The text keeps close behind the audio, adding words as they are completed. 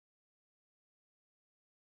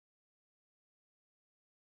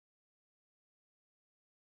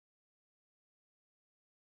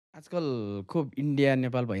आजकल खुब इन्डिया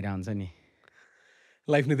नेपाल भइरहन्छ नि।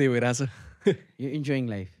 लाइफ नै त्यही भइरहेछ। You enjoying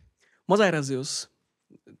life? मजा आइरहेछ होस्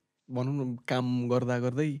भनौँ न, काम गर्दा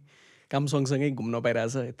गर्दै काम सँगसँगै घुम्न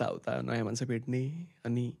पाइरहेछ, यताउता नयाँ मान्छे भेट्ने,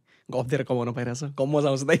 अनि गफ दिएर कमाउन पाइरहेछ, कम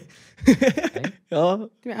मजा आउँछ दाइ।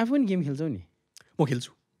 तिमी आफू पनि गेम खेल्छौ नि? म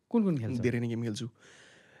खेल्छु, कुन कुन खेल्छौ? धेरै नै गेम खेल्छु।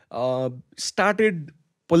 स्टार्टेड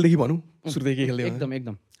पहिलेदेखि भनौँ, सुरुदेखि खेल्दै एकदम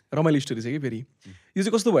एकदम रमाइलो स्टोरी छ कि। फेरि यो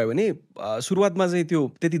चाहिँ कस्तो भयो भने सुरुवातमा चाहिँ त्यो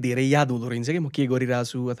त्यति धेरै याद हुँदो रहेछ कि म के गरिरहेको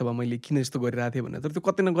छु अथवा मैले किन यस्तो गरिरहेको थिएँ भनेर। तर त्यो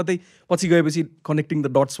कतै न कतै पछि गएपछि कनेक्टिङ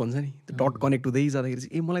द डट्स भन्छ नि, त्यो डट कनेक्ट हुँदै जाँदाखेरि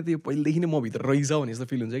चाहिँ मलाई त यो पहिलेदेखि नै म भित्र रहेछ भने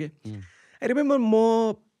जस्तो फिल हुन्छ कि। आई रिमेम्बर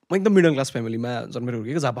म एकदम मिडल क्लास फ्यामिलीमा जन्मेर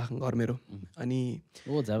हुर्केको, झापा घर मेरो। अनि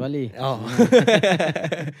झापाली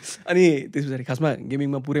अनि त्यस पछाडि खासमा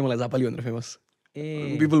गेमिङमा पुरै मलाई झापाली भनेर फेमस।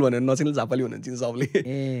 पिपुल भनेर नचिन्ने झापाली भनेर चिन्छ सबले।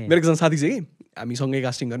 मेरो एकजना साथी छ कि, हामी सँगै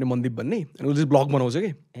कास्टिङ गर्ने, मनदीप भन्ने। अनि उसले ब्लग बनाउँछ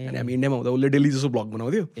कि, अनि हामी इन्डियामा हुँदा उसले डेली जस्तो ब्लग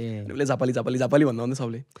बनाउँथ्यो। अनि उसले झापाली झापाली झापाली भन्दा भन्दा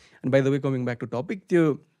सबले। अनि by the way coming back to topic, त्यो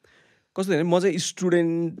कस्तो भने म चाहिँ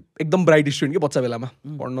स्टुडेन्ट, एकदम ब्राइट स्टुडेन्ट कि बच्चा बेलामा।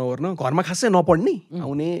 पढ्न ओर्न घरमा खासै नपढ्ने,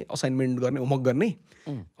 आउने असाइनमेन्ट गर्ने, होमवर्क गर्ने।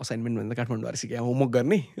 असाइनमेन्ट भन्दा काठमाडौँ आएर सिकेँ, होमवर्क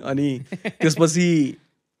गर्ने। अनि त्यसपछि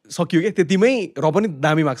सकियो क्या त्यतिमै, र पनि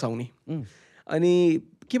दामी मार्क्स आउने। अनि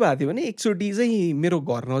के भएको थियो भने एकचोटि चाहिँ मेरो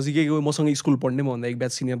घर नजिकैको मसँग स्कुल पढ्ने मभन्दा एक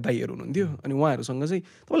ब्याच सिनियर दाइहरू हुनुहुन्थ्यो। अनि उहाँहरूसँग चाहिँ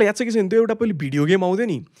तपाईँलाई याद छ कि छैन, त्यो एउटा पहिले भिडियो गेम आउँथ्यो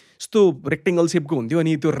नि, यस्तो रेक्टेङ्गल सेपको हुन्थ्यो,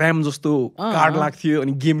 अनि त्यो ऱ्याम जस्तो कार्ड लाग्थ्यो,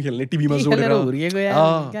 अनि गेम खेल्ने टिभीमा जोडेर।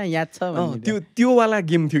 त्यो वाला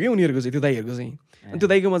गेम थियो कि उनीहरूको चाहिँ, त्यो दाइहरूको चाहिँ। अनि त्यो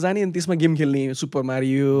दाइकोमा जाने, अनि त्यसमा गेम खेल्ने, सुपर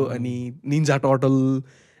मारियो, अनि निन्जा टर्टल,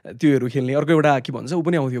 त्योहरू खेल्ने। अर्को एउटा के भन्छ ऊ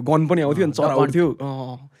पनि आउँथ्यो, गन पनि आउँथ्यो, अनि चरा उठ्थ्यो,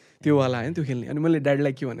 त्यो वाला होइन, त्यो खेल्ने। अनि मैले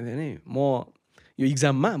ड्याडीलाई के भनेको थिएँ भने, म यो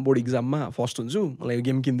इक्जाममा, बोर्ड इक्जाममा फर्स्ट हुन्छु, मलाई यो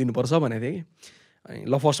गेम किनिदिनुपर्छ भनेको थिएँ कि। अनि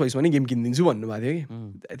ल फर्स्ट भइस भने गेम किनिदिन्छु भन्नुभएको थियो कि।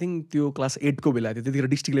 आई थिङ्क त्यो क्लास 8को बेला थियो, त्यतिखेर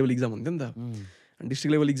डिस्ट्रिक्ट लेभल इक्जाम हुन्थ्यो नि त। अनि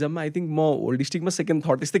डिस्ट्रिक्ट लेभल इक्जाममा आई थिङ्क म होल डिस्ट्रिक्टमा सेकेन्ड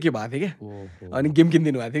थर्ड त्यस्तै के भएको थियो क्या। अनि गेम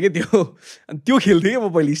किनिदिनु भएको थियो कि त्यो। अनि त्यो खेल्थेँ क्या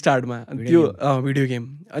म पहिले स्टार्टमा। अनि त्यो भिडियो गेम,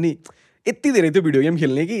 अनि यति धेरै त्यो भिडियो गेम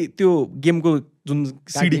खेल्ने कि त्यो गेमको जुन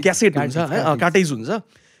सिडी क्यासेट हुन्छ, कार्टेज हुन्छ,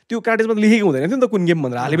 त्यो कार्टेजमा लेखेको हुँदैन थियो नि त कुन गेम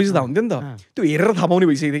भनेर, हालेपछि थाहा हुन्थ्यो नि त। त्यो हेरेर थाहा पाउने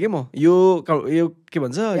भइसकेको थियो कि म, यो के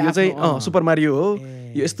भन्छ, यो चाहिँ सुपर मारियो हो,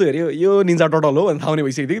 यो यस्तो हेऱ्यो, यो निन्जा टर्टल हो भनेर थाहा हुने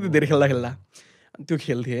भइसकेको थियो कि त्यो धेरै खेल्दा खेल्दा। अनि त्यो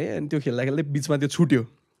खेल्थेँ, अनि त्यो खेल्दा खेल्दै बिचमा त्यो छुट्यो।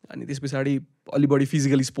 अनि त्यस पछाडि अलि बढी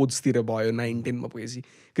फिजिकल स्पोर्ट्सतिर भयो, 9-10मा पुगेपछि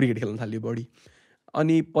क्रिकेट खेल्न थाल्यो बढी।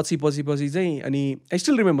 अनि पछि चाहिँ अनि आई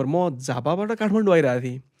स्टिल रिमेम्बर म झापाबाट काठमाडौँ आइरहेको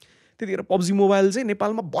थिएँ त्यतिखेर। पब्जी मोबाइल चाहिँ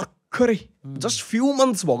नेपालमा भर्खरै जस्ट फ्यु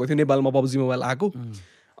मन्थ्स भएको थियो नेपालमा पब्जी मोबाइल आएको।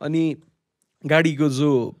 अनि गाडीको जो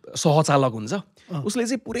सहचालक हुन्छ उसले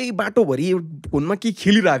चाहिँ पुरै बाटोभरि फोनमा के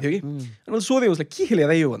खेलिरहेको थियो कि। अनि मैले सोधेँ उसलाई, के खेले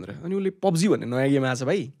यो भनेर। अनि उसले पब्जी भन्ने नयाँ गेम आएको छ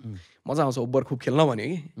भाइ, मजा आउँछ ओभर खुब खेल्न भन्यो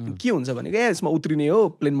कि। के हुन्छ भनेको, यसमा उत्रिने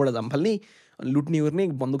हो, प्लेनबाट झाम फाल्ने, अनि लुट्ने ओर्ने,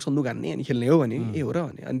 बन्दुक सन्दुक हान्ने, अनि खेल्ने हो भने। ए हो र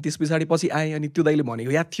भने। अनि त्यस पछाडि पछि आएँ, अनि त्यो दाइले भनेको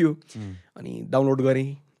याद थियो, अनि डाउनलोड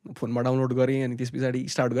गरेँ, फोनमा डाउनलोड गरेँ, अनि त्यस पछाडि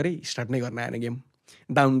स्टार्ट गरेँ। स्टार्ट नै गर्न आएन गेम।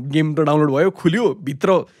 गेम त डाउनलोड भयो, खुल्यो, भित्र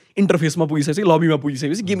इन्टरफेसमा पुगिसकेपछि, लबीमा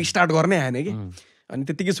पुगिसकेपछि गेम स्टार्ट गर्नै आएन कि। अनि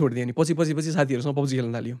त्यत्तिकै छोडिदिएँ। अनि पछि साथीहरूसँग पब्जी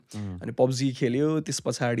खेल्न थाल्यो। अनि पब्जी खेल्यो, त्यस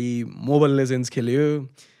पछाडि मोबाइल लेजेन्ड्स खेल्यो।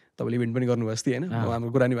 तपाईँले इभेन्ट पनि गर्नुभएको थियो होइन,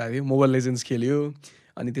 हाम्रो कुरा नि भएको थियो। मोबाइल लेजेन्ड्स खेल्यो।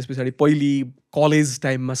 अनि त्यस पछाडि पहिली कलेज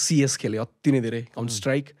टाइममा CS खेल्यो अति नै धेरै, काउन्टर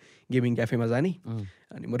स्ट्राइक, गेमिङ क्याफेमा जाने।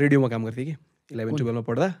 अनि म रेडियोमा काम गर्थेँ कि 11-12मा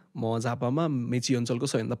पढ्दा। म झापामा मेची अञ्चलको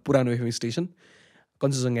सबैभन्दा पुरानो FM स्टेसन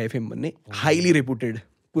कञ्चनजङ्घा FM भन्ने, हाइली रेपुटेड,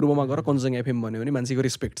 पूर्वमा गएर कञ्चनजङ्घा FM भन्यो भने मान्छेको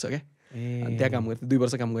रेस्पेक्ट छ क्या। अनि त्यहाँ काम गर्थेँ, 2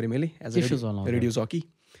 वर्ष काम गरेँ मैले एज अ रेडियो जकी।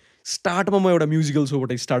 स्टार्टमा म एउटा म्युजिकल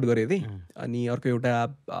सोबाट स्टार्ट गरेको थिएँ। अनि अर्को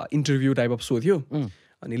एउटा इन्टरभ्यू टाइप अफ सो थियो।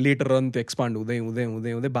 अनि लेटर रन त्यो एक्सपान्ड हुँदै हुँदै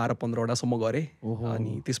हुँदै हुँदै 12-15वटासम्म गरेँ।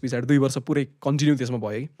 अनि त्यस पछाडि 2 वर्ष पुरै कन्टिन्यू त्यसमा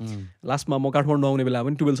भयो कि। लास्टमा म काठमाडौँ आउने बेला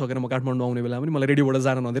पनि, 12 सकेर म काठमाडौँ आउने बेला पनि मलाई रेडियोबाट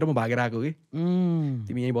जान नदिएर म भागेर आएको कि।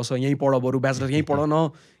 तिमी यहीँ बस, यहीँ पढ, बरु ब्याचलर यहीँ पढ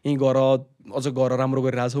न, यहीँ गर, अझ गर, राम्रो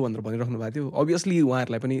गरिरहेछौ भनेर भनिराख्नु भएको थियो। अभियसली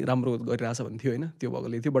उहाँहरूलाई पनि राम्रो गरिरहेछ भन्थ्यो होइन, त्यो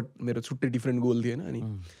भएकोले थियो। बट मेरो छुट्टै डिफ्रेन्ट गोल थियो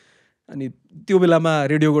होइन। अनि त्यो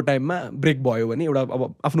बेलामा रेडियोको टाइममा ब्रेक भयो भने एउटा अब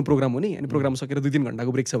आफ्नो प्रोग्राम हुने, अनि प्रोग्राम सकेर 2-3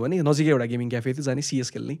 घन्टाको ब्रेक छ भने नजिकै एउटा गेमिङ क्याफे थियो, जाने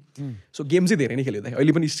CS खेल्ने। सो गेम चाहिँ धेरै नै खेल्यो दाइ,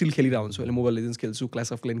 अहिले पनि स्टिल खेलिरहेको हुन्छु। अहिले मोबाइल लेजेन्ड्स खेल्छु,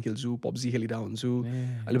 क्लास अफ क्लेन खेल्छु, पब्जी खेलिरहेको हुन्छु,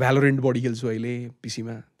 अहिले भ्यालोरेन्ट बढी खेल्छु अहिले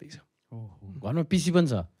पीसीमा। त्यही छ, घरमा PC पनि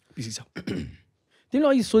छ? PC छ। तिमीले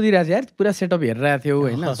अघि सोधिरहेको थियो यार, पुरा सेटअप हेरिरहेको थियौ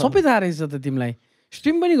होइन, सबै थाहा रहेछ त तिमीलाई।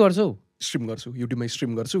 स्ट्रिम पनि गर्छौ? स्ट्रिम गर्छु, युट्युबमा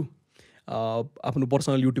स्ट्रिम गर्छु, आफ्नो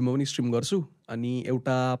पर्सनल युट्युबमा पनि स्ट्रिम गर्छु। अनि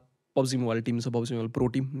एउटा पब्जी मोबाइल टिम छ, पब्जी मोबाइल प्रो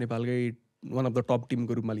टिम, नेपालकै वान अफ द टप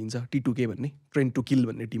टिमको रूपमा लिन्छ, T2K भन्ने, ट्रेन टु किल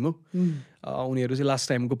भन्ने टिम हो। उनीहरू चाहिँ लास्ट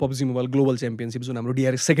टाइमको पब्जी मोबाइल ग्लोबल च्याम्पियनसिप जुन हाम्रो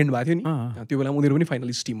DRS सेकेन्ड भएको थियो नि, त्यो बेला उनीहरू पनि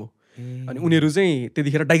फाइनलिस्ट टिम हो। अनि उनीहरू चाहिँ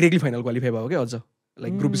त्यतिखेर डाइरेक्टली फाइनल क्वालिफाई भयो क्या, अझ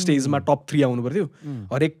लाइक ग्रुप स्टेजमा टप 3 आउनु पर्थ्यो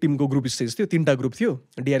हरेक टिमको ग्रुप स्टेज थियो 3टा ग्रुप थियो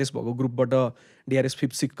डिआरएस भएको ग्रुपबाट डिआरएस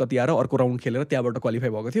 5th 6th कति आएर अर्को राउन्ड खेलेर त्यहाँबाट क्वालिफाई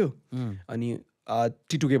भएको थियो अनि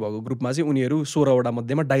T2K भएको ग्रुपमा चाहिँ उनीहरू 16वटा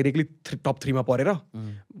मध्येमा डाइरेक्टली टप 3 मा परेर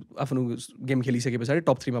आफ्नो गेम खेलिसके पछाडि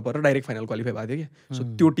टप 3 मा परेर डाइरेक्ट फाइनल क्वालिफाई भएको थियो कि सो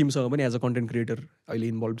त्यो टिमसँग पनि एज अ कन्टेन्ट क्रिएटर अहिले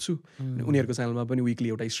इन्भल्भ छु उनीहरूको च्यानलमा पनि विकली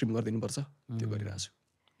एउटा स्ट्रिम गरिदिनुपर्छ त्यो गरिरहेको छु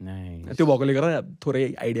त्यो भएकोले गर्दा थोरै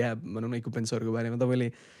आइडिया भनौँ न इक्विपमेन्ट्सहरूको बारेमा त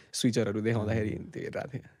मैले स्विचरहरू देखाउँदाखेरि त्यो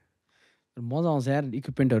हेरिरहेको थिएँ मजा आउँछ यार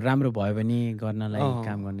इक्विपमेन्टहरू राम्रो भयो भने गर्नलाई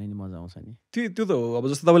काम गर्ने नि मजा आउँछ नि त्यो त हो अब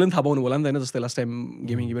जस्तो तपाईँले पनि थाहा पाउनु होला नि त होइन जस्तै लास्ट टाइम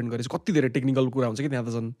गेमिङ इभेन्ट गरेपछि कति धेरै टेक्निकल कुरा हुन्छ कि त्यहाँ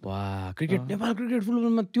त झन् वाह क्रिकेट नेपाल क्रिकेट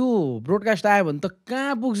फुटबलमा त्यो ब्रोडकास्ट आयो भने त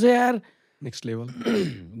कहाँ पुग्छ यार नेक्स्ट लेभल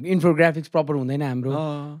इन्फोग्राफिक्स प्रपर हुँदैन हाम्रो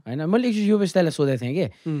होइन मैले एकचोटि यो व्यवस्थालाई सोधेको थिएँ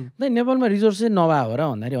कि नेपालमा रिसोर्सै नभए हो र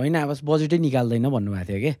भन्दाखेरि होइन अब बजेटै निकाल्दैन भन्नुभएको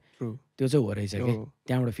थियो कि त्यो चाहिँ हो रहेछ कि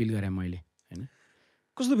त्यहाँबाट फिल गरेँ मैले होइन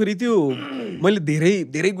कस्तो फेरि त्यो मैले धेरै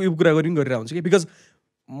धेरै यो कुरा गरिरहेको हुन्छु कि बिकज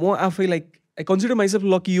म आफै like I consider myself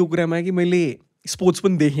lucky यो कुरामा कि मैले स्पोर्ट्स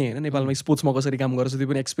पनि देखेँ होइन नेपालमा स्पोर्ट्समा कसरी काम गर्छ त्यो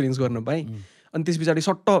पनि एक्सपिरियन्स गर्न पाएँ अनि त्यस पछाडि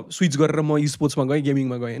सट्ट स्विच गरेर म स्पोर्ट्समा गएँ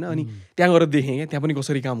गेमिङमा गएँ होइन अनि त्यहाँ गएर देखेँ क्या त्यहाँ पनि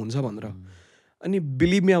कसरी काम हुन्छ भनेर अनि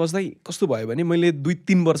बिलिभ मी अवस्था कस्तो भयो भने मैले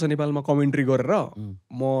 2-3 वर्ष नेपालमा कमेन्ट्री गरेर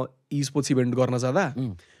म eSports इभेन्ट गर्न जाँदा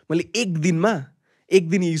मैले एक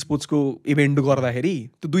दिन eSportsको इभेन्ट गर्दाखेरि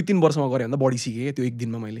त्यो 2-3 वर्षमा गरेँ भन्दा बढी सिकेँ क्या त्यो एक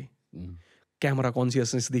दिनमा मैले क्यामेरा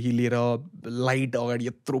कन्सियसनेसदेखि लिएर लाइट अगाडि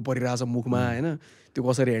यत्रो परिरहेछ मुखमा होइन त्यो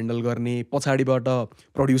कसरी ह्यान्डल गर्ने पछाडिबाट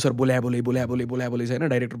प्रड्युसर बोलाए छ होइन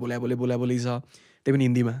डाइरेक्टर बोलाए छ त्यही पनि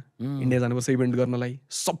हिन्दीमा इन्डिया जानुपर्छ इभेन्ट गर्नलाई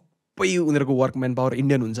सबै उनीहरूको वर्क म्यान पावर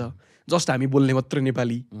इन्डियन हुन्छ जस्ट हामी बोल्ने मात्र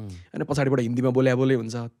नेपाली होइन पछाडिबाट हिन्दीमा बोलाए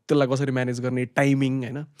हुन्छ त्यसलाई कसरी म्यानेज गर्ने टाइमिङ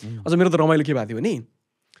होइन अझ मेरो त रमाइलो के भएको थियो भने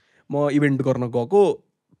म इभेन्ट गर्न गएको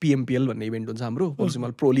PMPL भन्ने इभेन्ट हुन्छ हाम्रो पब्जी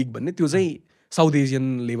मोबाइल प्रो लिग भन्ने त्यो चाहिँ साउथ एसियन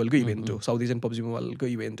लेभलको इभेन्ट हो साउथ एसियन पब्जी मोबाइलको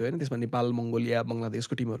इभेन्ट हो होइन त्यसमा नेपाल मङ्गोलिया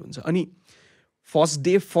बङ्गलादेशको टिमहरू हुन्छ अनि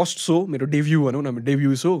फर्स्ट सो मेरो डेब्यू भनौँ न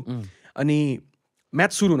डेब्यू सो अनि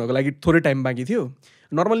म्याच सुरु हुनको लागि थोरै टाइम बाँकी थियो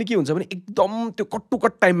नर्मली के हुन्छ भने एकदम त्यो cut to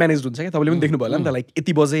cut time manage हुन्छ क्या तपाईँले पनि देख्नुभयो होला नि त लाइक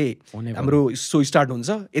यति बजे हाम्रो सो स्टार्ट हुन्छ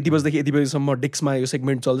यति बजेदेखि यति बजेसम्म डेस्कमा यो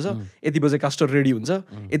सेगमेन्ट चल्छ यति बजे कास्टर रेडी हुन्छ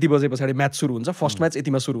यति बजे पछाडि म्याच सुरु हुन्छ फर्स्ट म्याच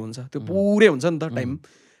यतिमा सुरु हुन्छ त्यो पुरै हुन्छ नि त टाइम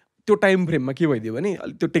त्यो टाइम फ्रेममा के भइदियो भने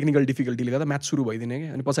त्यो टेक्निकल डिफिकल्टीले गर्दा म्याच सुरु भइदिने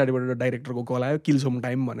क्या अनि पछाडिबाट डाइरेक्टरको कल आयो किल्स होम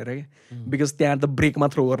टाइम भनेर क्या बिकज त्यहाँ त ब्रेकमा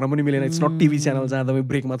थ्रो गर्न पनि मिलेन इट्स नट टिभी च्यानल जहाँ तपाईँ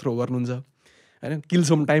ब्रेकमा थ्रो गर्नुहुन्छ होइन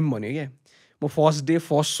किल्स होम टाइम भन्यो क्या म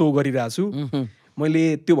फर्स्ट सो गरिरहेको छु मैले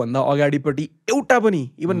त्योभन्दा अगाडिपट्टि एउटा पनि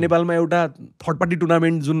इभन नेपालमा एउटा थर्ड पार्टी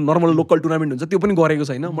टुर्नामेन्ट जुन नर्मल लोकल टुर्नामेन्ट हुन्छ त्यो पनि गरेको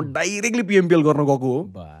छैन म डाइरेक्टली PMPL गर्न गएको हो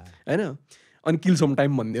होइन अनि किल्स होम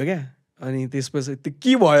टाइम भनिदियो क्या अनि त्यसपछि त्यो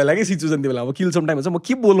के भयो होला कि सिचुएसन त्यो बेला अब किल सम टाइम हुन्छ म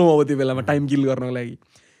के बोल्नु अब त्यो बेलामा टाइम किल गर्नको लागि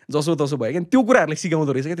जसो तसो भयो क्या त्यो कुराहरूले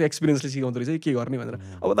सिकाउँदो रहेछ क्या त्यो एक्सपिरियन्सले सिकाउँदो रहेछ के गर्ने भनेर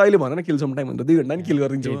अब त अहिले भन न किल सम टाइम भनेर 2 घन्टा नि किल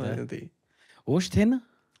गरिदिन्छु त्यही होस्ट थिएन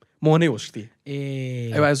म नै होस्ट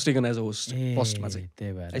थिएँ I was taken as a host फर्स्टमा चाहिँ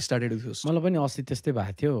त्यही भएर आई स्टार्टेड विथ होस्ट मलाई पनि अस्ति त्यस्तै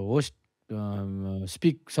भएको थियो host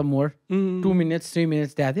speak some word 2 minutes 3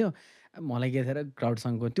 minutes त्यहाँ थियो मलाई के थियो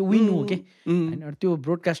क्राउडसँगको त्यो विन हो के होइन त्यो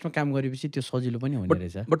ब्रोडकास्टमा काम गरेपछि त्यो सजिलो पनि हुने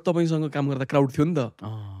रहेछ बट तपाईँसँग काम गर्दा क्राउड थियो नि त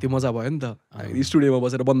त्यो मजा भयो नि त स्टुडियोमा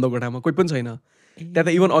बसेर बन्द कोठामा कोही पनि छैन त्यहाँ त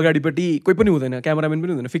इभन अगाडिपट्टि कोही पनि हुँदैन क्यामराम्यान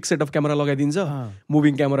पनि हुँदैन फिक्स सेट अफ क्यामेरा लगाइदिन्छ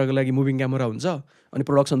मुभिङ क्यामेराको लागि मुभिङ क्यामेरा हुन्छ अनि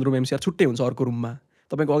प्रोडक्सन रुम MCR छुट्टै हुन्छ अर्को रुममा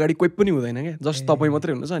तपाईँको अगाडि कोही पनि हुँदैन क्या जस्ट तपाईँ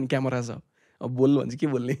मात्रै हुनुहुन्छ अनि क्यामेरा छ अब बोल्नु भन्छ के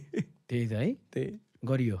बोल्ने त्यही त है त्यही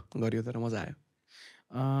गरियो तर मजा आयो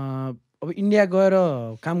अब इन्डिया गएर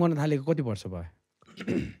काम गर्न थालेको कति वर्ष भयो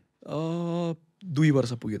 2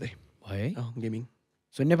 वर्ष पुग्यो त है गेमिङ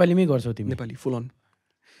सो नेपालीमै गर्छौ तिमी Nepali full on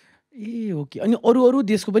A okay अनि अरू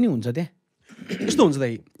देशको पनि हुन्छ त्यहाँ यस्तो हुन्छ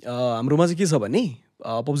दाइ हाम्रोमा चाहिँ के छ भने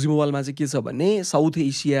पब्जी मोबाइलमा चाहिँ के छ भने साउथ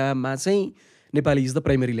एसियामा चाहिँ Nepali is the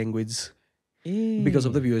primary language because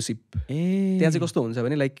of the भ्युअरसिप त्यहाँ चाहिँ कस्तो हुन्छ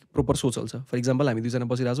भने लाइक प्रोपर सो चल्छ फर इक्जाम्पल हामी 2जना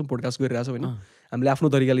बसिरहेको छौँ पोडकास्ट गरिरहेको छौँ होइन हामीले आफ्नो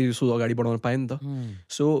तरिकाले यो सो अगाडि बढाउन पायो नि त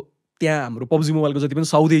सो त्यहाँ हाम्रो पब्जी मोबाइलको जति पनि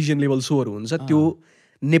साउथ एसियन लेभल सोहरू हुन्छ त्यो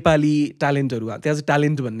नेपाली ट्यालेन्टहरू त्यहाँ चाहिँ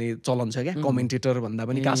ट्यालेन्ट भन्ने चलन छ क्या कमेन्टेटर भन्दा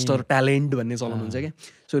पनि कास्टर ट्यालेन्ट भन्ने चलन हुन्छ क्या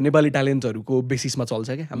सो नेपाली ट्यालेन्टहरूको बेसिसमा चल्छ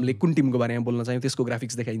क्या हामीले कुन टिमको बारेमा बोल्न चाह्यौँ त्यसको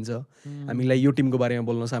ग्राफिक्स देखाइन्छ हामीलाई यो टिमको बारेमा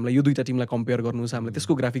बोल्न छ हामीलाई यो 2टा टिमलाई कम्पेयर गर्नु छ हामीलाई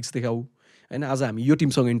त्यसको ग्राफिक्स देखाऊ होइन आज हामी यो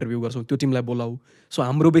टिमसँग इन्टरभ्यू गर्छौँ त्यो टिमलाई बोलाऊ सो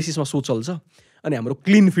हाम्रो बेसिसमा सो चल्छ अनि हाम्रो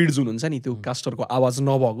क्लिन फिड जुन हुन्छ नि त्यो कास्टरको आवाज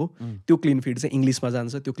नभएको त्यो क्लिन फिड चाहिँ इङ्ग्लिसमा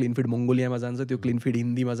जान्छ त्यो क्लिन फिड मङ्गोलियामा जान्छ त्यो क्लिन फिड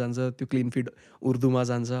हिन्दीमा जान्छ त्यो क्लिन फिड उर्दूमा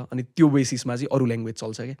जान्छ अनि त्यो बेसिसमा चाहिँ अरू ल्याङ्ग्वेज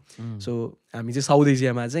चल्छ क्या सो हामी चाहिँ साउथ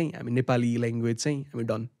एसियामा चाहिँ हामी नेपाली ल्याङ्ग्वेज चाहिँ हामी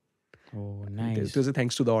डन त्यो चाहिँ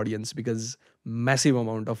thanks to the audience because massive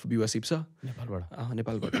amount of भ्युअरसिप छ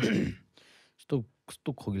नेपालबाट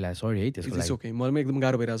कस्तो खोकिला सरी है त्यसको लागि ओके मलाई एकदम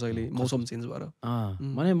गाह्रो भइरहेको छ अहिले मौसम चेन्ज भएर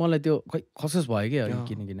मलाई त्यो खै खसस भयो कि अलिक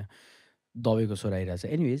किन दबाईको स्वर आइरहेको छ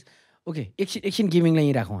एनिवेज ओके एकछिन गेमिङलाई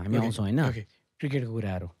यहीँ राखौँ हामी आउँछौँ होइन क्रिकेटको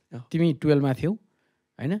कुराहरू तिमी 12 मा थियौ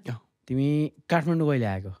होइन तिमी काठमाडौँ कहिले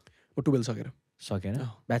आएको म 12 सकेन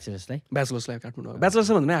ब्याचलर्सलाई काठमाडौँ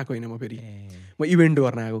ब्याचलर्स भन्दा आएको होइन म फेरि म इभेन्ट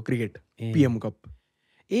गर्न आएको क्रिकेट PM कप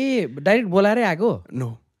डाइरेक्ट बोलाएरै आएको नो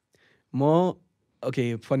म ओके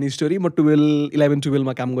फनी स्टोरी म 11-12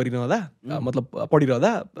 मा काम गरिरहँदा मतलब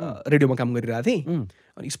पढिरहँदा रेडियोमा काम गरिरहेको थिएँ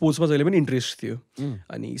अनि स्पोर्ट्समा जहिले पनि इन्ट्रेस्ट थियो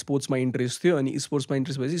अनि स्पोर्ट्समा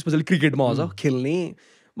इन्ट्रेस्ट भएपछि स्पेसली क्रिकेटमा अझ खेल्ने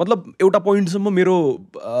मतलब एउटा पोइन्टसम्म मेरो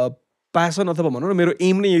प्यासन अथवा भनौँ न मेरो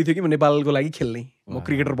एम नै यही थियो कि म नेपालको लागि खेल्ने म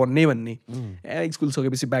क्रिकेटर बन्ने भन्ने स्कुल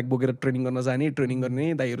सकेपछि ब्याग बोकेर ट्रेनिङ गर्न जाने ट्रेनिङ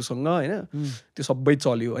गर्ने दाइहरूसँग होइन त्यो सबै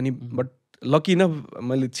चल्यो अनि बट लकी न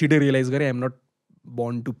मैले छिटै रियलाइज गरेँ I'm not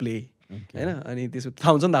born to play होइन अनि त्यसो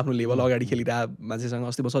थाहा हुन्छ नि त आफ्नो लेभल अगाडि खेलिरहेको मान्छेसँग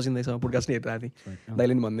अस्ति म सचिन दाइसँग पोडकास्ट नै हेरिरहेको थिएँ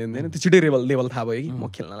दाइले पनि भन्दै हुँदैन त्यो छिटै लेभल थाहा भयो कि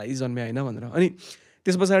म खेल्नलाई जन्मे होइन भनेर अनि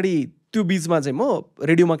त्यस पछाडि त्यो बिचमा चाहिँ म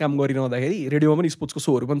रेडियोमा काम गरिरहँदाखेरि रेडियोमा पनि स्पोर्ट्सको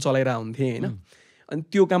सोहरू पनि चलाइरहेको हुन्थेँ होइन अनि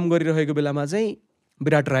त्यो काम गरिरहेको बेलामा चाहिँ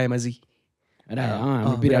विराट रायमाझी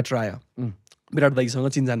विराट दाइसँग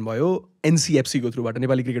चिन्जान भयो NCFC को थ्रुबाट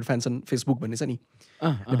Nepali cricket fans and Facebook भन्ने छ नि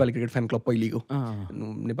नेपाली क्रिकेट फ्यान क्लब पहिलेको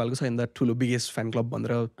नेपालको सबैभन्दा ठुलो बिगेस्ट फ्यान क्लब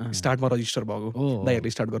भनेर स्टार्टमा रजिस्टर भएको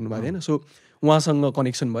दाइहरूले स्टार्ट गर्नुभएको थिएन सो उहाँसँग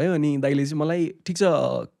कनेक्सन भयो अनि दाइले चाहिँ मलाई ठिक छ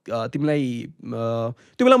तिमीलाई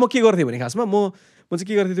त्यो बेला म के गर्थेँ भने खासमा म चाहिँ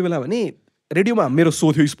के गर्थेँ त्यो बेला भने रेडियोमा मेरो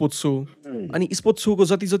सो थियो स्पोर्ट्स सो अनि स्पोर्ट्स सोको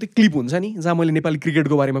जति क्लिप हुन्छ नि जहाँ मैले नेपाली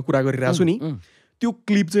क्रिकेटको बारेमा कुरा गरिरहेको छु नि त्यो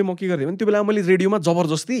क्लिप चाहिँ म के गर्थेँ भने त्यो बेला मैले रेडियोमा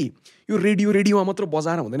जबरजस्ती यो रेडियोमा मात्र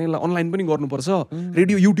बजाएर हुँदैन यसलाई अनलाइन पनि गर्नुपर्छ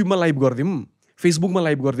रेडियो युट्युबमा लाइभ गरिदिउँ फेसबुकमा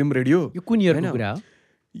लाइभ गरिदिउँ रेडियो यो कुन इयरको कुरा हो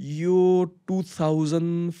यो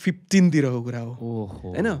 2015 तिरको कुरा हो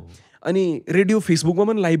होइन अनि रेडियो फेसबुकमा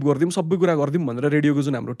पनि लाइभ गरिदिउँ सबै कुरा गरिदिउँ भनेर रेडियोको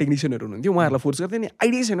जुन हाम्रो टेक्निसियनहरू हुनुहुन्थ्यो उहाँहरूलाई फोर्स गर्थेँ अनि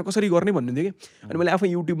आइडिया छैन कसरी गर्ने भन्नुहुन्थ्यो कि अनि मैले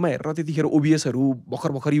आफै युट्युबमा हेरेर त्यतिखेर OBSहरू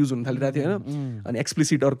भर्खर युज हुन थालिरहेको थियो होइन अनि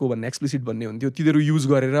एक्सप्लिसिट भन्ने हुन्थ्यो तिनीहरू युज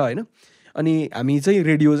गरेर होइन अनि हामी चाहिँ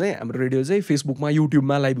हाम्रो रेडियो चाहिँ फेसबुकमा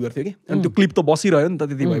युट्युबमा लाइभ गर्थ्यो कि अनि त्यो क्लिप त बसिरह्यो नि त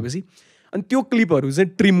त्यति भएपछि अनि त्यो क्लिपहरू चाहिँ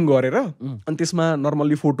ट्रिम गरेर अनि त्यसमा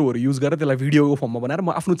नर्मल्ली फोटोहरू युज गरेर त्यसलाई भिडियोको फर्ममा बनाएर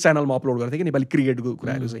म आफ्नो च्यानलमा अपलोड गर्थेँ कि नेपाली क्रिकेटको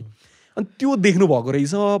कुराहरू चाहिँ अनि त्यो देख्नु भएको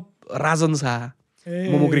रहेछ राजन शाह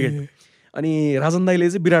मोमो क्रिकेट अनि राजन दाइले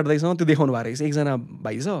चाहिँ विराट दाइसँग त्यो देखाउनु भएको रहेछ एकजना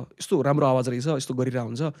भाइ छ यस्तो राम्रो आवाज रहेछ यस्तो गरिरहेको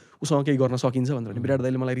हुन्छ उसँग केही गर्न सकिन्छ भनेर विराट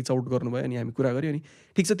दाइले मलाई रिच आउट गर्नुभयो अनि हामी कुरा गऱ्यौँ अनि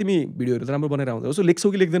ठिक छ तिमी भिडियोहरू त राम्रो बनाएर आउँछ उसो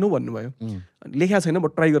लेख्छौ कि लेख्दैनौ भन्नुभयो लेखेको छैन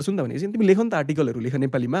बट ट्राई गर्छु नि त भनेपछि तिमी लेख नि त आर्टिकलहरू लेख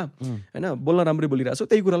नेपालीमा होइन बोल्न राम्रै बोलिरहेको छौ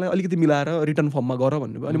त्यही कुरालाई अलिकति मिलाएर रिटर्न फर्ममा गर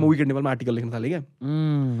भन्नुभयो अनि म विकेट नेपालमा आर्टिकल लेख्न थालेँ क्या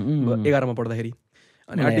 11मा पढ्दाखेरि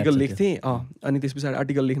अनि आर्टिकल लेख्थेँ अनि त्यस पछाडि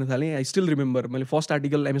आर्टिकल लेख्न थालेँ आई स्टिल रिमेम्बर मैले फर्स्ट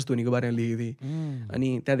आर्टिकल MS धोनीको बारेमा लेखेको थिएँ अनि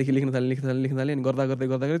त्यहाँदेखि लेख्न थालेँ अनि गर्दा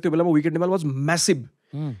गर्दै त्यो बेलामा विकेट नेपाल वाज म्यासिभ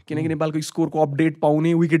किनकि नेपालको स्कोरको अपडेट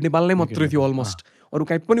पाउने विकेट नेपाल नै मात्रै थियो अलमोस्ट अरू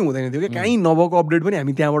कहीँ पनि हुँदैन थियो कि कहीँ नभएको अपडेट पनि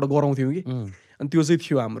हामी त्यहाँबाट गराउँथ्यौँ कि अनि त्यो चाहिँ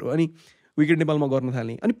थियो हाम्रो अनि विकेट नेपालमा गर्न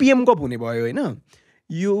थालेँ अनि PM कप हुने भयो होइन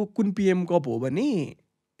यो कुन PM कप हो भने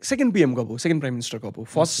सेकेन्ड PM कप हो सेकेन्ड प्राइम मिनिस्टर कप हो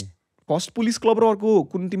फर्स्ट पुलिस क्लब र अर्को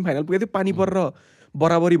कुन टिम फाइनल पुगेको थियो पानीपर र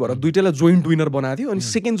बराबरी भएर दुइटालाई जोइन्ट विनर बनाएको थियो अनि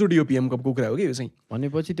सेकेन्डचोटि यो PM कपको कुरा हो कि यो चाहिँ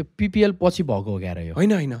भनेपछि त्यो PPL पछि भएको हो क्या यो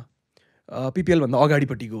होइन PPL भन्दा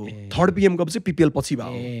अगाडिपट्टिको थर्ड PM कप चाहिँ PPL पछि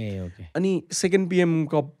भयो अनि सेकेन्ड PM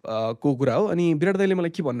कप को कुरा हो अनि विराट दाइले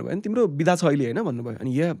मलाई के भन्नुभयो भने तिम्रो बिदा छ अहिले होइन भन्नुभयो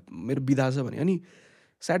अनि मेरो बिदा छ भने अनि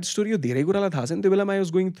स्याड स्टोरी यो धेरै कुरालाई थाहा छैन त्यो बेलामा I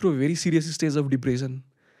was going through very serious stage of depression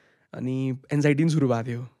अनि एन्जाइटी पनि सुरु भएको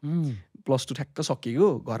थियो +2 ठ्याक्क सकिएको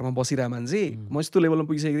घरमा बसिरहेको मान्छे म यस्तो लेभलमा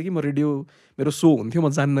पुगिसकेको थिएँ कि म रेडियो मेरो सो हुन्थ्यो म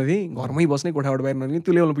जान्न थिएँ घरमै बस्ने कोठाबाट बाहिर ननिक्ने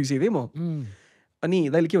त्यो लेभलमा पुगिसकेको थिएँ म अनि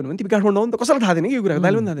दाइले के भन्नु भने तिमी काठमाडौँ आऊ नि त कसैलाई थाहा थिएन कि यो कुरा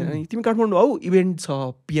दाइले पनि थाहा थिएन अनि तिमी काठमाडौँ आऊ इभेन्ट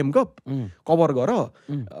छ PM कप कभर गर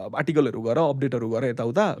आर्टिकलहरू गर अपडेटहरू गर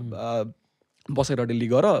यताउता बसेर दिल्ली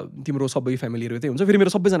गर तिम्रो सबै फ्यामिलीहरू यतै हुन्छ फेरि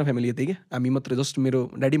मेरो सबैजना फ्यामिली यतै क्या हामी मात्रै जस्ट मेरो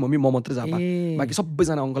ड्याडी मम्मी म मात्रै जापा बाँकी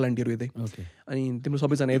सबैजना अङ्कल आन्टीहरू यतै अनि तिम्रो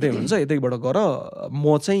सबैजना यतै हुनुहुन्छ यतैबाट गर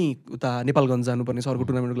म चाहिँ उता नेपालगञ्ज जानुपर्ने सरको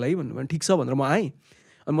टुर्नामेन्टको लागि भन्नु ठिक छ भनेर म आएँ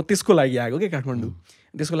अनि म त्यसको लागि आएको क्या काठमाडौँ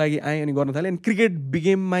त्यसको लागि आएँ अनि गर्न थालेँ अनि क्रिकेट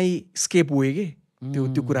बिगेम माई स्केप वे के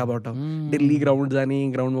त्यो कुराबाट दिल्ली ग्राउन्ड जाने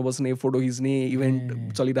ग्राउन्डमा बस्ने फोटो खिच्ने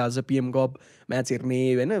इभेन्ट चलिरहेको छ PM कप म्याच हेर्ने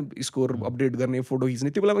होइन स्कोर अपडेट गर्ने फोटो खिच्ने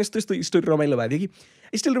त्यो बेलामा यस्तो स्टोरी रमाइलो भएको थियो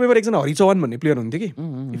कि स्टिल रिमेम्बर एकजना हरि चौहान भन्ने प्लेयर हुन्थ्यो कि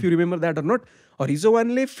if you remember that or not Hari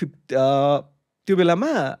चौहानले त्यो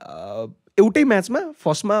बेलामा एउटै म्याचमा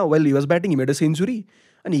फर्स्टमा well he was batting he made a century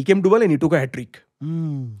अनि he came to ball and he took a hat-trick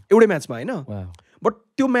एउटै म्याचमा होइन बट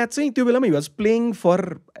त्यो म्याच चाहिँ त्यो बेलामा हि वाज प्लेइङ फर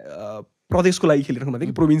प्रदेशको लागि खेलिराख्नु भएको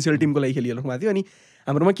थियो कि प्रोभिन्सियल टिमको लागि खेलिराख्नु भएको थियो। अनि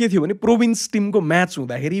हाम्रोमा के थियो भने प्रोभिन्स टिमको म्याच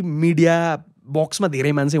हुँदाखेरि मिडिया बक्समा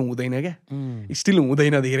धेरै मान्छे हुँदैन क्या, स्टिल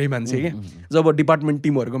हुँदैन धेरै मान्छे क्या। जब डिपार्टमेन्ट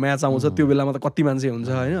टिमहरूको म्याच आउँछ त्यो बेलामा त कति मान्छे हुन्छ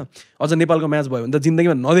होइन। अझ नेपालको म्याच भयो भने त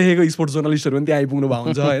जिन्दगीमा नदेखेको स्पोर्ट्स जर्नलिस्टहरू पनि त्यहाँ आइपुग्नु भएको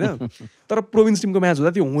हुन्छ होइन। तर प्रोभिन्स टिमको म्याच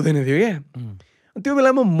हुँदा त्यो हुँदैन थियो क्या। त्यो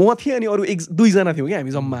बेलामा म थिएँ अनि अरू 1-2जना थियौँ क्या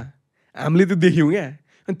हामी जम्मा, हामीले त्यो देख्यौँ क्या।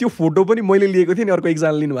 अनि त्यो फोटो पनि मैले लिएको थिएँ नि, अर्को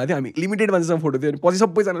एकजना लिनुभएको थियो, हामी लिमिटेड मान्छेसँग फोटो थियो। अनि पछि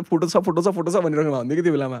सबैजना फोटो छ भनिरहेको हुन्थ्यो कि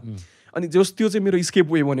त्यो बेलामा। अनि त्यो चाहिँ मेरो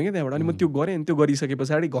स्केप वे बन्यो क्या त्यहाँबाट। अनि म त्यो गरेँ, अनि त्यो गरिसके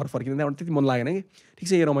पछाडि घर फर्किँदा त्यहाँबाट त्यति मन लागेन कि ठिक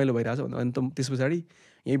छ यो रमाइलो भइरहेछ भन्दा। अनि त्यस पछाडि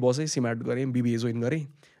यहीँ बसेँ, सिमाट गरेँ, बिबिए जोइन गरेँ,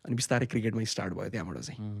 अनि बिस्तारै क्रिकेटमा स्टार्ट भयो त्यहाँबाट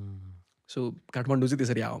चाहिँ। सो काठमाडौँ चाहिँ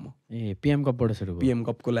त्यसरी आऊ म। पिएम कपबाट सुरु भयो। पिएम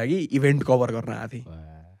कपको लागि इभेन्ट कभर गर्न आएको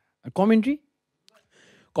थिएँ।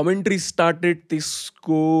 कमेन्ट्री स्टार्टेड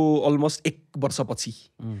त्यसको अलमोस्ट 1 वर्षपछि।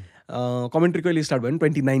 कमेन्ट्री कहिले स्टार्ट भयो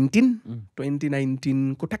भने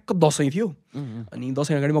 2019 को ठ्याक्क दसैँ थियो। अनि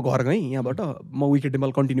दसैँ अगाडि म घर गएँ यहाँबाट, म विकेट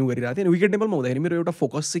टेम्पल कन्टिन्यू गरिरहेको थिएँ। अनि विकेट टेम्पलमा हुँदाखेरि मेरो एउटा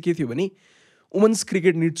फोकस चाहिँ के थियो भने women's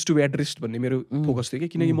cricket needs to be addressed भन्ने मेरो फोकस थियो कि,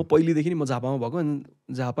 किनकि म पहिलेदेखि नै म झापामा भएको, अनि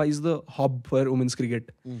Jhapa is the hub for women's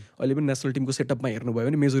cricket. अहिले पनि नेसनल टिमको सेटअपमा हेर्नुभयो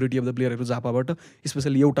भने मेजोरिटी अफ द प्लेयरहरू झापाबाट,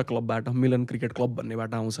 स्पेसली एउटा क्लबबाट, मिलन क्रिकेट क्लब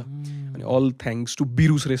भन्नेबाट आउँछ। अनि अल थ्याङ्क्स टु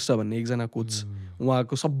बिरु श्रेष्ठ भन्ने एकजना कोच,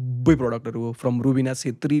 उहाँको सबै प्रडक्टहरू from Rubina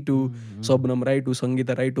Chhetri to Shabnam Rai to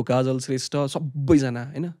Sangita Rai to काजल श्रेष्ठ,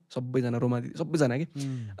 सबैजना होइन, सबैजना रोमादी सबैजना कि।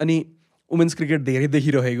 अनि वुमेन्स क्रिकेट धेरै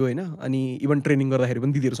देखिरहेको होइन। अनि इभन ट्रेनिङ गर्दाखेरि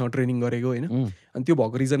पनि दिदीहरूसँग ट्रेनिङ गरेको होइन। अनि त्यो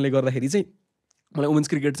भएको रिजनले गर्दाखेरि चाहिँ मलाई वुमेन्स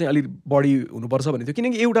क्रिकेट चाहिँ अलिक बढी हुनुपर्छ भन्ने थियो।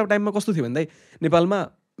 किनकि एउटा टाइममा कस्तो थियो भन्दा नेपालमा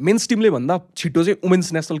मेन्स टिमले भन्दा छिटो चाहिँ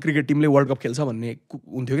वुमेन्स नेसनल क्रिकेट टिमले वर्ल्ड कप खेल्छ भन्ने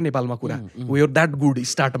हुन्थ्यो कि नेपालमा कुरा। वी आर द्याट गुड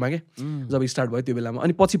स्टार्टमा क्या, जब स्टार्ट भयो त्यो बेलामा।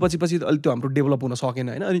 अनि पछि अलिक त्यो हाम्रो डेभलप हुन सकेन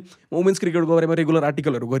होइन। अनि म वुमेन्स क्रिकेटको बारेमा रेगुलर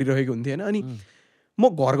आर्टिकलहरू गरिरहेको हुन्थेँ होइन। अनि म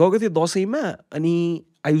घर गएको थिएँ दसैँमा, अनि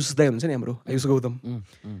आयुष दाई हुन्छ नि हाम्रो, आयुष गौतम।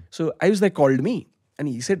 सो आयुष दाई कल्ड मी,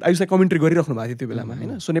 अनि सेट आयुष दाई कमेन्ट्री गरिराख्नु भएको थियो त्यो बेलामा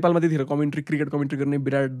होइन। सो नेपालमा त्यतिखेर क्रिकेट कमेन्ट्री गर्ने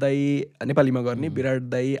विराट दाई, नेपालीमा गर्ने विराट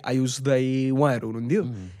दाई, आयुष दाई उहाँहरू हुनुहुन्थ्यो।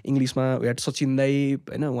 इङ्ग्लिसमा वेट सचिन दाई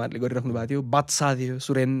होइन, उहाँहरूले गरिराख्नु भएको थियो। बादशाह थियो,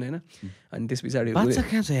 सुरेन होइन। अनि त्यस पछाडि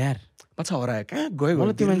बादशाह हरायो, कहाँ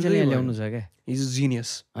गयो त्यो मान्छेले ल्याउनु छ क्या। इज जिनियस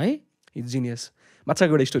है, इज जिनियस।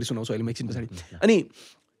 बादशाहको एउटा स्टोरी सुनाउँछु अहिले म एकछिन पछाडि। अनि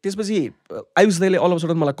त्यसपछि आयुष दाईले अल अफ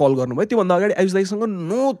सडन मलाई कल गर्नुभयो। त्योभन्दा अगाडि आयुष दाईसँग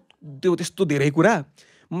त्यो त्यस्तो धेरै कुरा,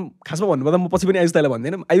 खासमा भन्नुपर्दा म पछि पनि आयुष दाईलाई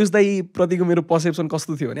भन्दैन। आयुष दाई प्रतिको मेरो पर्सेप्सन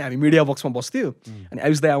कस्तो थियो भने हामी मिडिया बक्समा बस्थ्यो, अनि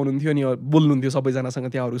आयुष दाई आउनुहुन्थ्यो अनि बोल्नुहुन्थ्यो सबैजनासँग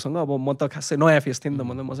त्यहाँहरूसँग। अब म त खासै नयाँ फेस थिएँ नि त,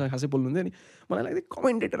 मसँग खासै बोल्नुहुन्थ्यो। अनि मलाई लाग्थ्यो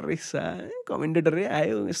कमेन्टेटर रहेछ, कमेन्टेटर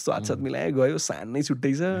आयो यस्तो हातसाथ मिलायो गयो, सानै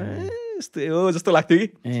छुट्टै छ यस्तो हो जस्तो लाग्थ्यो कि।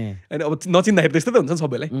 अनि अब नचिन्दाखेरि त्यस्तै त हुन्छ नि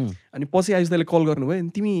सबैलाई। अनि पछि आयुष दाईले कल गर्नुभयो,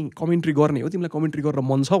 अनि तिमी कमेन्ट्री गर्ने हो, तिमीलाई कमेन्ट्री गरेर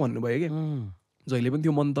मन छ भन्नुभयो क्या। जहिले पनि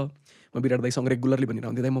त्यो मन त म विराट दाईसँग रेगुलरली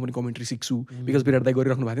भनिरहन्थेँ, दाइ म पनि कमेन्ट्री सिक्छु, बिकज विराट दाई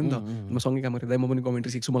गरिराख्नु भएको थियो नि त। म सँगै काम गरेँ, दाइ म पनि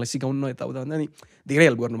कमेन्ट्री सिक्छु, मलाई सिकाउनु न यताउता भन्दा। अनि धेरै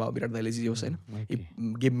हेल्प गर्नुभयो विराट दाईले जे होस् होइन।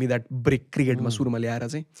 गिभ मी द्याट ब्रेक क्रिकेटमा सुरुमा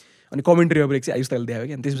ल्याएर चाहिँ। अनि कमेन्ट्री ब्रेक चाहिँ आयुष दाईले दियो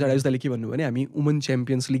क्या। अनि त्यस पछाडि आयुष दाईले के भन्नुभयो भने हामी वुमेन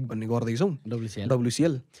च्याम्पियन्स लिग भन्ने गर्दैछौँ,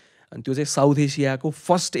 WCL। अनि त्यो चाहिँ साउथ एसियाको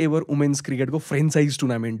फर्स्ट एभर वुमेन्स क्रिकेटको फ्रेन्चाइज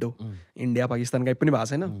टुर्नामेन्ट हो। इन्डिया पाकिस्तान कहीँ पनि भएको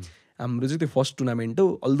छैन, हाम्रो चाहिँ त्यो फर्स्ट टुर्नामेन्ट हो।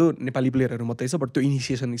 अल्दो नेपाली प्लेयरहरू मात्रै छ, बट त्यो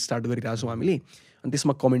इनिसिएसन स्टार्ट गरिरहेको छौँ हामीले। अनि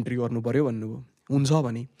त्यसमा कमेन्ट्री गर्नु पऱ्यो भन्नुभयो। हुन्छ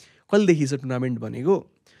भने कहिलेदेखि छ टुर्नामेन्ट भनेको,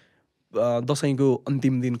 दसैँको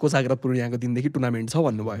अन्तिम दिन कोजाग्रत पूर्णिमाको दिनदेखि टुर्नामेन्ट छ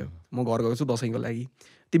भन्नुभयो। म घर गएको छु दसैँको लागि,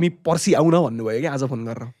 तिमी पर्सि आउन भन्नुभयो क्या आज फोन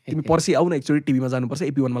गरेर। तिमी पर्सि आउन, एकचोटि टिभीमा जानुपर्छ,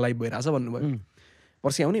 EP1मा लाइभ भइरहेछ भन्नुभयो।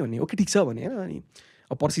 पर्सि आउने भन्ने ओके ठिक छ भने होइन। अनि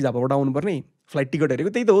अब पर्सि झापाबाट आउनुपर्ने, फ्लाइट टिकट हेरेको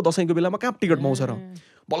त्यही त हो, दसैँको बेलामा कहाँ टिकट पाउँछ र।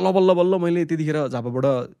 बल्ल मैले त्यतिखेर झापाबाट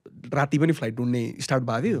राति पनि फ्लाइट उड्ने स्टार्ट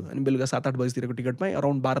भएको थियो। अनि बेलुका 7-8 बजीतिरको टिकट पाएँ,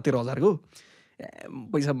 अराउन्ड 12-13 हजारको।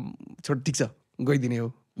 पैसा छोड ठिक छ गइदिने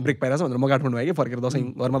हो, ब्रेक पाइरहेछ भनेर म काठमाडौँ आएँ कि फर्केर। दसैँ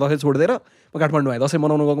घरमा दसैँ छोडिदिएर म काठमाडौँ आएँ। दसैँ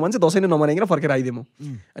मनाउनु गएको मान्छे दसैँ नै नमनाइकन फर्केर आइदिएँ म।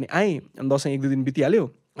 अनि आएँ, अनि दसैँ 1-2 दिन बितिहाल्यो।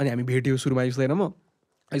 अनि हामी भेट्यो सुरुमा आयुष दाई र म।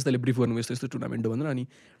 आयुष दाईले ब्रिफ गर्नुभयो यस्तो यस्तो टुर्नामेन्ट हो भनेर। अनि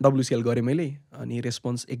WCL गरेँ मैले, अनि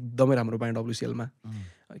रेस्पोन्स एकदमै राम्रो पाएँ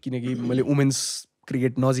WCLमा। किनकि मैले वुमेन्स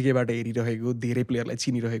क्रिकेट नजिकैबाट हेरिरहेको, धेरै प्लेयरलाई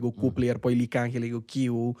चिनिरहेको, को प्लेयर पहिले कहाँ खेलेको के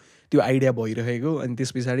हो त्यो आइडिया भइरहेको। अनि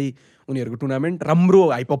त्यस पछाडि उनीहरूको टुर्नामेन्ट राम्रो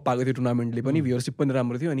हाइपअप पाएको थियो, टुर्नामेन्टले पनि भ्युअरसिप पनि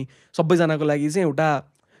राम्रो थियो। अनि सबैजनाको लागि चाहिँ एउटा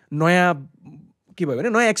नयाँ के भयो भने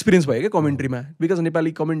नयाँ एक्सपिरियन्स भयो क्या कमेन्ट्रीमा। बिकज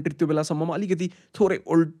नेपाली कमेन्ट्री त्यो बेलासम्ममा अलिकति थोरै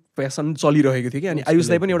ओल्ड फेसन चलिरहेको थियो कि। अनि आयुष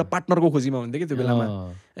दाई पनि एउटा पार्टनरको खोजीमा हुन्थ्यो कि त्यो बेलामा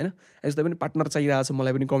होइन। आयुष दाई पनि पार्टनर चाहिरहेको छ,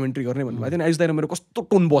 मलाई पनि कमेन्ट्री गर्ने भन्नुभएको थियो। अनि आयुष दाई र मेरो कस्तो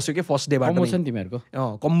टोन बस्यो क्या फर्स्ट डेबाट,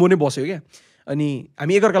 कम्बो नै बस्यो क्या। अनि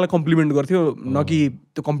हामी एकअर्कालाई कम्प्लिमेन्ट गर्थ्यो, न कि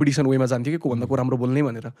त्यो कम्पिटिसन वेमा जान्थ्यो कि कोभन्दा को राम्रो बोल्ने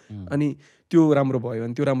भनेर। अनि त्यो राम्रो भयो।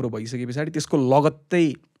 अनि त्यो राम्रो भइसके पछाडि त्यसको लगत्तै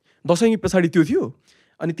दसैँ पछाडि त्यो थियो।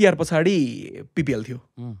 अनि तिहार पछाडि पिपिएल थियो,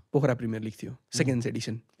 पोखरा प्रिमियर लिग थियो, सेकेन्ड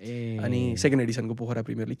एडिसन। अनि सेकेन्ड एडिसनको पोखरा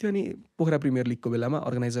प्रिमियर लिग थियो। अनि पोखरा प्रिमियर लिगको बेलामा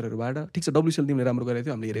अर्गनाइजरहरूबाट ठिक छ WCL तिमीले राम्रो गरेको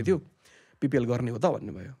थियो, हामीले हेरेको थियो, पिपिएल गर्ने हो त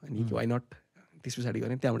भन्नुभयो। अनि वाइ नट, त्यस पछाडि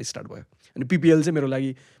गर्ने, त्यहाँबाट स्टार्ट भयो। अनि पिपिएल चाहिँ मेरो लागि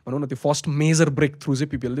भनौँ न त्यो फर्स्ट मेजर ब्रेक थ्रु चाहिँ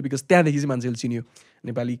पिपिएल थियो, बिकज त्यहाँदेखि चाहिँ मान्छेले चिन्यो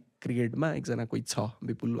नेपाली क्रिकेटमा एकजना कोही छ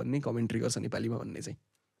विपुल भन्ने, कमेन्ट्री गर्छ नेपालीमा भन्ने चाहिँ।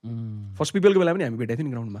 फर्स्ट पिपिएलको बेला पनि हामी भेटेको थियौँ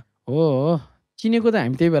नि ग्राउन्डमा। हो चिनेको त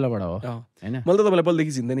हामी त्यही बेलाबाट हो हैन। मैले त तपाईँलाई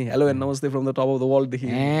पहिलेदेखि चिन्थेँ नि, हेलो एन्ड नमस्ते from the top of the वर्ल्डदेखि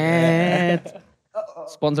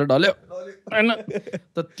sponsor ढल्यो हैन।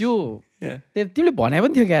 त त्यो तिमीले भने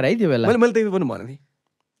पनि थियो क्या है त्यो बेला? मैले त्यही पनि भनेको थिएँ।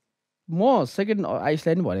 म सेकेन्ड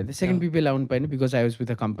आइसलाई पनि भनेको थिएँ, सेकेन्ड पिपिएल आउनु पाएन because I was with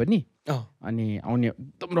a company. अनि आउने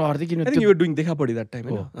एकदम रहर थियो, किन यु वर डुइङ देखा पडी दैट टाइम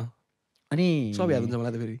हैन। अनि सब याद हुन्छ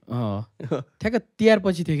मलाई त फेरि। ठ्याक्क तिहार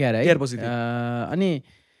पछि थियो क्या है। तिहार पछि अनि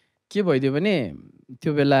के भइदियो भने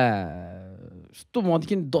त्यो बेला यस्तो म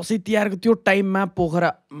किन दसैँ तिहारको त्यो टाइममा पोखरा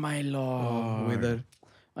माइल वेदर,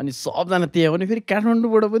 अनि सबजना त्यही हो नि। फेरि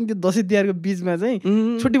काठमाडौँबाट पनि त्यो दसैँ तिहारको बिचमा चाहिँ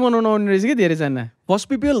छुट्टी मनाउन आउने रहेछ कि धेरैजना। फर्स्ट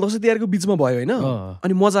पिपिएल दसैँ तिहारको बिचमा भयो होइन।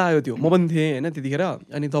 अनि मजा आयो त्यो, म पनि थिएँ होइन त्यतिखेर।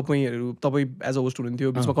 अनि तपाईँ एज अ होस्ट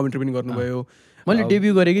हुनुहुन्थ्यो, बिचमा कमेन्ट्री पनि गर्नुभयो। मैले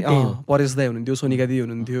डेब्यू गरेँ कि त्यही, परेश दाई हुनुहुन्थ्यो, सोनिका दिदी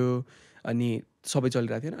हुनुहुन्थ्यो, अनि सबै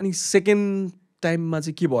चलिरहेको थियो। अनि सेकेन्ड टाइममा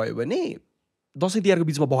चाहिँ के भयो भने दसैँ तिहारको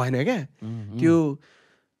बिचमा भएन क्या त्यो।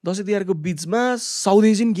 दसैँ तिहारको बिचमा साउथ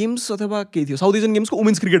एसियन गेम्स अथवा के थियो, साउथ एसियन गेम्सको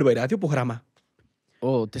वुमेन्स क्रिकेट भइरहेको थियो पोखरामा।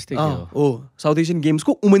 त्यस्तै हो, साउथ एसियन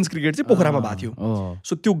गेम्सको वुमेन्स क्रिकेट चाहिँ पोखरामा भएको थियो।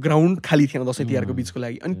 सो त्यो ग्राउन्ड खाली थिएन दसैँ तिहारको बिचको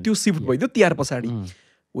लागि। अनि त्यो सिफ्ट भइदियो तिहार पछाडि।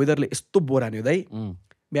 वेदरले यस्तो बोर हान्यो दाइ,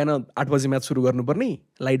 बिहान 8 बजी म्याच सुरु गर्नुपर्ने,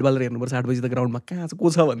 लाइट बालेर हेर्नुपर्छ 8 बजी त ग्राउन्डमा कहाँ को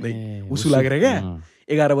छ भन्दै उसु लागेर क्या।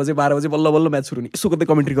 11 बजे 12 बजे बल्ल बल्ल म्याच सुरु हुने, यसो कतै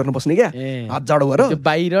कमेन्ट्री गर्नु बस्ने क्या, हात जाडो भएर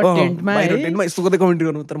बाहिर टेन्टमा यसो कतै कमेन्ट्री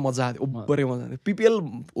गर्नु। तर मजा आयो, ओभरै मजा आयो। PPL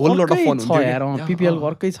whole lot of fun हुन्छ यार, पिपिएल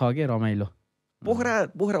अर्कै छ के रमाइलो।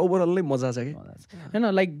 पोखरा ओभरअल नै मजा छ कि हैन।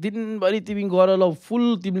 लाइक दिनभरि तिमी गर ल,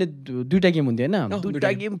 फुल तिमीले 2टा गेम हुन्थ्यो हैन,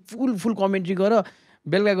 2टा गेम फुल कमेन्ट्री गर,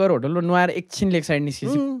 बेलुका गएर होटलमा नुहाएर एकछिन लेग साइड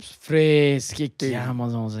निस्केपछि फ्रेस के क्या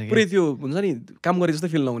मजा आउँछ कि। पुरै त्यो हुन्छ नि काम गरे जस्तै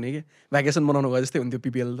फिल नहुने के, भ्याकेसन बनाउनु गए जस्तै हुन्थ्यो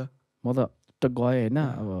पिपिएल त। म त गएँ हैन।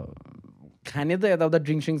 अब खाने त यताउता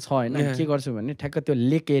ड्रिङ्क सिङ्क छ होइन, के गर्छु भने ठ्याक्क त्यो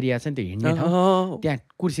लेक एरिया छ नि, त्यो हिँड्ने ठाउँ, त्यहाँ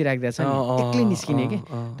कुर्सी राखिदिएको छ नि, एक्लै निस्किने कि,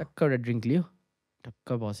 टक्क एउटा ड्रिङ्क लियो, टक्क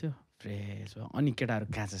बस्यो, फ्रेस भयो। अनि केटाहरू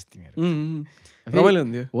कहाँ छस् तिमीहरू, रमाइलो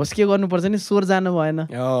हुन्थ्यो। होस् के गर्नुपर्छ नि, स्वर जानु भएन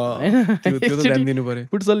होइन।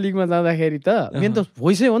 फुटसल लिगमा जाँदाखेरि त मेन त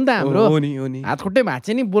भोइसै हो नि त हाम्रो, हात खुट्टै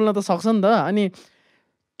भाँच्यो नि, बोल्न त सक्छ नि त। अनि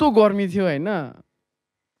त्यो गर्मी थियो होइन,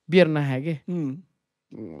 बियर नखाए के,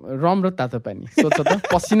 रम र तातो पानी, सोच त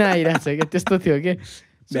पसिना आइरहेको छ क्या, त्यस्तो थियो कि।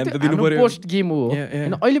 पोस्ट गेम हो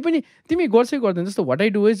होइन। अहिले पनि तिमी गर्छै गर्दैन जस्तो व्हाट आई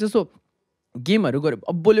डु इज, जस्तो गेमहरू गऱ्यो,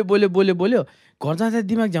 अब बोल्यो घर जाँदा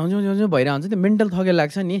दिमाग झ्याउ भइरहेको हुन्छ, त्यो मेन्टल थकेर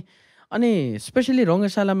लाग्छ नि। अनि स्पेसली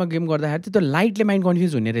रङ्गशालामा गेम गर्दाखेरि त्यो लाइटले माइन्ड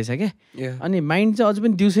कन्फ्युज हुने रहेछ क्या। अनि माइन्ड चाहिँ अझ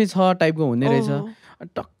पनि दिउँसै छ टाइपको हुने रहेछ।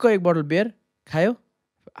 टक्क 1 बोतल बियर खायो,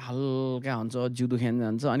 हल्का हुन्छ, जिउ दुखेन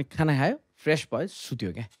जान्छ, अनि खाना खायो, फ्रेस भयो,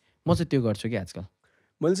 सुत्यो क्या। म चाहिँ त्यो गर्छु कि आजकल।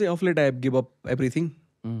 मैले चाहिँ of late I give up everything,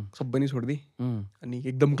 सबै नै छोडिदिएँ। अनि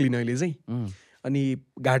एकदम क्लिन अहिले चाहिँ। अनि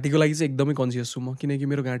घाँटीको लागि चाहिँ एकदमै कन्सियस छु म, किनकि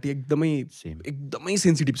मेरो घाँटी एकदमै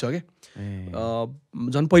सेन्सिटिभ छ क्या।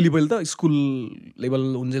 झन् पहिले त स्कुल लेभल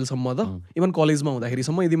हुन्जेलसम्म त, इभन कलेजमा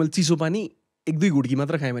हुँदाखेरिसम्म यदि मैले चिसो पानी 1-2 घुट्की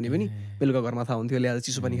मात्र खाएँ भने पनि बेलुका घरमा थाहा हुन्थ्यो ल्याएर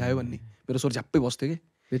चिसो पानी खायो भन्ने, मेरो स्वर झ्याप्पै बस्थ्यो कि।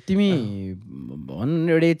 तिमी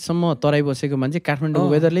एउटा एजसम्म तराई बसेको मान्छे, काठमाडौँको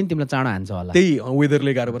वेदरले नि तिमीलाई चाँडो हान्छ होला। त्यही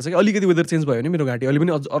वेदरले गाह्रो पर्छ कि, अलिकति वेदर चेन्ज भयो भने मेरो घाँटी अहिले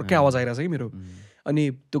पनि अर्कै आवाज आइरहेछ कि मेरो। अनि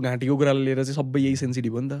त्यो घाँटीको कुराले लिएर चाहिँ सबै यही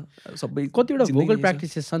सेन्सिटिभ हो नि त, सबै कतिवटा भोकल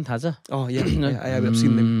प्र्याक्टिसेस छन् थाहा छ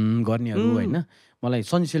गर्नेहरू होइन। मलाई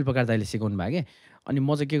सञ्जी शिल्पकार दाइले सिकाउनु भयो कि। अनि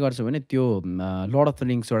म चाहिँ के गर्छु भने त्यो लर्ड अफ द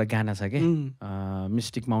रिङ्स एउटा गाना छ क्या,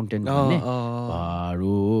 मिस्टिक माउन्टेन भन्ने,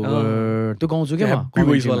 त्यो गाउँछु क्या म।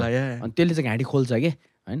 अनि त्यसले चाहिँ घाँटी खोल्छ कि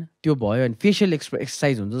होइन, त्यो भयो। अनि फेसियल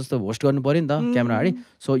एक्सर्साइज हुन्छ, जस्तो होस्ट गर्नु पऱ्यो नि त क्यामेरा अगाडि,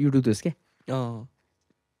 सो यु डु दिस के,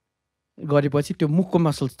 गरेपछि त्यो मुखको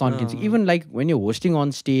muscles तन्किन्छ। Even like when you hosting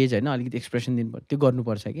on stage होइन, अलिकति एक्सप्रेसन दिनु पर्छ, त्यो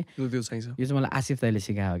गर्नुपर्छ कि। त्यो चाहिन्छ। यो चाहिँ मलाई आसिफ दाइले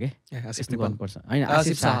सिकायो कि, यस्तो गर्नुपर्छ होइन।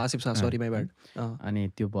 Asif sorry my bad. अनि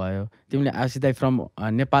त्यो भयो। तिमीले आसिफ दाइ फ्रम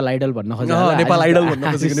नेपाल आइडल भन्न खोजेको, नेपाल आइडल भन्न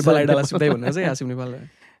खोजेको, नेपाल आइडल आसिफ दाइ भन्न चाहिँ आसिफ नेपाल।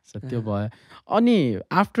 त्यो भयो। अनि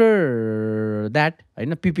आफ्टर द्याट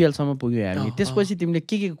होइन पिपिएलसम्म पुग्यो हामी। त्यसपछि तिमीले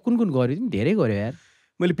के कुन गर्यो? तिमी धेरै गर्यो यार।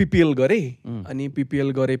 मैले पिपिएल गरेँ, अनि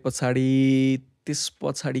पिपिएल गरे पछाडि त्यस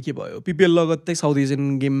पछाडि के भयो, पिपिएल लगत्तै साउथ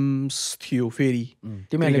एसियन गेम्स थियो फेरि।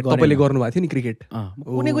 तपाईँले गर्नुभएको थियो नि क्रिकेट,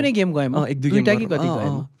 कुनै गेम गएँ म, 1-2 गेम कि कति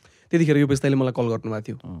गएँ। त्यतिखेर यो पेस्ताले मलाई कल गर्नुभएको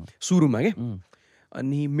थियो सुरुमा के।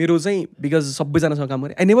 अनि मेरो चाहिँ बिकज सबैजनासँग काम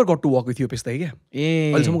गरेँ I never got to work with योपेश दाइ क्या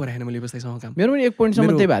अहिलेसम्म गरेँ होइन मैले योपेश दाइसँग काम मेरो पनि एक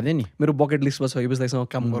पोइन्टसम्म त्यही भएको थियो नि मेरो बकेट लिस्टमा छ योपेश दाइसँग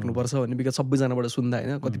काम गर्नुपर्छ भन्ने बिकज सबैजनाबाट सुन्दा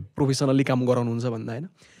होइन कति प्रोफेसनली काम गराउनुहुन्छ भन्दा होइन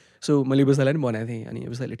सो मैले योपेश दाइलाई पनि भनेको थिएँ अनि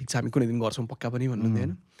योपेश दाइले ठिक छ हामी कुनै दिन गर्छौँ पक्का पनि भन्नुहुन्थ्यो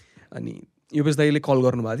होइन अनि योपेश दाइले कल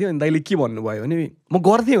गर्नुभएको थियो अनि दाइले के भन्नुभयो भने म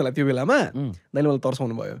गर्थेँ होला त्यो बेलामा दाइले मलाई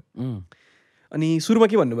तर्साउनु भयो अनि सुरुमा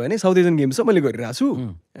के भन्नुभयो भने साउथ एसियन गेम्स छ मैले गरिरहेको छु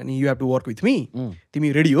अनि you have to work with me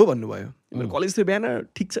तिमी रेडी हो भन्नुभयो मेरो कलेज थियो बिहान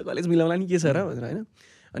ठिक छ कलेज मिलाउला नि के छ र भनेर होइन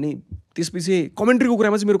अनि त्यसपछि कमेन्ट्रीको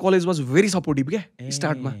कुरामा चाहिँ मेरो कलेज वाज भेरी सपोर्टिभ क्या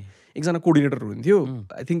स्टार्टमा एकजना कोअर्डिनेटर हुनुहुन्थ्यो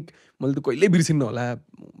आई थिङ्क मैले त कहिल्यै बिर्सिन्न होला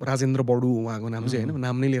राजेन्द्र बडु उहाँको नाम चाहिँ होइन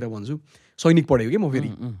नाम नै लिएर भन्छु सैनिक पढेको कि म फेरि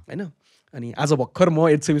होइन अनि आज भर्खर म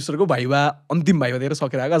 8th सेमिस्टरको भाइभा अन्तिम भाइभा दिएर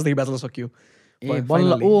सकेर आएको आजदेखि ब्याचलर सकियो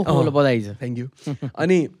थ्याङ्क यू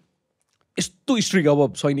अनि यस्तो स्ट्रिक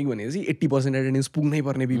अब सैनिक भनेपछि 80% एटेन्डेन्स पुग्नै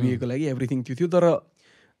पर्ने बिबिएको लागि एभ्रिथिङ त्यो थियो तर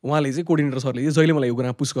उहाँले चाहिँ कोअर्डिनेटर सरले चाहिँ जहिले मलाई यो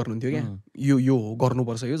कुरा पुस गर्नुहुन्थ्यो क्या यो हो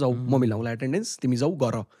गर्नुपर्छ यो जाऊ म मिलाउँला एटेन्डेन्स तिमी जाऊ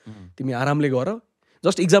गर तिमी आरामले गर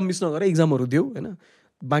जस्ट इक्जाम मिस नगर इक्जामहरू देऊ होइन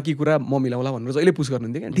बाँकी कुरा म मिलाउँला भनेर जहिले पुस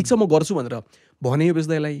गर्नुहुन्थ्यो क्या ठिक छ म गर्छु भनेर भने यो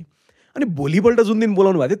बेच्दैलाई अनि भोलिपल्ट जुन दिन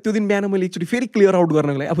बोलाउनु भएको थियो त्यो दिन बिहान मैले एकचोटि फेरि क्लियर आउट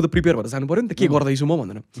गर्नको लागि आफू त प्रिपेयर भएर जानु पऱ्यो नि त के गर्दैछु म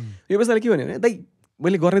भनेर यो बेच्दाले के भन्यो भने दाइ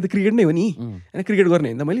मैले गर्ने त क्रिकेट नै हो नि होइन क्रिकेट गर्ने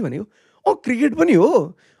होइन त मैले भनेको क्रिकेट पनि हो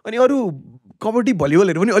अनि अरू कबड्डी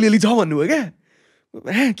भलिबलहरू पनि अलिअलि छ भन्नुभयो क्या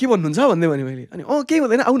के भन्नुहुन्छ भन्दै भने मैले अनि केही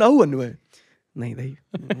हुँदैन आऊ न आऊ भन्नुभयो नै दाइ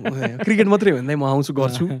क्रिकेट मात्रै हो भने दाइ म आउँछु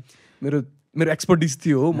गर्छु मेरो एक्सपर्टिज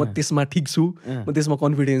थियो हो म त्यसमा ठिक छु म त्यसमा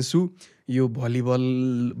कन्फिडेन्स छु यो भलिबल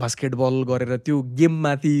बास्केटबल गरेर त्यो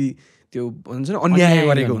गेममाथि त्यो भन्छ नि अन्याय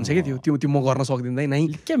गरेको हुन्छ कि त्यो म गर्न सक्दिनँ नै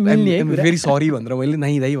भेरी सरी भनेर मैले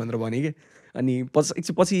नै दाइ भनेर भने कि अनि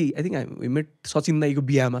पछि आई थिङ्क हामी मेट सचिन दाईको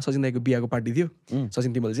बिहाको पार्टी थियो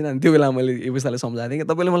सचिन तिमलजी अनि त्यो बेला मैले यो बेसालाई सम्झाएको थिएँ कि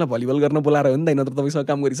तपाईँले मलाई भलिबल गर्न बोलाएर हो नि त नत्र तपाईँसँग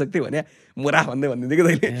काम गरिसक्थेँ भने मोरा भन्दै भनिदिन्थेँ कि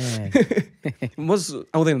दाइले म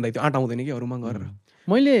आउँदैन दाइ त्यो आँट आउँदैन कि अरूमा गरेर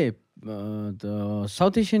मैले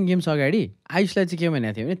साउथ एसियन गेम्स अगाडि आयुषलाई चाहिँ के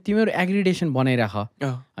भनेको थियो भने तिमीहरू एग्रिडेसन बनाइराख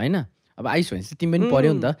होइन अब आयुष भनेपछि तिमी पनि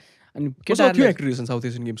पऱ्यो नि त अनि थियो एक्रिडेसन साउथ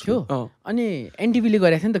एसियन गेम्स थियो अनि एनटिभीले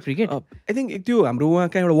गरेको थियो नि त क्रिकेट आई थिङ्क त्यो हाम्रो उहाँ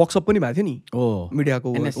कहाँ एउटा वर्कसप पनि भएको थियो नि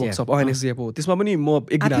मिडियाको वर्कसप एनएसएफ हो त्यसमा पनि म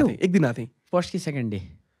एक दिन आएको थिएँ फर्स्ट कि सेकेन्ड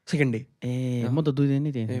डे ए म त 2 दिन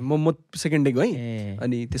नै थिएँ म सेकेन्ड डे गएँ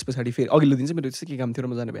अनि त्यस पछाडि फेरि अघिल्लो दिन चाहिँ मेरो त्यस्तो के काम थियो र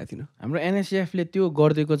म जानु भएको थिइनँ हाम्रो एनएसएफले त्यो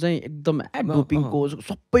गरिदिएको चाहिँ एकदम डोपिङको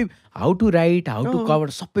सबै how to right how to cover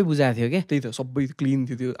सबै बुझाएको थियो क्या त्यही त सबै क्लिन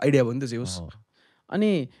थियो त्यो आइडिया भयो नि त चाहिँ होस् अनि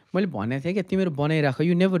मैले भनेको थिएँ क्या तिमीहरू बनाइराख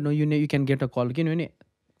you never know you can get a call किनभने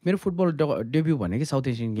मेरो फुटबल डेब्यू भनेको साउथ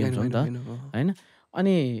एसियन गेम्स हो नि त होइन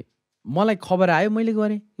अनि मलाई खबर आयो मैले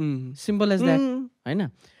गरेँ सिम्पल एज द्याट होइन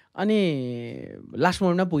अनि लास्ट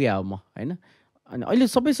मोमेन्टमा पुगेँ अब म होइन अनि अहिले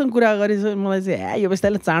सबैसँग कुरा गरेँ मलाई चाहिँ यो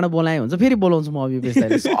बेस्ताले चाँडो बोलाएँ हुन्छ फेरि बोलाउँछु म अब यो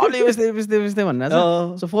बेस्ताले सबले यो बेस्दै भनेर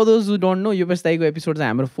so for those who don't know यो बेस्ताईको एपिसोड चाहिँ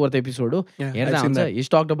हाम्रो 4th एपिसोड हो हेर्दा हुन्छ हिज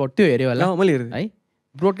टक्ड अबाउट त्यो हेऱ्यो होला है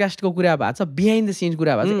ब्रोडकास्टको कुरा भएको छ बिहाइन्ड द सिन्स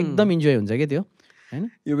कुरा भएको छ एकदम इन्जोय हुन्छ क्या त्यो होइन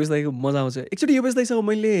यो बेस्ताईको मजा आउँछ एकचोटि यो बेस्ताईसँग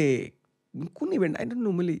मैले कुन इभेन्ट आई डोन्ट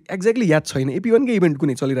नो मैले एक्ज्याक्टली याद छैन AP1कै इभेन्ट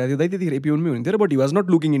कुनै चलिरहेको थियो दाइ त्यतिखेर AP1मै हुन्थ्यो but he was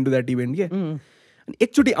not looking into that event के अनि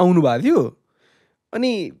एकचोटि आउनु भएको थियो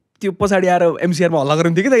अनि त्यो पछाडि आएर MCRमा हल्ला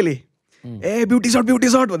गर्नुहुन्थ्यो कि दाइले ब्युटी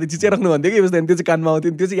सर्ट भन्दै चिच्याइराख्नु भन्थ्यो कि यो त्यो चाहिँ कानमा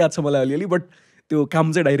आउँथ्यो त्यो चाहिँ याद छ मलाई अलिअलि बट त्यो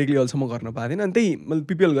काम चाहिँ डाइरेक्टली अहिलेसम्म गर्न पाएको थिएन अनि त्यही मैले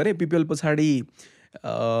पिपिएल गरेँ पिपिएल पछाडि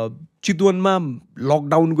चितवनमा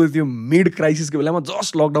लकडाउनको त्यो मिड क्राइसिसको बेलामा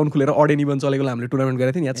जस्ट लकडाउन खुलेर अड एन्ड इभन चलेको हामीले टुर्नामेन्ट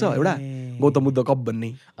गरेको थियो नि याद छ एउटा गौतम बुद्ध कप भन्ने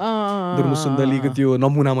दुर्मुसुन्दलीको त्यो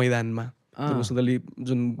नमुना मैदानमा दुर्मुसुन्दली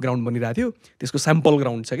जुन ग्राउन्ड बनिरहेको थियो त्यसको स्याम्पल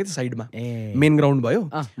ग्राउन्ड छ क्या त्यो साइडमा मेन ग्राउन्ड भयो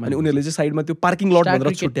अनि उनीहरूले चाहिँ साइडमा त्यो पार्किङ लट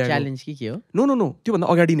भनेर छुट्याएको च्यालेन्ज के हो नो त्योभन्दा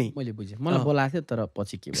अगाडि नै मैले बुझेँ मलाई बोलाएको थियो तर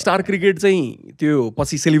पछि के स्टार क्रिकेट चाहिँ त्यो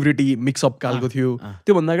पछि सेलिब्रिटी मिक्सअप कालको थियो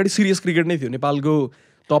त्योभन्दा अगाडि सिरियस क्रिकेट नै थियो नेपालको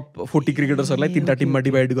टप 40 क्रिकेटर्सहरूलाई 3टा टिममा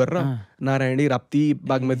डिभाइड गरेर नारायणी राप्ती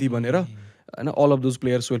बागमती भनेर होइन all of those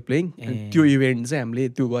players where playing त्यो इभेन्ट चाहिँ हामीले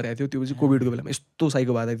त्यो गरेको थियो त्यो पछि कोभिडको बेलामा यस्तो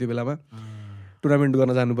साइको भएको थियो त्यो बेलामा टुर्नामेन्ट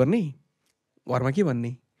गर्न जानुपर्ने घरमा के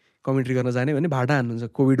भन्ने कमेन्ट्री गर्न जाने भने भाडा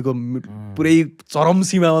हान्नुहुन्छ कोभिडको पुरै चरम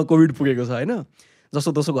सीमामा कोभिड पुगेको छ होइन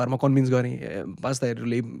जस्तो तसो घरमा कन्भिन्स गरेँ पारस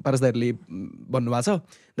दाइहरूले भन्नुभएको छ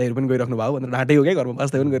दाइहरू पनि गइराख्नु भयो भनेर ढाँटै हो क्या घरमा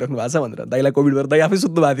पारस दाइ पनि गइराख्नु भएको छ भनेर दाइलाई कोभिड भएर दाइ आफै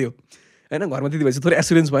सुत्नु भएको थियो होइन घरमा त्यति भएपछि थोरै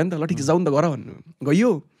एसुरेन्स भयो नि त ल ठिक जाउँ नि त गर भन्नु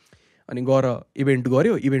गयो अनि गएर इभेन्ट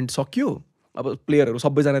गऱ्यो इभेन्ट सक्यो अब प्लेयरहरू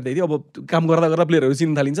सबैजना त्यही थियो अब काम गर्दा गर्दा प्लेयरहरू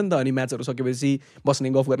चिन्न थालिन्छ नि त अनि म्याचहरू सकेपछि बस्ने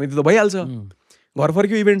गफ गर्ने त्यो त भइहाल्छ घर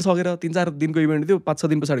फर्क्यो इभेन्ट सकेर 3-4 दिनको इभेन्ट थियो 5-6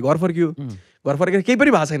 दिन पछाडि घर फर्क्यो घर फर्केर केही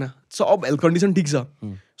पनि भएको छैन सब हेल्थ कन्डिसन ठिक छ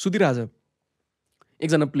सुतिरहेछ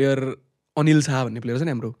एकजना प्लेयर अनिल शाह भन्ने प्लेयर छ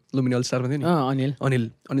नि हाम्रो लुमिनी अल स्टारमा थियो नि अनिल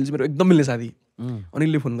चाहिँ मेरो एकदम मिल्ने साथी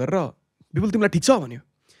अनिलले फोन गरेर विपुल तिमीलाई ठिक छ भन्यो।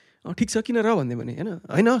 ठिक छ किन र भन्दै भने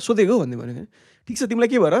होइन सोधेको भन्दै भने ठिक छ तिमीलाई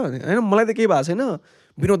के भएर होइन मलाई त केही भएको छैन,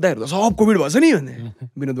 विनोद दाइहरू त सब कोभिड भएछ नि भन्ने।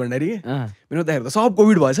 विनोद भण्डारी विनोद दाइहरू त सब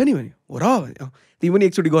कोभिड भएछ नि भन्यो। हो र भन्यो तिमी पनि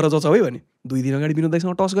एकचोटि गर जाउँछौ है भने 2 दिन अगाडि विनोद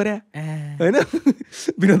दाइसँग टस गरे होइन,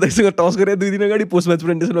 विनोद दाइसँग टस गरे 2 दिन अगाडि पोस्ट म्याच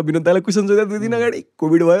प्रेजेन्टेसनमा विनोद दाइलाई क्वेसन सोधे 2 दिन अगाडि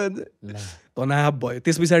कोभिड भयो भन्छ। तनाव भयो।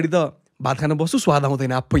 त्यस पछाडि त भात खान बस्छु स्वाद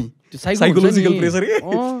आउँदैन, आफै साइकोलोजिकल प्रेसर के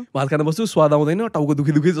भात खान बस्छु स्वाद आउँदैन, टाउको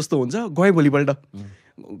दुखी जस्तो हुन्छ। गएँ भोलिपल्ट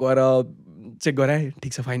गएर चेक गराएँ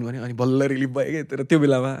ठिक छ फाइन भन्यो। अनि बल्ल रिलिफ भयो क्या। तर त्यो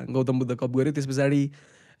बेलामा गौतम बुद्ध कप गऱ्यो, त्यस पछाडि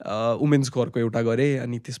वुमेन्स कोरको एउटा गरेँ,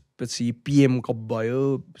 अनि त्यसपछि पिएम कप भयो।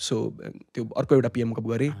 सो त्यो अर्को एउटा पिएम कप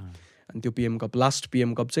गरेँ। अनि त्यो PM cup last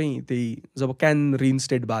PM cup चाहिँ त्यही जब क्यान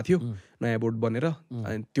रिइन्स्टेट भएको थियो नयाँ बोर्ड बनेर,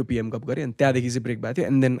 अनि त्यो पिएम कप गरेँ। अनि त्यहाँदेखि चाहिँ ब्रेक भएको थियो।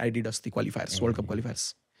 एन्ड देन आई डिड अस्ति क्वालिफायर्स, वर्ल्ड कप क्वालिफायर्स।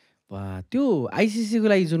 त्यो आइसिसीको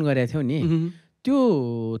लागि जुन गरेको थियौ नि, त्यो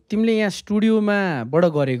तिमीले यहाँ स्टुडियोमाबाट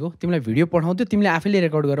गरेको, तिमीलाई भिडियो पठाउँथ्यो, तिमीले आफैले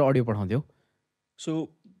रेकर्ड गरेर अडियो पठाउँथ्यौ? सो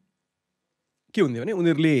के हुन्थ्यो भने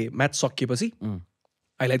उनीहरूले म्याच सकिएपछि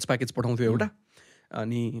हाइलाइट्स प्याकेज पठाउँथ्यो एउटा,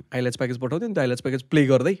 अनि हाइलाइट्स प्याकेज पठाउँथ्यो। नि त्यो हाइलाइट्स प्याकेज प्ले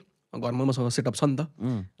गर्दै घरमा मसँग सेटअप छ नि त,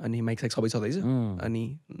 अनि माइक साइक सबै छँदैछ, अनि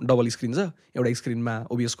डबल स्क्रिन छ, एउटा स्क्रिनमा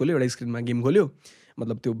ओबिएस खोल्यो, एउटा स्क्रिनमा गेम खोल्यो,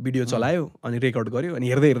 मतलब त्यो भिडियो चलायो, अनि रेकर्ड गर्यो, अनि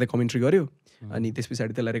हेर्दै कमेन्ट्री गर्यो, अनि त्यस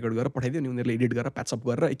पछाडि त्यसलाई रेकर्ड गरेर पठाइदियो। अनि उनीहरूले एडिट गरेर प्याचअप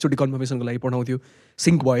गरेर एकचोटि कन्फर्मेसनको लागि पठाउँथ्यो,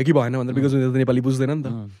 सिङ्क भयो कि भएन भनेर, बिकज उनीहरू त नेपाली बुझ्दैन नि त।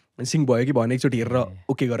 अनि सिङ्क भयो कि भएन एकचोटि हेरेर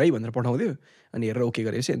ओके गर है भनेर पठाउँथ्यो, अनि हेरेर ओके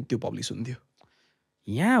गरेपछि अनि त्यो पब्लिस हुन्थ्यो।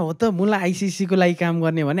 यहाँ हो त मलाई आइसिसीको लागि काम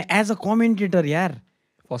गर्ने भने एज अ कमेन्टेटर यार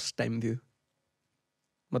फर्स्ट टाइम थियो।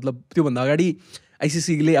 मतलब त्योभन्दा अगाडि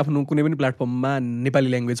आइसिसीले आफ्नो कुनै पनि प्लेटफर्ममा नेपाली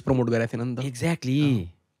ल्याङ्ग्वेज प्रमोट गरेको थिएन नि त। एक्ज्याक्टली।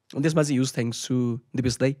 अनि त्यसमा चाहिँ युज थ्याङ्क्स टु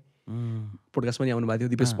दिपेश दाई, पोडकास्ट पनि आउनु भएको थियो,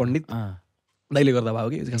 दिपेश पण्डित दाइले गर्दा भयो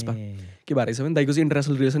कि खासमा के भएर छ भने दाइको चाहिँ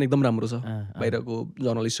इन्टरनेसनल रिलेसन एकदम राम्रो छ बाहिरको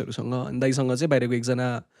जर्नलिस्टहरूसँग। अनि दाइसँग चाहिँ बाहिरको एकजना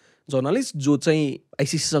जर्नलिस्ट जो चाहिँ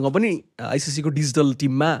आइसिसीसँग पनि आइसिसीको डिजिटल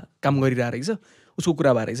टिममा काम गरिरहेको रहेछ, उसको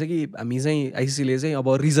कुरा भएर रहेछ कि हामी चाहिँ आइसिसीले चाहिँ अब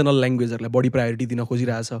रिजनल ल्याङ्ग्वेजहरूलाई बढी प्रायोरिटी दिन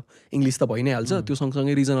खोजिरहेछ। इङ्ग्लिस त भइ नै हाल्छ, त्यो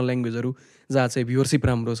सँगसँगै रिजनल ल्याङ्ग्वेजहरू जहाँ चाहिँ भ्युवरसिप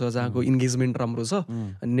राम्रो छ, जहाँको इन्गेजमेन्ट राम्रो छ,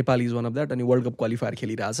 अनि Nepali is one of that. अनि वर्ल्ड कप क्वालिफायर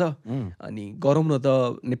खेलिरहेछ, अनि गरौँ न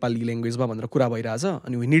त नेपाली ल्याङ्ग्वेजमा भनेर कुरा भइरहेछ।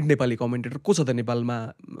 अनि वी निड नेपाली कमेन्टेटर, को छ त नेपालमा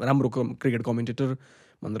राम्रो क्रिकेट कमेन्टेटर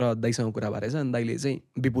भनेर दाइसँग कुरा भएर रहेछ। अनि दाइले चाहिँ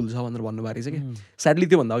विपुल छ भनेर भन्नुभएको रहेछ कि। स्याडली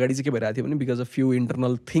त्योभन्दा अगाडि चाहिँ के भइरहेको थियो भने because of few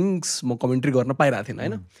internal things म कमेन्ट्री गर्न पाइरहेको थिएन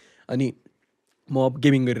होइन। अनि म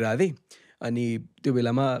गेमिङ गरिरहेको थिएँ, अनि त्यो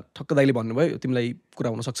बेलामा ठक्क दाइले भन्नुभयो तिमीलाई कुरा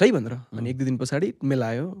हुनसक्छ है भनेर। अनि 1-2 दिन पछाडि मेल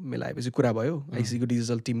आएपछि कुरा भयो। आइसिसीको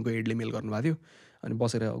डिजिटल टिमको हेडले मेल गर्नुभएको थियो, अनि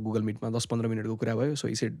बसेर गुगल मिटमा 10-15 मिनटको कुरा भयो। So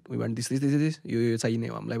he said we want this यो चाहिने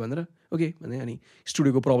हो हामीलाई भनेर ओके भने। अनि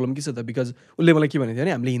स्टुडियोको प्रब्लम के छ त, बिकज उसले मलाई के भनेको थियो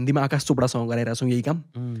भने हामीले हिन्दीमा आकाश चोपडासँग गराइरहेको छौँ यही काम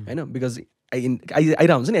होइन, बिकज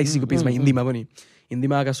आइरहेको हुन्छ नि आइसिसीको पेजमा हिन्दीमा पनि,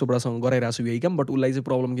 हिन्दीमा आकाश चोपडासँग गराइरहेको छु यही काम। बट उसलाई चाहिँ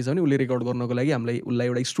प्रब्लम के छ भने उसले रेकर्ड गर्नको लागि हामीलाई उसलाई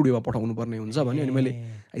एउटा स्टुडियोमा पठाउनु पर्ने हुन्छ भन्यो। अनि मैले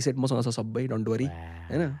आइसेट मसँग छ सबै डोन्ट वरी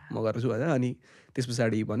होइन म गर्छु होइन। अनि त्यस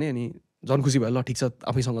पछाडि भने अनि झन् खुसी भयो, ल ठिक छ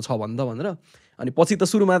आफैसँग छ भन्दा भनेर। अनि पछि त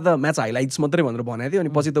सुरुमा त म्याच हाइलाइट्स मात्रै भनेर भनेको थियो,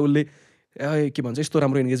 अनि पछि त उसले के भन्छ यस्तो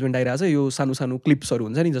राम्रो इन्गेजमेन्ट आइरहेछ, यो सानो सानो क्लिप्सहरू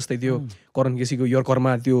हुन्छ नि, जस्तै त्यो करण केसीको यर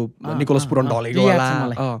करमा त्यो निकोलस पुरन ढलेको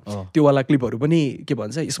वाला त्यो वाला क्लिपहरू पनि के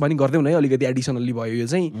भन्छ यसमा नि गरिदेऊ न है, अलिकति एडिसनल्ली भयो यो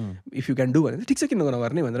चाहिँ इफ यु क्यान डु भने ठिक छ किन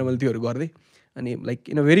नगर्ने भनेर मैले त्योहरू गरिदिएँ। अनि like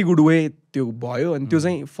in a very good way त्यो भयो। अनि त्यो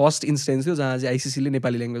चाहिँ फर्स्ट इन्स्टेन्स थियो जहाँ चाहिँ आइसिसीले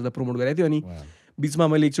नेपाली ल्याङ्ग्वेजलाई प्रमोट गरेको थियो। अनि बिचमा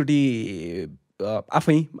मैले एकचोटि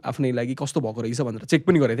आफ्नै लागि कस्तो भएको रहेछ भनेर चेक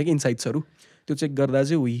पनि गरेको थिएँ कि इन्साइट्सहरू। त्यो चेक गर्दा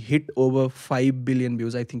चाहिँ we hit over 5 billion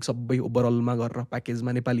views I think, सबै ओभरअलमा गरेर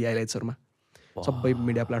प्याकेजमा नेपाली हाइलाइट्सहरूमा सबै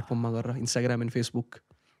मिडिया प्लेटफर्ममा गरेर इन्स्टाग्राम एन्ड फेसबुक।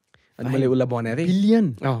 अनि मैले उसलाई भनेको थिएँ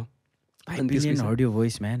बिलियन अडियो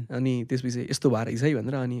भोइस म्यान। अनि त्यसपछि यस्तो भएर रहेछ है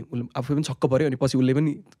भनेर। अनि उसले आफू पनि छक्क पऱ्यो। अनि पछि उसले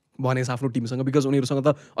पनि भनेछ आफ्नो टिमसँग, बिकज उनीहरूसँग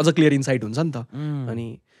त अझ क्लियर इन्साइट हुन्छ नि त। अनि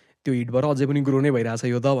त्यो हिटबाट अझै पनि ग्रो नै भइरहेछ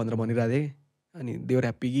यो त भनेर भनिरहेको थिएँ। अनि देवर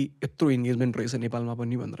ह्याप्पी कि यत्रो इन्गेजमेन्ट रहेछ नेपालमा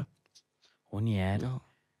पनि भनेर। हो नि यार,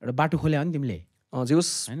 एउटा बाटो खोल्या हो नि तिमीले। जे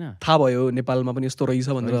होस् होइन थाहा भयो नेपालमा पनि यस्तो रहेछ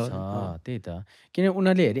भनेर। त्यही त, किन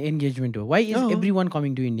उनीहरूले हेरे एन्गेजमेन्ट हो। Why is every one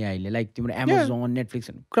coming to India अहिले, लाइक तिम्रो एमाजोन नेटफ्लिक्स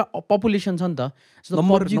पपुलेसन छ नि त।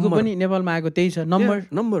 पब्जीको पनि नेपालमा आएको त्यही छ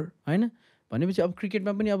नम्बर होइन। भनेपछि अब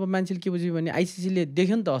क्रिकेटमा पनि अब मान्छेले के बुझ्यो भने आइसिसीले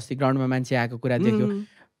देख्यो नि त, अस्ति ग्राउन्डमा मान्छे आएको कुरा देख्यो,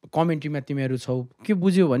 कमेन्ट्रीमा तिमीहरू छौ, के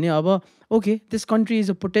बुझ्यो भने अब okay this country is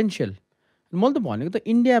a potential. मैले त भनेको त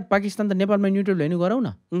इन्डिया पाकिस्तान त नेपालमा न्युट्रल होइन गरौँ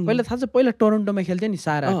न। पहिला थाहा छ पहिला टोरन्टोमा खेल्थ्यो नि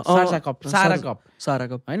सारा कप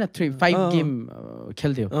होइन 3-5 गेम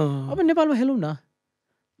खेल्थ्यो। अब नेपालमा खेलौँ न,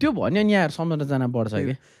 त्यो भन्यो नि यार सम्झना बढ्छ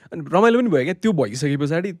कि। अनि रमाइलो पनि भयो क्या त्यो भइसके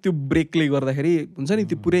पछाडि। त्यो ब्रेकले गर्दाखेरि हुन्छ नि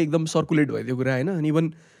त्यो पुरै एकदम सर्कुलेट भयो त्यो कुरा होइन। अनि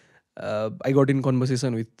even I got in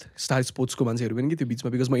conversation with star स्पोर्ट्सको मान्छेहरू पनि कि त्यो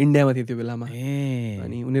बिचमा, बिकज म इन्डियामा थिएँ त्यो बेलामा।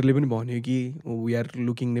 अनि उनीहरूले पनि भन्यो कि we are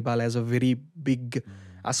looking Nepal as a very big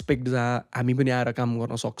aspect जहाँ हामी पनि आएर काम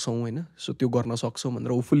गर्न सक्छौँ होइन। सो त्यो गर्न सक्छौँ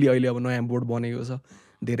भनेर होपफुल्ली अहिले अब नयाँ बोर्ड बनेको छ,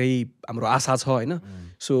 धेरै हाम्रो आशा छ होइन।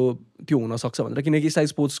 सो त्यो हुनसक्छ भनेर, किनकि स्टार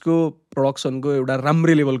स्पोर्ट्सको प्रोडक्सनको एउटा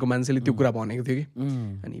राम्रै लेभलको मान्छेले त्यो कुरा भनेको थियो कि।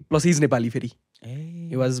 अनि प्लस इज नेपाली फेरि,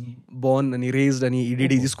 he was born अनि raised अनि he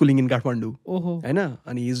did his schooling in Kathmandu होइन।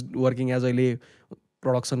 अनि he is working as अहिले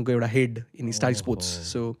प्रोडक्सनको एउटा head in star sports.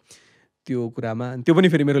 So त्यो कुरामा त्यो पनि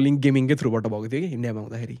फेरि मेरो लिङ्क गेमिङकै थ्रुबाट भएको थियो कि इन्डियामा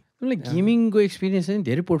हुँदाखेरि। गेमिङको एक्सपिरियन्स चाहिँ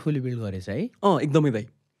धेरै पोर्टफोलियो बिल्ड गरेछ है। एकदमै दाइ,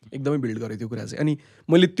 एकदमै बिल्ड गरेँ त्यो कुरा चाहिँ। अनि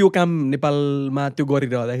मैले त्यो काम नेपालमा त्यो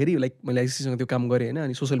गरिरहँदाखेरि लाइक मैले आइसिसीसँग त्यो काम गरेँ होइन।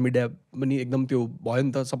 अनि सोसियल मिडिया पनि एकदम त्यो भयो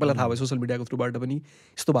नि त, सबैलाई थाहा भयो सोसियल मिडियाको थ्रुबाट पनि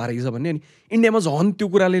यस्तो भएर रहेछ भन्ने। अनि इन्डियामा झन् त्यो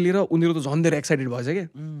कुराले लिएर उनीहरू त झन् धेरै एक्साइटेड भएछ क्या।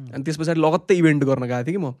 अनि त्यस पछाडि लगत्तै इभेन्ट गर्न गएको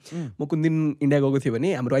थिएँ कि म कुन दिन इन्डिया गएको थिएँ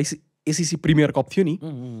भने हाम्रो एसिसी प्रिमियर कप थियो नि,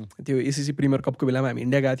 त्यो एसिसी प्रिमियर कपको बेलामा हामी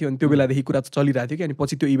इन्डिया गएको थियो। अनि त्यो बेलादेखि कुरा चलिरहेको थियो कि। अनि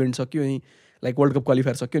पछि त्यो इभेन्ट सक्यो, अनि लाइक वर्ल्ड कप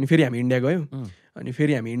क्वालिफायर सक्यो, अनि फेरि हामी इन्डिया गयौँ। अनि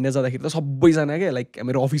फेरि हामी इन्डिया जाँदाखेरि त सबैजना क्या लाइक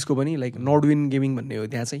मेरो अफिसको पनि लाइक नर्डविन गेमिङ भन्ने हो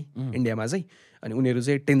त्यहाँ चाहिँ इन्डियामा चाहिँ। अनि उनीहरू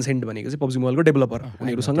चाहिँ टेन्सेन्ट भनेको चाहिँ पब्जी मोबाइलको डेभलपर,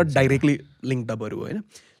 उनीहरूसँग डाइरेक्टली लिङ्क अपहरू होइन।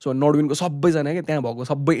 सो नर्डविनको सबैजना क्या त्यहाँ भएको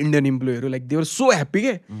सबै Indian इम्प्लोइहरू like they were so happy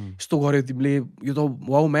के, यस्तो गऱ्यो तिमीले यो त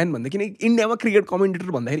वाउ म्यान भन्दा। किन इन्डियामा क्रिकेट कमेन्टेटर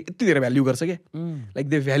भन्दाखेरि यति धेरै भ्याल्यु गर्छ क्या, like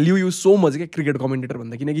they value you so much क्या क्रिकेट कमेन्टेटर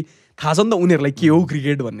भन्दा, किनकि थाहा छ नि त उनीहरूलाई के हो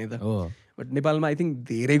क्रिकेट भन्ने त। बट नेपालमा आई थिङ्क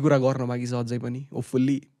धेरै कुरा गर्न बाँकी छ अझै पनि।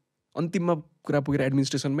 होपफुल्ली अन्तिममा कुरा पुगेर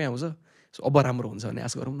एडमिनिस्ट्रेसनमै आउँछ। सो अब राम्रो हुन्छ भन्ने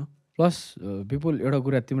आशा गरौँ न। प्लस विपुल एउटा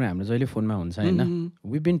कुरा तिम्रो हाम्रो जहिले फोनमा हुन्छ होइन,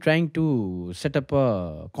 we been trying to setup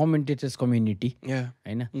a commentators community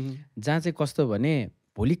होइन, जहाँ चाहिँ कस्तो भने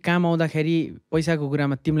भोलि काम आउँदाखेरि पैसाको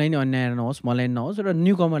कुरामा तिमीलाई नै अन्याय नहोस्, मलाई नहोस् र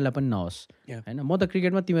न्यू कमरलाई पनि नहोस् होइन। म त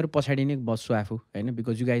क्रिकेटमा तिमीहरू पछाडि नै बस्छु आफू होइन,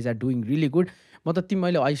 because you guys are doing really good. म त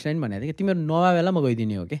मैले आइसल्यान्ड भनेको थिएँ कि तिमीहरू नभए बेला म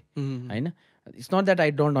गइदिने हो कि होइन। It's not that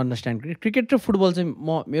I don't understand cricket, cricket र फुटबल चाहिँ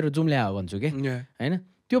म मेरो जुम्ले हो भन्छु कि होइन।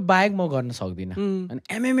 त्यो बाहेक म गर्न सक्दिनँ। अनि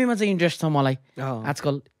एमएमएमा चाहिँ इन्ट्रेस्ट छ मलाई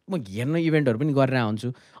आजकल, म हेर्न इभेन्टहरू पनि गरेर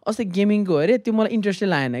हुन्छु। अस्ति गेमिङको अरे त्यो मलाई इन्ट्रेस्टै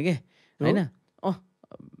लागेन कि होइन।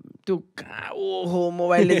 त्यो ओहो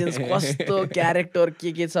मोबाइल लेजेन्ड्स कस्तो क्यारेक्टर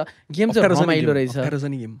के छ, गेम चाहिँ रमाइलो रहेछ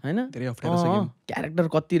होइन, क्यारेक्टर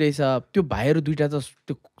कति रहेछ। त्यो भाइहरू दुइटा त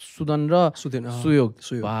त्यो सुदन र सुयोग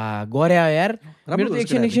गरे यार। मेरो त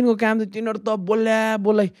एकछिनको काम त तिनीहरू त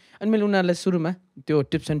बोलाइ। अनि मैले उनीहरूलाई सुरुमा त्यो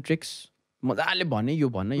टिप्स एन्ड ट्रिक्स मजाले भने, यो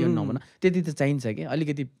भन्न यो नभन, त्यति त चाहिन्छ कि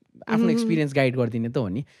अलिकति आफ्नो एक्सपिरियन्स गाइड गरिदिने त हो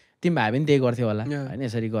नि। तिमी भाइ पनि त्यही गर्थ्यौ होला होइन,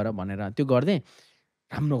 यसरी गर भनेर त्यो गरिदिएँ।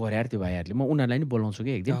 राम्रो गरे यार त्यो भाइहरूले, म उनीहरूलाई नि बोलाउँछु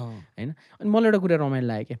कि एकदिन होइन। अनि मलाई एउटा कुरा रमाइलो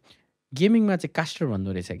लाग्यो क्या, गेमिङमा चाहिँ कास्टर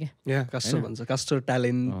भन्दो रहेछ क्या, कास्टर भन्छ, कास्टर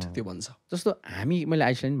ट्यालेन्ट त्यो भन्छ। जस्तो हामी मैले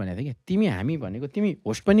आइसल्यान्ड भनेको थिएँ कि तिमी हामी भनेको तिमी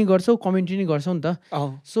होस्ट पनि गर्छौ कमेन्ट्री नि गर्छौ नि त।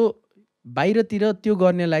 सो बाहिरतिर त्यो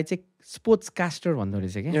गर्नेलाई चाहिँ स्पोर्ट्स कास्टर भन्दो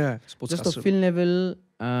रहेछ क्या। जस्तो फिल्ड लेभल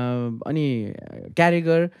अनि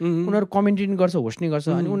क्यारेगर उनीहरू कमेन्ट्री नि गर्छ, होस्ट नि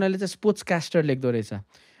गर्छ। अनि उनीहरूले चाहिँ स्पोर्ट्स कास्टर लेख्दो रहेछ।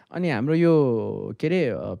 अनि हाम्रो यो के अरे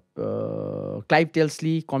क्लाइभ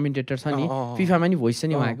टेल्सली कमेन्टेटर छ नि, फिफामा नि भोइस छ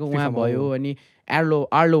नि उहाँको, उहाँ भयो। अनि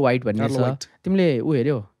आर्लो वाइट भन्ने छ, तिमीले ऊ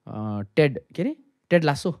हेऱ्यौ टेड के अरे टेड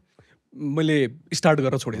लासो? मैले स्टार्ट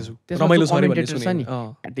गरेर छोडेको छु, रमाइलो कमेन्टेटर छ नि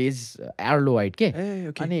एट इज आर्लो वाइट के।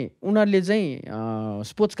 अनि उनीहरूले चाहिँ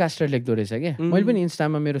स्पोर्ट्स कास्टर लेख्दो रहेछ क्या। मैले पनि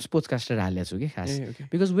इन्स्टामा मेरो स्पोर्ट्स कास्टर हालेको छु कि खास,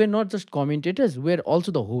 because we are not just commentators, we are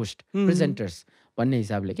also the host प्रेजेन्टर्स भन्ने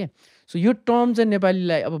हिसाबले के। सो यो टर्म चाहिँ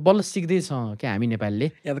नेपालीलाई अब बल्ल सिक्दैछ क्या हामी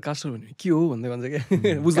नेपालीले, या त कास्टर भन्ने के हो भन्दै भन्छ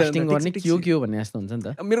क्या, कास्टिङ गर्ने के हो भन्ने जस्तो हुन्छ नि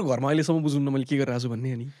त। मेरो घरमा अहिलेसम्म बुझ्नु मैले के गरिरहेको छु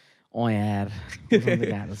भन्ने नि। यार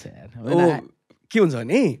गाह्रो छ यार। के हुन्छ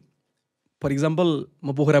भने फर इक्जाम्पल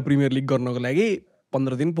म पोखरा प्रिमियर लिग गर्नको लागि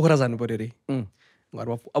 15 दिन पोखरा जानु पऱ्यो अरे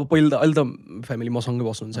घरमा। अब अहिले त फ्यामिली मसँगै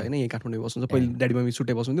बस्नुहुन्छ होइन, यहीँ काठमाडौँ बस्नुहुन्छ। पहिले ड्याडी मम्मी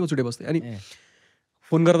छुट्टै बस्नुहुन्थ्यो, म छुट्टै बस्थेँ। अनि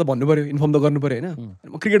फोन गरेर त भन्नु पऱ्यो, इन्फर्म त गर्नु पऱ्यो होइन।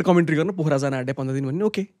 म क्रिकेट कमेन्ट्री गर्न पोखरा जान आँटे 15 दिन भन्ने,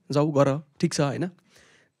 ओके जाऊ गर ठिक छ होइन,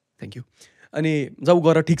 थ्याङ्क यू। अनि जाऊ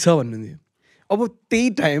गर ठिक छ भन्नुहुन्थ्यो। अब त्यही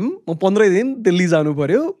टाइम म 15 दिन दिल्ली जानु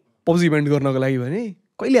पऱ्यो पब्जी इभेन्ट गर्नको लागि भने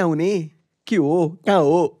कहिले आउने, के हो, कहाँ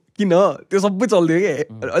हो, किन, त्यो सबै चल्थ्यो कि।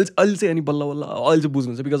 अहिले चाहिँ अनि बल्ल बल्ल अहिले चाहिँ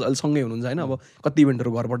बुझ्नुहुन्छ, बिकज अहिले सँगै हुनुहुन्छ होइन। अब कति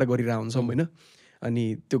इभेन्टहरू घरबाट गरिरहेको हुन्छौँ होइन। अनि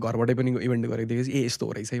त्यो घरबाटै पनि इभेन्ट गरेको देखेपछि ए यस्तो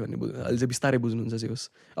हो रहेछ है भन्ने अहिले चाहिँ बिस्तारै बुझ्नुहुन्छ चाहिँ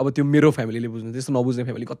होस्। अब त्यो मेरो फ्यामिलीले बुझ्नुहुन्छ, त्यस्तो नबुझ्ने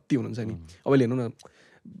फ्यामिली कति हुनुहुन्छ नि। अब हेर्नु न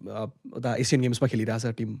उता एसियन गेम्समा खेलिरहेछ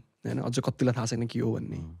टिम होइन, अझ कतिलाई थाहा छैन के हो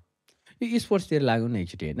भन्ने। यो स्पोर्ट्सतिर लाग्यो न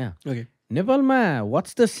एकचोटि होइन। ओके नेपालमा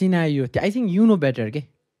what's the scenario, I think you know better के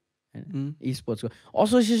स्पोर्ट्सको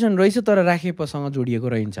एसोसिएसन रहेछ तर राखेपसँग जोडिएको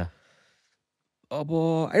रहन्छ। अब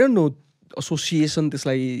आई डोन्ट नो एसोसिएसन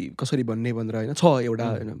त्यसलाई कसरी भन्ने भनेर होइन छ एउटा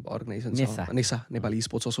अर्गनाइजेसन छ नेसा नेपाली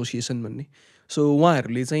स्पोर्ट्स एसोसिएसन भन्ने. सो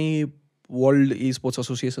उहाँहरूले चाहिँ वर्ल्ड स्पोर्ट्स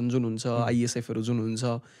एसोसिएसन जुन हुन्छ आइएसएफहरू जुन हुन्छ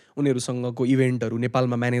उनीहरूसँगको इभेन्टहरू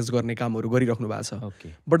नेपालमा म्यानेज गर्ने कामहरू गरिराख्नु भएको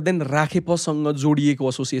छ. बट देन राखेपसँग जोडिएको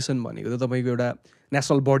एसोसिएसन भनेको त तपाईँको एउटा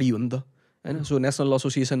नेसनल बडी हो नि त होइन. सो नेसनल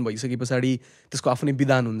एसोसिएसन भइसके पछाडि त्यसको आफ्नै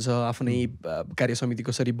विधान हुन्छ, आफ्नै कार्य समिति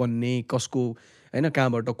कसरी बन्ने, कसको होइन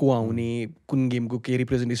कहाँबाट को आउने, कुन गेमको के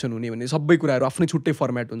रिप्रेजेन्टेसन हुने भन्ने सबै कुराहरू आफ्नै छुट्टै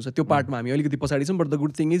फर्मेट हुन्छ. त्यो पार्टमा हामी अलिकति पछाडि छौँ. But the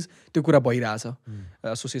good thing is त्यो कुरा भइरहेछ.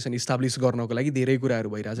 एसोसिएसन इस्टाब्लिस गर्नको लागि धेरै कुराहरू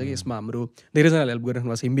भइरहेछ कि यसमा हाम्रो धेरैजनाले हेल्प गरिराख्नु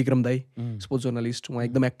भएको छ. हिमविक्रम दाई स्पोर्ट्स जर्नलिस्ट, उहाँ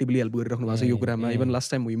एकदम एक्टिभली हेल्प गरिराख्नु भएको छ यो कुरामा. इभन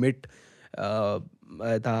लास्ट टाइम वी मेट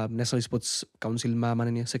यता नेसनल स्पोर्ट्स काउन्सिलमा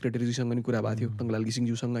माननीय सेक्रेटरीजीसँग पनि कुरा भएको थियो, टङ्कलाल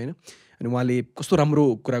घिसिङज्यूसँग होइन. अनि उहाँले कस्तो राम्रो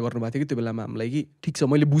कुरा गर्नुभएको थियो कि त्यो बेलामा हामीलाई कि ठिक छ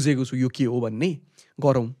मैले बुझेको छु यो के हो भन्ने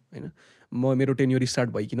गरौँ होइन. मेरो टेन्योर स्टार्ट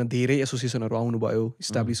भइकन धेरै एसोसिएसनहरू आउनुभयो,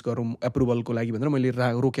 इस्टाब्लिस गरौँ एप्रुभलको लागि भनेर मैले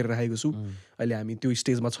रोकेर राखेको छु. अहिले हामी त्यो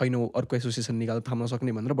स्टेजमा छैनौँ अर्को एसोसिएसन थाम्न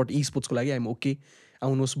सक्ने भनेर. बट ई स्पोर्ट्सको लागि हामी ओके,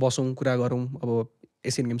 आउनुहोस् बसौँ कुरा गरौँ. अब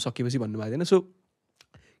एसियन गेम सकेपछि भन्नुभएको थिएन. सो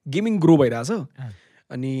गेमिङ ग्रो भइरहेछ.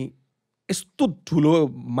 अनि यस्तो ठुलो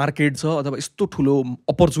मार्केट छ अथवा यस्तो ठुलो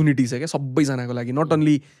अपर्च्युनिटी छ क्या सबैजनाको लागि. Not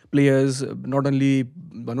only players, not only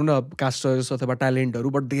भनौँ न कास्टर्स अथवा ट्यालेन्टहरू,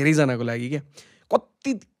 बट धेरैजनाको लागि क्या.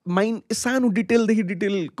 कति माइन्ड सानो डिटेलदेखि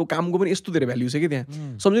डिटेलको कामको पनि यस्तो धेरै भ्याल्यु छ कि त्यहाँ.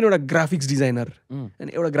 सम्झिनु एउटा ग्राफिक्स डिजाइनर होइन,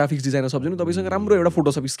 एउटा ग्राफिक्स डिजाइनर सम्झिनु तपाईँसँग राम्रो एउटा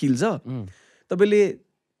फोटोसप स्किल छ, तपाईँले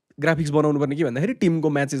ग्राफिक्स बनाउनु पर्ने के भन्दाखेरि टिमको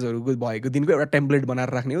म्याचेसहरू भएको दिनको एउटा टेम्प्लेट बनाएर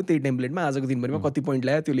राख्ने हो. त्यही टेम्प्लेटमा आजको दिनभरिमा कति पोइन्ट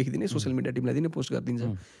ल्यायो त्यो लेखिदिने, सोसियल मिडिया टिमलाई दिने, पोस्ट गरिदिन्छ.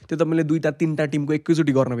 त्यो तपाईँले 2-3टा टिमको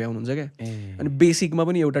एकैचोटि गर्न भ्याउनुहुन्छ क्या. अनि बेसिकमा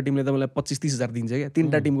पनि एउटा टिमले तपाईँलाई 25-30 हजार दिन्छ क्या.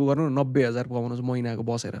 3टा टिमको गर्नु 90,000 कमाउनुहोस् महिनाको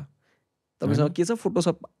बसेर. तपाईँसँग के छ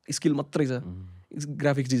फोटोसप स्किल मात्रै छ,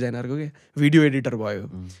 ग्राफिक्स डिजाइनरको क्या, भिडियो एडिटर भयो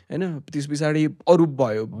होइन, त्यस पछाडि अरू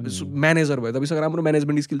भयो, म्यानेजर भयो, तपाईँसँग राम्रो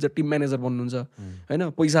म्यानेजमेन्ट स्किल छ, टिम म्यानेजर बन्नुहुन्छ होइन,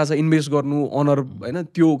 पैसा छ इन्भेस्ट गर्नु, अनर होइन,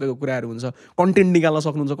 त्यो कुराहरू हुन्छ. कन्टेन्ट निकाल्न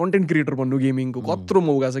सक्नुहुन्छ, कन्टेन्ट क्रिएटर बन्नु. गेमिङको कत्रो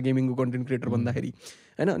मौका छ गेमिङको कन्टेन्ट क्रिएटर भन्दाखेरि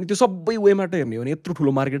होइन. अनि त्यो सबै वेबाट हेर्ने हो भने यत्रो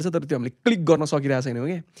ठुलो मार्केट छ, तर त्यो हामीले क्लिक गर्न सकिरहेको छैनौँ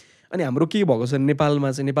क्या. अनि हाम्रो के भएको छ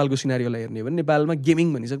नेपालमा चाहिँ, नेपालको सिनारीलाई हेर्ने हो भने नेपालमा गेमिङ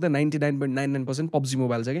भनिसक्दा 99.99% पब्जी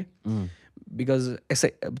मोबाइल छ क्या. बिकज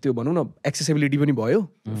त्यो भनौँ न एक्सेसिबिलिटी पनि भयो,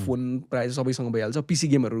 फोन प्रायः सबैसँग भइहाल्छ. पिसी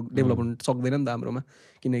गेमहरू डेभलप हुन सक्दैन नि त हाम्रोमा,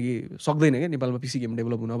 किनकि सक्दैन क्या नेपालमा पिसी गेम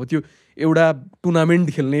डेभलप हुन. अब त्यो एउटा टुर्नामेन्ट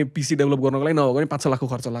खेल्ने पिसी डेभलप गर्नको लागि नभएको पनि 5-6 लाखको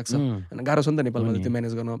खर्च लाग्छ होइन. गाह्रो छ नि त नेपालमा त्यो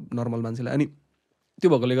म्यानेज गर्न नर्मल मान्छेलाई. अनि त्यो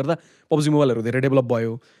भएकोले गर्दा पब्जी मोबाइलहरू धेरै डेभलप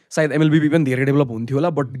भयो. सायद एमएलबी पनि धेरै डेभलप हुन्थ्यो होला,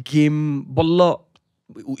 बट गेम बल्ल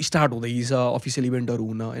स्टार्ट हुँदैछ अफिसियल इभेन्टहरू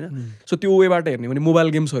हुन होइन. सो त्यो वेबाट हेर्ने भने मोबाइल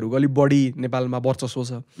गेम्सहरूको अलिक बढी नेपालमा वर्चस्व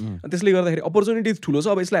छ. त्यसले गर्दाखेरि अपर्च्युनिटी ठुलो छ.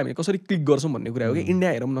 अब यसलाई हामी कसरी क्लिक गर्छौँ भन्ने कुरा हो कि.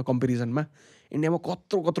 इन्डिया हेरौँ न कम्पेरिजनमा, इन्डियामा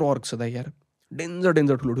कत्रो अर्ग छ त यार,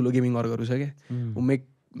 डेन्जर ठुलो गेमिङ अर्गहरू छ क्या. हु make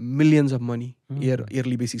millions of money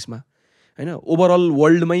yearly बेसिसमा होइन. ओभरअल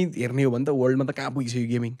वर्ल्डमै हेर्ने हो भने त वर्ल्डमा त कहाँ पुगिसक्यो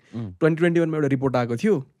गेमिङ. 2021मा एउटा रिपोर्ट आएको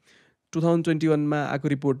थियो. 2021मा आएको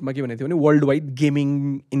रिपोर्टमा के भनेको थियो भने world wide gaming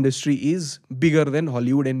industry is bigger than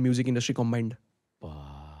Hollywood and music industry combined.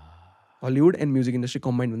 Hollywood and music industry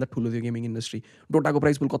combined भन्दा ठुलो थियो गेमिङ इन्डस्ट्री. डोटाको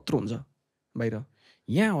प्राइस पुल कत्रो हुन्छ बाहिर.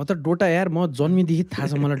 यहाँ हो त डोटा यार, म जन्मेदेखि थाहा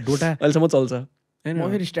छ मलाई डोटा अहिलेसम्म चल्छ होइन.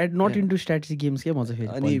 म फेरि नट इन्टु स्ट्राटेजी गेम्स के म चाहिँ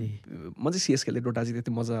फेरि. अनि म चाहिँ सिएस खेल्दै डोटा चाहिँ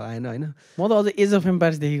त्यति मजा आएन होइन. म त अझ एज अफ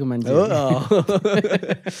एम्पायर्सदेखिको मान्छे हो.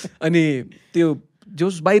 अनि त्यो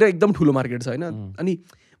जोस बाहिर एकदम ठुलो मार्केट छ होइन. अनि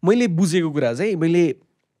मैले बुझेको कुरा चाहिँ, मैले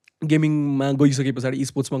गेमिङमा गइसके पछाडि,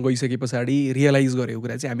 स्पोर्ट्समा गइसके पछाडि रियलाइज गरेको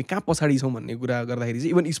कुरा चाहिँ हामी कहाँ पछाडि छौँ भन्ने कुरा गर्दाखेरि चाहिँ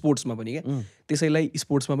इभन स्पोर्ट्समा पनि क्या. त्यसैलाई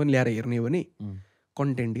स्पोर्ट्समा पनि ल्याएर हेर्ने हो भने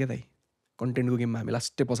कन्टेन्ट क्या दाइ, कन्टेन्टको गेममा हामी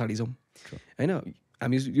लास्टै पछाडि छौँ होइन.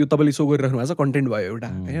 हामी यो तपाईँले सो गरिराख्नु भएको छ, कन्टेन्ट भयो एउटा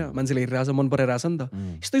होइन, मान्छेले हेरिरहेको छ, मन पराइरहेको छ नि त.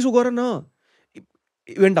 यस्तै सो गर न.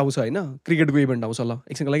 इभेन्ट आउँछ होइन, क्रिकेटको इभेन्ट आउँछ, ल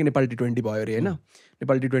एकछिनको लागि नेपाल T20 भयो अरे होइन.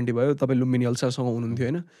 नेपाल T20 भयो, तपाईँ लुम्बिनी अल्सरसँग हुनुहुन्थ्यो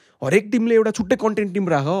होइन. हरेक टिमले एउटा छुट्टै कन्टेन्ट टिम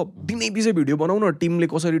राख, दिनै पछि भिडियो बनाउन, टिमले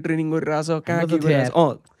कसरी ट्रेनिङ गरिरहेछ, कहाँ के गरिरहेछ.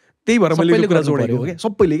 त्यही भएर मैले कुरा जोडेको हो क्या.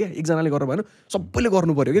 सबैले क्या, एकजनाले गर्नु भएन, सबैले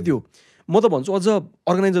गर्नु पऱ्यो क्या. त्यो म त भन्छु अझ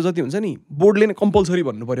अर्गनाइजर जति हुन्छ नि बोर्डले नै कम्पलसरी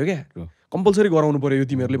भन्नु पऱ्यो क्या. कम्पलसरी गराउनु पऱ्यो यो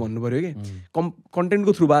तिमीहरूले भन्नु पऱ्यो कि.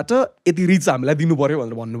 कन्टेन्टको थ्रुबाट यति रिच हामीलाई दिनु पऱ्यो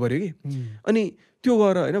भनेर भन्नु पऱ्यो कि. अनि त्यो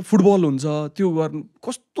गरेर होइन फुटबल हुन्छ, त्यो गर्नु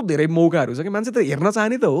कस्तो धेरै मौकाहरू छ कि. मान्छे त हेर्न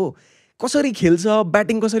चाहने त हो, कसरी खेल्छ,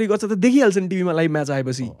 ब्याटिङ कसरी गर्छ त देखिहाल्छ नि टिभीमा लाइभ म्याच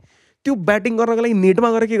आएपछि. त्यो ब्याटिङ गर्नको लागि नेटमा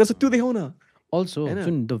गएर के गर्छ त्यो देखाउन. अल्सो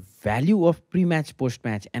जुन the value of pre match post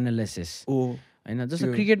match analysis होइन.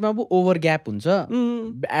 जस्तो क्रिकेटमा अब ओभर ग्याप हुन्छ,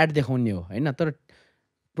 एड देखाउने हो होइन, तर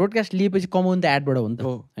ब्रोडकास्ट लिएपछि कमाउनु त एडबाट हो नि त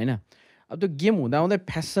होइन. अब त्यो गेम हुँदाहुँदै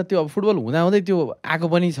फ्यास त्यो अब फुटबल हुँदाहुँदै त्यो आएको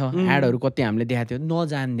पनि छ एडहरू कति हामीले देखाएको थियो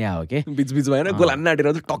नजान्दिया हो के बिचबिचमा होइन गोलान नाटेर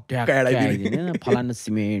टक्क आइदिने फलाना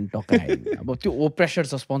सिमेन्ट टक्क आइदिने अब त्यो प्रेसर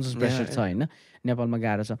छ स्पोन्सर प्रेसर छ होइन नेपालमा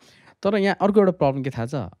गाह्रो छ तर यहाँ अर्को एउटा प्रब्लम के थाहा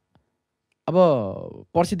छ अब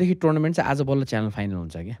पर्सिदेखि टुर्नामेन्ट चाहिँ आज बल्ल च्यानल फाइनल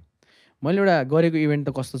हुन्छ क्या मैले एउटा गरेको इभेन्ट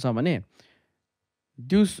त कस्तो छ भने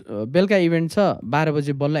बेलुका इभेन्ट छ 12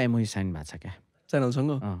 बजे बल्ल एमओई साइन भएको छ क्या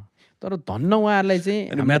च्यानलसँग तर धन्न उहाँहरूलाई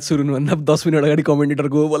चाहिँ म्याच सुरु हुनुभन्दा 10 मिनट अगाडि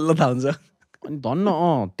कमेन्टेटरको बल्ल थाहा हुन्छ अनि धन्न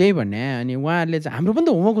त्यही भन्ने अनि उहाँहरूले चाहिँ हाम्रो पनि त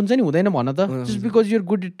होमवर्क हुन्छ नि हुँदैन भन त just because your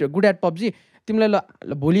good at PUBG तिमीलाई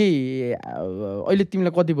ल भोलि अहिले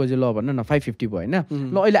तिमीलाई कति बजे ल भन न 5:50 भयो होइन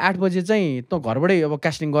ल अहिले 8 बजे चाहिँ त घरबाटै अब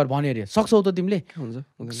कास्टिङ गर भन्यो अरे सक्छौ त तिमीले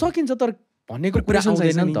सकिन्छ तर भनेको कुरा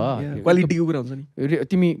आउँदैन नि त क्वालिटीको कुरा हुन्छ नि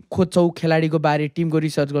तिमी खोज्छौ खेलाडीको बारे टिमको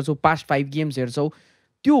रिसर्च गर्छौ पास्ट 5 गेम्स हेर्छौ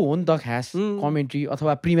त्यो हो नि त खास कमेन्ट्री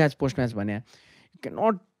अथवा प्री म्याच पोस्ट म्याच भने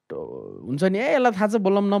क्यानट हुन्छ नि यसलाई थाहा छ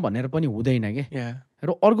बोलम न भनेर पनि हुँदैन के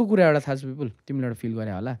र अर्को कुरा एउटा थाहा छ पिपुल तिमीले एउटा फिल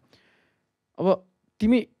गरे होला अब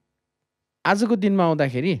तिमी आजको दिनमा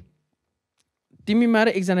आउँदाखेरि तिमीमा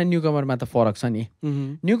र एकजना न्युकमरमा त फरक छ नि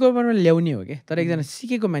न्युकमरमा ल्याउने हो कि तर एकजना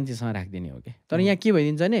सिकेको मान्छेसँग राखिदिने हो कि तर यहाँ के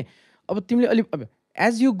भइदिन्छ भने अब तिमीले अलिक अब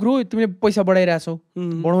एज यु ग्रो तिमीले पैसा बढाइरहेछौ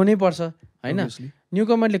बढाउनै पर्छ होइन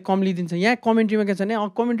न्युकमरले कम लिइदिन्छ यहाँ कमेन्ट्रीमा के छ भने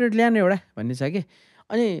कमेन्ट्री ल्याएन एउटा भन्ने छ कि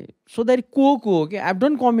अनि सोधाखेरि को हो कि आइभ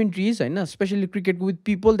डन कमेन्ट्रिज होइन स्पेसली क्रिकेटको with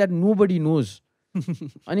people that no body knows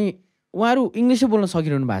अनि उहाँहरू इङ्ग्लिसै बोल्न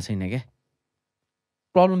सकिरहनु भएको छैन क्या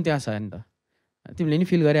प्रब्लम त्यहाँ छ नि त तिमीले नि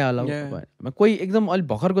फिल गरे होला कोही एकदम अलिक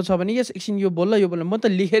भर्खरको छ भने यस एकछिन यो बोल्ला म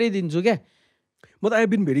त लेखेरै दिन्छु क्या म त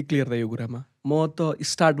आई बिन भेरी क्लियर त यो कुरामा म त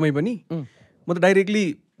स्टार्टमै पनि म त डाइरेक्टली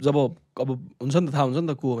जब अब हुन्छ नि त थाहा हुन्छ नि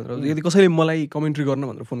त को भनेर यदि कसैले मलाई कमेन्ट्री गर्न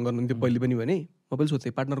भनेर फोन गर्नुहुन्थ्यो पहिले पनि भने म पनि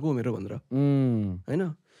सोध्थेँ पार्टनर को हो मेरो भनेर होइन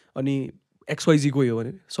अनि XYZ को हो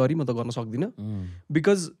भने सरी म त गर्न सक्दिनँ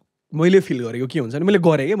बिकज मैले फिल गरेको के हुन्छ भने मैले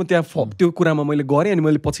गरेँ क्या म त्यहाँ त्यो कुरामा मैले गरेँ अनि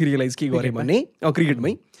मैले पछि रियलाइज के गरेँ भने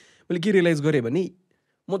क्रिकेटमै मैले के रियलाइज गरेँ भने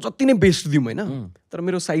म जति नै बेस्ट दिउँ होइन तर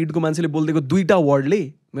मेरो साइडको मान्छेले बोलिदिएको 2टा वर्डले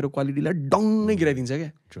मेरो क्वालिटीलाई डङ्गै गिराइदिन्छ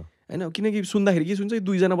क्या होइन किनकि सुन्दाखेरि के सुन्छ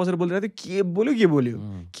 2जना बसेर बोलिरहेको थियो के बोल्यो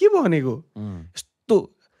के भनेको यस्तो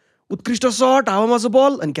उत्कृष्ट सट हावामा छ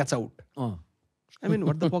बल अनि catch out I mean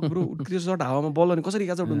what the fuck bro उत्कृष्ट सट हावामा बल अनि कसरी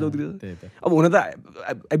क्याच आउट हुन्छ उत्कृष्ट अब हुन त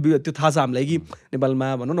त्यो थाहा छ हामीलाई कि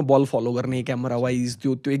नेपालमा भनौँ न बल फलो गर्ने क्यामेरा वाइज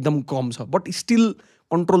त्यो एकदम कम छ बट स्टिल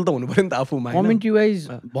कन्ट्रोल त हुनु पर्यो नि त आफूमा कमेन्ट्री वाइज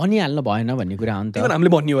भनिहाल्नु भएन भन्ने कुरा हो नि त हामीले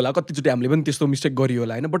भन्यो होला कतिचोटि हामीले पनि त्यस्तो मिस्टेक गरियो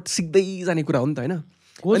होला होइन बट सिक्दै जाने कुरा हो नि त होइन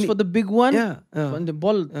goes for the big one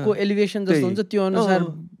बलको एलिभेसन जस्तो हुन्छ त्यो अनुसार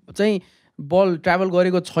चाहिँ बल ट्राभल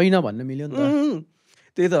गरेको छैन भन्न मिल्यो नि त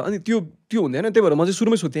त्यही त अनि त्यो हुँदैन त्यही भएर म चाहिँ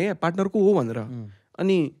सुरुमै सोध्थेँ क्या पार्टनर को हो भनेर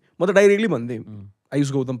अनि म त डाइरेक्टली भन्थेँ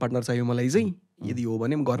आयुष गौतम पार्टनर चाहियो मलाई चाहिँ यदि हो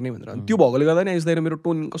भने गर्ने भनेर अनि त्यो भएकोले गर्दा नि आयुष दाइ र मेरो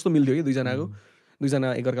टोन कस्तो मिल्थ्यो कि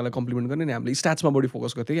दुईजना एकअर्कालाई कम्प्लिमेन्ट गर्ने नि हामीले स्ट्याट्समा बढी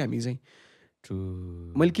फोकस गर्थ्यौँ कि हामी चाहिँ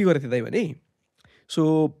मैले के गरेको थिएँ दाइ भने सो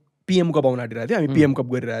PM कप आउन आँटिरहेको थियो हामी PM कप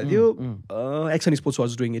गरिरहेको थियो action sports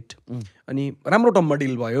was doing it अनि राम्रो टर्ममा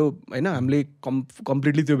डिल भयो होइन हामीले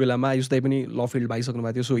कम्प्लिटली त्यो बेलामा आयुष दाइ पनि ल फिल्डमा आइसक्नु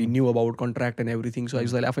भएको थियो so he knew about contract and everything so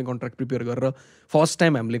Ayush दाइले आफै कन्ट्र्याक्ट प्रिपेयर गरेर फर्स्ट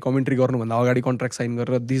टाइम हामीले कमेन्ट्री गर्नुभन्दा अगाडि कन्ट्र्याक्ट साइन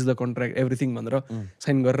गरेर दिस द कन्ट्र्याक्ट एभ्रिथिङ भनेर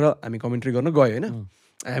साइन गरेर हामी कमेन्ट्री गर्न गयो होइन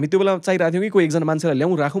हामी त्यो बेला चाहिरहेको थियौँ कि कोही एकजना मान्छेलाई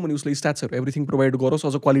ल्याउँ राखौँ अनि उसले स्ट्याट्सहरू एभ्रिथिङ प्रोभाइड गरोस्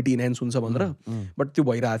अझ क्वालिटी इन्हान्स हुन्छ भनेर बट त्यो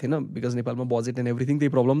भइरहेको थिएन बिकज नेपालमा बजेट एन्ड एभ्रिथिङ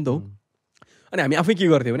त्यही प्रब्लम त हो अनि हामी आफै के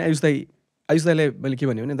गर्थ्यौँ भने आयुष दाइलाई मैले के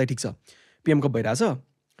भन्यो भने दाइ ठिक छ PM कप भइरहेछ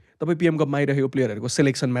तपाईँ PM कपमा आइरहेको प्लेयरहरूको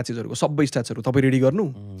सेलेक्सन म्याचेसहरूको सबै स्ट्याट्सहरू तपाईँ रेडी गर्नु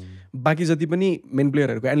बाँकी जति पनि मेन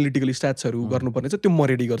प्लेयरहरूको एनालिटिकल स्ट्याट्सहरू गर्नुपर्ने छ त्यो म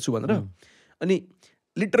रेडी गर्छु भनेर अनि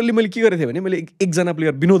लिटरली मैले के गरेको थिएँ भने मैले एकजना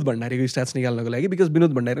प्लेयर विनोद भण्डारीको स्ट्याट्स निकाल्नको लागि बिकज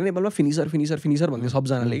विनोद भण्डारी नेपालमा फिनिसर भन्थ्यो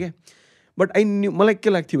सबजनाले क्या बट मलाई के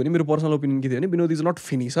लाग्थ्यो भने मेरो पर्सनल ओपिनियन के थियो भने विनोद इज नट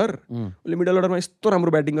फिनिसर उसले मिडल अर्डरमा यस्तो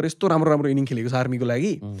राम्रो ब्याटिङ गरेर यस्तो राम्रो इनिङ खेलेको छ आर्मीको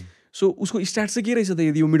लागि सो उसको स्ट्याट्स चाहिँ के रहेछ त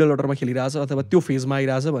यदि यो मिडल अर्डरमा खेलिरहेछ अथवा त्यो फेजमा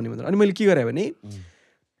आइरहेछ भनेर अनि मैले के गरेँ भने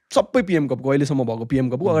सबै PM कपको अहिलेसम्म भएको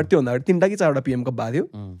PM कपको अगाडि त्योभन्दा अगाडि 3टा कि 4वटा PM कप भएको थियो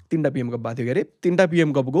 3टा PM कप भएको थियो के अरे 3टा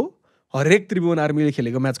PM कपको हरेक त्रिभुवन आर्मीले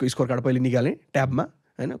खेलेको म्याचको स्कोर कार्ड पहिले निकालेँ ट्याबमा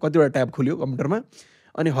होइन कतिवटा ट्याब खोल्यो कम्प्युटरमा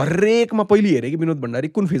अनि हरेकमा पहिले हेरेँ कि विनोद भण्डारी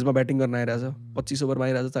कुन फेजमा ब्याटिङ गर्न आइरहेछ 25 ओभरमा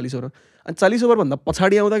आइरहेछ 40 ओभर अनि 40 ओभरभन्दा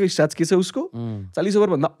पछाडि आउँदाको स्ट्याट्स के छ उसको 40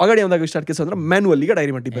 ओभरभन्दा अगाडि आउँदाको स्ट्याट के छ भनेर म्यानुअल्ली क्या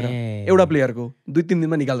डायरीमा टिपेर एउटा प्लेयरको 2-3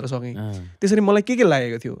 दिनमा निकालेर सकेँ त्यसरी मलाई के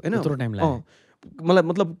लागेको थियो होइन मलाई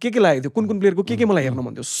मतलब के लागेको थियो कुन प्लेयरको के मलाई हेर्न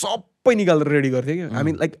मन थियो सबै निकालेर रेडी गर्थ्यो कि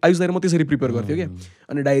हामी लाइक आयुष दाइ म त्यसरी प्रिपेयर गर्थ्यो क्या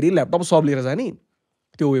अनि डायरी ल्यापटप सब लिएर जाने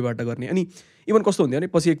त्यो वेबाट गर्ने अनि इभन कस्तो हुन्थ्यो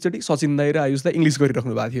भने पछि एकचोटि सचिन दाइ र आयुष दाइ इङ्ग्लिस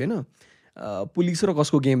गरिराख्नु भएको थियो होइन पुलिस र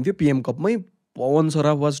कसको गेम थियो PM कपमै Pawan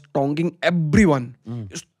Saraf was टङ्किङ every one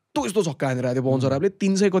यस्तो छक्का हानेर थियो पवन सराफले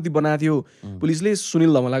 300 कति बनाएको थियो पुलिसले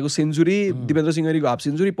Sunil धमलाको century Dipendra सिंहरीको half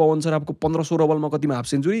century Pawan सराफको 15-16 बलमा कतिमा हाफ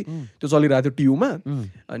सेन्चुरी त्यो चलिरहेको थियो टियुमा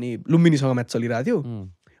अनि लुम्बिनीसँग म्याच चलिरहेको थियो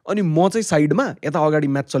अनि म चाहिँ साइडमा यता अगाडि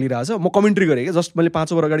म्याच चलिरहेछ म कमेन्ट्री गरेँ क्या जस्ट मैले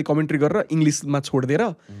 5 ओभर अगाडि कमेन्ट्री गरेर इङ्ग्लिसमा छोडिदिएर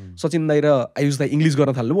सचिन दाई र आयुष दाई इङ्ग्लिस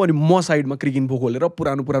गर्न थाल्नुभयो अनि म साइडमा क्रिक इन्फो खोलेर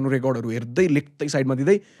पुरानो रेकर्डहरू हेर्दै लेख्दै साइडमा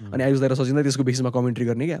दिँदै अनि आयुष दाई र सचिन दाई त्यसको बेसिसमा कमेन्ट्री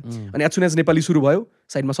गर्ने क्या अनि एज सुन एज नेपाली सुरु भयो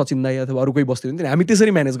साइडमा सचिन दाई अथवा अरू कोही बस्थ्यो भने हामी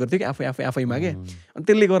त्यसरी म्यानेज गर्थ्यौँ कि आफैमा क्या अनि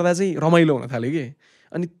त्यसले गर्दा चाहिँ रमाइलो हुन थाल्यो कि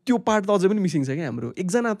अनि त्यो पार्ट त अझै पनि मिसिङ छ क्या हाम्रो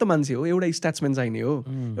एकजना त मान्छे हो एउटा स्ट्याट्सम्यान चाहिने हो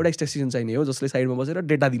एउटा स्ट्याटिस्टिसियन चाहिने हो जसले साइडमा बसेर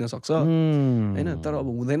डेटा दिन सक्छ होइन तर अब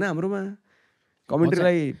हुँदैन हाम्रोमा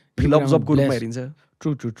कमेन्ट्रीलाई फिलअप जबको रूपमा हेरिन्छ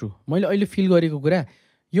ट्रु मैले अहिले फिल गरेको कुरा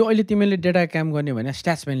यो अहिले तिमीले डेटा काम गर्ने भने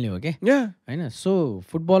स्ट्याट्सम्यानले हो क्या होइन सो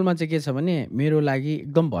फुटबलमा चाहिँ के छ भने मेरो लागि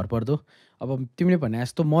एकदम भरपर्दो अब तिमीले भने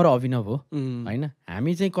जस्तो म र अभिनव हो होइन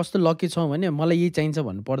हामी चाहिँ कस्तो लकी छौँ भने मलाई यही चाहिन्छ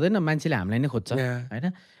भन्नु पर्दैन मान्छेले हामीलाई नै खोज्छ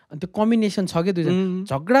होइन अनि त्यो कम्बिनेसन छ क्या दुईजना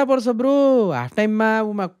झगडा पर्छ ब्रो हाफ टाइममा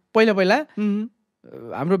उमा पहिला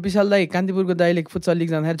हाम्रो विशाल दाई कान्तिपुरको दाईले फुटसल लिग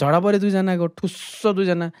जाँदाखेरि झगडा पऱ्यो दुईजनाको ठुस्सो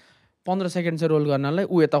दुईजना 15 सेकेन्ड चाहिँ रोल गर्नलाई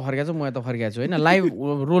ऊ यता फर्किएको छ म यता फर्किएको छु होइन लाइभ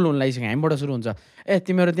रोल हुन लागिसक्यो हामीबाट सुरु हुन्छ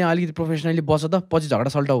तिमीहरू त्यहाँ अलिकति प्रोफेसनली बस त पछि झगडा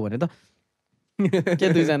सल्टाऊ भने त के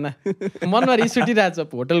दुईजना मनमा रिस उठिरहेको छ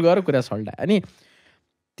होटल गएर कुरा सल्टा अनि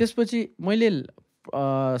त्यसपछि मैले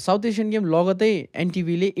साउथ एसियन गेम लगतै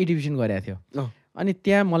एनटिभीले ए डिभिजन गरेको थियो अनि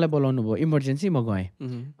त्यहाँ मलाई बोलाउनु भयो इमर्जेन्सी म गएँ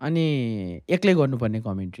अनि एक्लै गर्नुपर्ने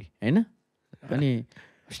कमेन्ट्री होइन अनि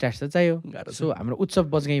स्ट्याट्स त चाहियो सो हाम्रो उत्सव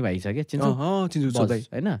बजगाई भाइ छ क्या चिन्छु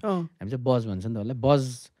होइन हामी चाहिँ बज भन्छ नि त उसलाई बज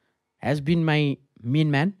has been my main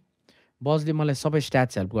man बजले मलाई सबै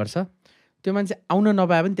स्ट्याट्स हेल्प गर्छ त्यो मान्छे आउन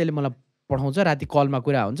नपाए पनि त्यसले मलाई पठाउँछ राति कलमा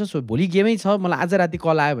कुरा हुन्छ सो भोलि गेमै छ मलाई आज राति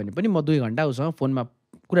कल आयो भने पनि म 2 घन्टा उसँग फोनमा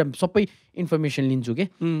कुरा सबै इन्फर्मेसन लिन्छु कि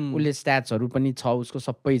उसले स्ट्याट्सहरू पनि छ उसको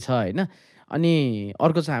सबै छ होइन अनि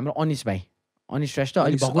अर्को छ हाम्रो अनिश भाइ अनिश श्रेष्ठ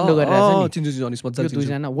अहिले भकुण्डो गरिरहेको छ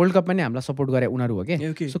दुईजना वर्ल्ड कपमा पनि हामीलाई सपोर्ट गरे उनीहरू हो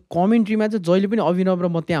क्या सो कमेन्ट्रीमा चाहिँ जहिले पनि अभिनव र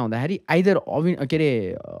म त्यहाँ हुँदाखेरि आइदर के अरे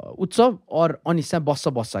उत्सव अर अनिश चाहिँ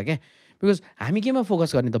बस्छ क्या बिकज हामी केमा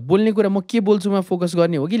फोकस गर्ने त बोल्ने कुरा म के बोल्छुमा फोकस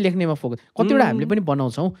गर्ने हो कि लेख्नेमा फोकस कतिवटा हामीले पनि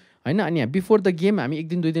बनाउँछौँ होइन अनि बिफोर द गेम हामी 1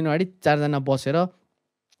 दिन 2 दिन अगाडि 4 जना बसेर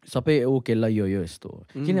सबै ओके ल यो यस्तो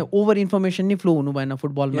किन ओभर इन्फर्मेसन नै फ्लो हुनु भएन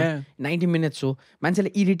फुटबलमा 90 मिनट्स हो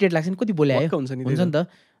मान्छेलाई इरिटेट लाग्छ नि कति बोले आयो हुन्छ नि त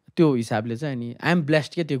त्यो हिसाबले चाहिँ अनि आई एम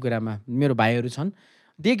ब्लेस्ड के त्यो कुरामा मेरो भाइहरू छन्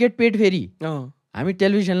दे गेट पेड फेरि हामी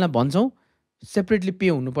टेलिभिजनलाई भन्छौँ सेपरेटली पे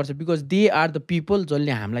हुनुपर्छ because they are the people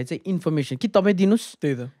जसले हामीलाई चाहिँ इन्फर्मेसन कि तपाईँ दिनुहोस्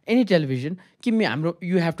त्यही त एनी टेलिभिजन कि हाम्रो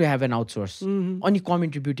you have to have an outsource अनि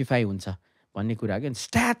कमेन्ट्री ब्युटिफाई हुन्छ भन्ने कुरा क्या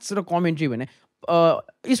स्ट्याट्स र कमेन्ट्री भने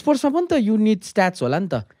स्पोर्ट्समा पनि त यु निड स्ट्याट्स होला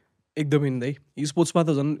नि त एकदमै नि स्पोर्ट्समा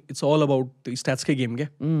त झन् इट्स अल अबाउट स्ट्याट्सकै गेम क्या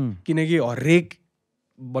किनकि हरेक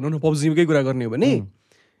भनौँ न पब्जीकै कुरा गर्ने हो भने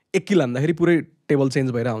 1 किल हान्दाखेरि पुरै टेबल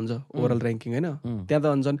चेन्ज भएर हुन्छ ओभरअल ऱ्याङ्किङ होइन त्यहाँ त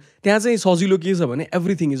भन्छन् त्यहाँ चाहिँ सजिलो के छ भने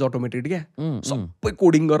एभ्रिथिङ इज अटोमेटेड क्या सबै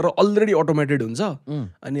कोडिङ गरेर अलरेडी अटोमेटेड हुन्छ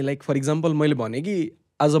अनि लाइक फर इक्जाम्पल मैले भने कि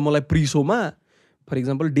आज मलाई प्री सोमा for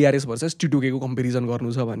example DRS versus टिटुकेको comparison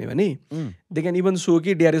गर्नु छ भने दे क्यान इभन सो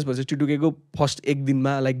कि डिआरएस भर्सेस टिटुकेको फर्स्ट 1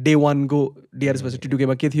 दिनमा लाइक डे 1 को डिआरएस भर्सेस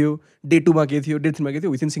टिटुकेमा के थियो डे 2 मा के थियो डे 3 मा के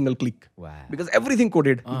थियो within single click because everything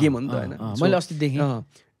coded game हो नि त होइन मैले अस्ति देखेँ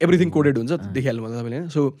एभ्रिथिङ कोडेड हुन्छ देखिहाल्नु भन्दा तपाईँले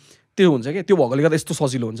सो त्यो हुन्छ क्या त्यो भएकोले गर्दा यस्तो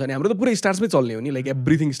सजिलो हुन्छ अनि हाम्रो त पुरै स्ट्याट्समै चल्ने हो नि लाइक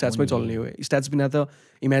एभ्रिथिङ स्ट्याट्समै चल्ने हो स्ट्याट्स बिना त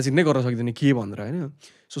इमेजिन नै गर्न सकिँदैन के भनेर होइन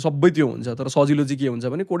सो सबै त्यो हुन्छ तर सजिलो चाहिँ के हुन्छ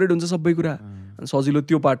भने कोडेड हुन्छ सबै कुरा अनि सजिलो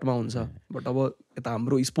त्यो पार्टमा हुन्छ बट अब यता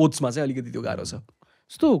हाम्रो स्पोर्ट्समा चाहिँ अलिकति त्यो गाह्रो छ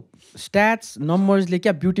यस्तो स्ट्याट्स नम्बर्सले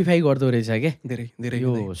क्या ब्युटिफाई गर्दो रहेछ क्या धेरै धेरै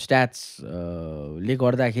यो स्ट्याट्सले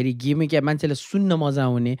गर्दाखेरि गेमै क्या मान्छेलाई सुन्न मजा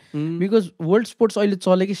आउने बिकज वर्ल्ड स्पोर्ट्स अहिले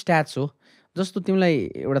चलेकै स्ट्याट्स हो जस्तो तिमीलाई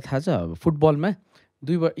एउटा थाहा छ फुटबलमा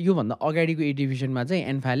योभन्दा अगाडिको ए डिभिजनमा चाहिँ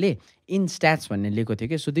एन्फाले इन स्ट्याट्स भन्ने लिएको थियो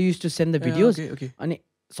कि so they use to send the videos अनि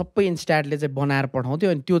सबै इन स्ट्याटले चाहिँ बनाएर पठाउँथ्यो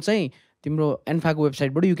अनि त्यो चाहिँ तिम्रो एन्फाको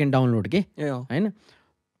वेबसाइटबाट यु क्यान डाउनलोड के होइन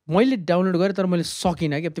मैले डाउनलोड गरेँ तर मैले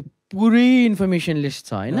सकिनँ कि त्यो पुरै इन्फर्मेसन लिस्ट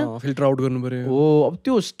छ होइन फिल्टर आउट गर्नु पर्यो हो अब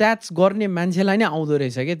त्यो स्ट्याट्स गर्ने मान्छेलाई नै आउँदो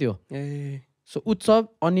रहेछ क्या त्यो सो उत्सव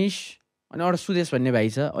अनिश अनि एउटा सुदेश भन्ने भाइ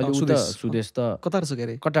छ अहिले सुदेश त कतार छ के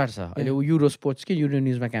अरे कटार छ अहिले युरो स्पोर्ट्स के युरो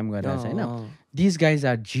न्युजमा काम गरिरहेको छ होइन दिस गाइज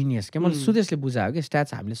आर जिनियस क्या मैले सुदेशले बुझायो कि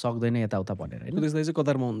स्ट्याट्स हामीले सक्दैन यताउता भनेर होइन सुदेश दाइ चाहिँ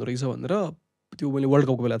कतारमा हुँदो रहेछ भनेर त्यो मैले वर्ल्ड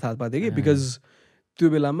कपको बेला थाहा पाएको थिएँ कि बिकज त्यो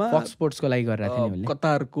बेलामा फक्स स्पोर्ट्सको लागि गरिरहेको थिएँ नि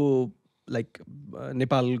कतारको लाइक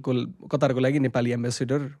नेपालको कतारको लागि नेपाली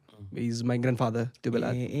एम्बेसेडर इज माई ग्रान्डफादर त्यो बेला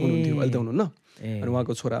हुनुहुन्थ्यो अहिले त हुनुहुन्न अनि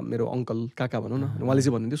उहाँको छोरा मेरो अङ्कल काका भनौँ न उहाँले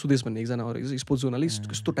चाहिँ भन्नुहुन्थ्यो सुदेश भन्ने एकजना स्पोर्ट्स जर्नलिस्ट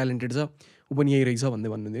कस्तो ट्यालेन्टेड छ ऊ पनि यही रहेछ भन्दै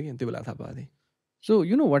भन्नुहुन्थ्यो कि त्यो बेला थाहा पाएको थिएँ so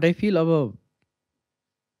you know what I feel अब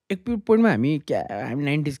एक पोइन्टमा हामी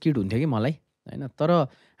 90s किड हुन्थ्यो कि मलाई होइन, तर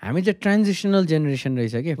हामी चाहिँ ट्रान्जिसनल जेनेरेसन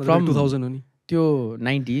रहेछ कि फ्रम 2000 हो नि त्यो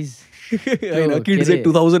 90s हैन किड चाहिँ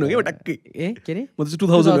 2000 हो के टक्कै ए के रे म चाहिँ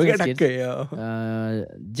 2000 हो के टक्कै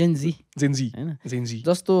जेन्जी हैन जेन्जी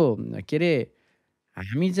जस्तो के रे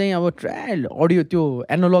हामी चाहिँ अब ट्रायल अडियो त्यो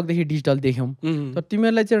एनालगदेखि डिजिटल देख्यौँ तर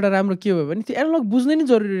तिमीहरूलाई चाहिँ एउटा राम्रो के भयो भने त्यो एनालग बुझ्नै नि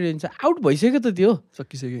जरुरी रहन्छ आउट भइसक्यो त त्यो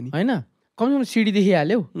सकिसक्यो नि होइन कमसेकम सिडी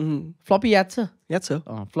देखिहाल्यौ फ्लपी याद छ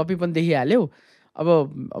फ्लपी पनि देखिहाल्यौ अब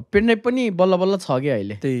पेनड्राइभ पनि बल्ल बल्ल छ कि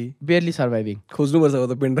अहिले त्यही बेयरली सर्भाइभिङ खोज्नुपर्छ अब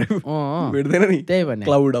त पेनड्राइभ भेट्दैन नि त्यही भने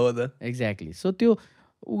क्लाउड अब त एक्ज्याक्टली सो त्यो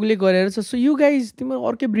उगले गरेर छ सो यु गाइज तिम्रो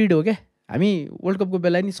अर्कै ब्रिड हो क्या हामी वर्ल्ड कपको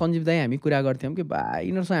बेला नि सञ्जीव दाई हामी कुरा गर्थ्यौँ कि बा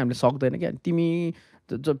यिनीहरूसँग हामीले सक्दैन क्या तिमी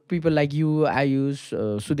people like you Ayush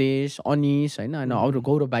Sudesh Anis होइन होइन अरू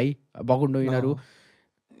गौरव भाइ बकुण्डो यिनीहरू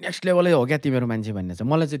नेक्स्ट लेभलै हो क्या तिमीहरू मान्छे भन्ने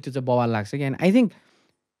चाहिँ मलाई चाहिँ त्यो चाहिँ बवाल लाग्छ क्या and I think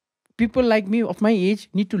people like me of my age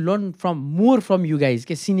need to learn from more from you guys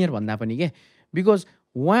के सिनियर भन्दा पनि के बिकज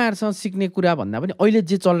उहाँहरूसँग सिक्ने कुरा भन्दा पनि अहिले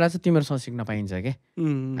जे चलिरहेको छ तिमीहरूसँग सिक्न पाइन्छ क्या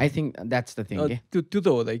I think that's the thing के त्यो त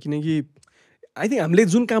हो त किनकि आई थिङ्क हामीले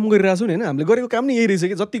जुन काम गरिरहेको छौँ नि होइन हामीले गरेको काम नि यही रहेछ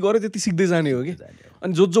कि जति गऱ्यो त्यति सिक्दै जाने हो कि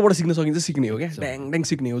अनि जोबाट सिक्न सकिन्छ सिक्ने हो क्या ड्याङ ड्याङ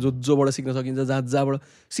सिक्ने हो जोबाट सिक्न सकिन्छ जहाँबाट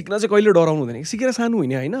सिक्न चाहिँ कहिले डराउनु हुँदैन सिकेर सानो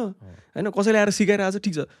हुने होइन होइन कसैले आएर सिकाइरहेको छ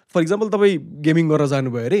ठिक छ फर इक्जाम्पल तपाईँ गेमिङ गरेर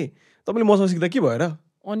जानुभयो अरे तपाईँले मसँग सिक्दा के भएर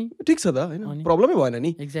अनि ठिक छ त होइन प्रब्लमै भएन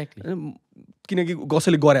नि एक्ज्याक्टली किनकि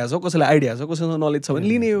कसैले गरेको छ कसैलाई आइडिया छ कसैसँग नलेज छ भने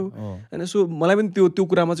लिने हो होइन सो मलाई पनि त्यो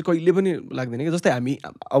कुरामा चाहिँ कहिले पनि लाग्दैन कि जस्तै हामी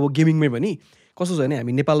अब गेमिङमै पनि कस्तो छ भने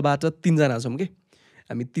हामी नेपालबाट 3 जना छौँ कि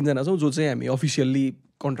हामी 3 जना छौँ जो चाहिँ हामी अफिसियल्ली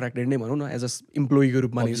कन्ट्र्याक्टेड नै भनौँ न एज अ इम्प्लोइको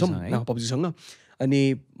रूपमा नै छौँ पब्जीसँग अनि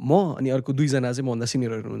म अनि अर्को 2 जना चाहिँ मभन्दा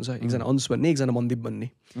सिनियरहरू हुनुहुन्छ एकजना अंश भन्ने एकजना मन्दिप भन्ने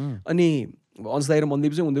अनि अंश दाइ र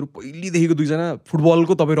मन्दिप चाहिँ उनीहरू पहिलेदेखिको 2 जना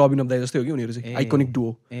फुटबलको तपाईँ र अभिनव दाइ जस्तै हो कि उनीहरू चाहिँ आइकोनिक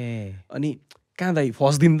डुओ अनि कहाँ दाइ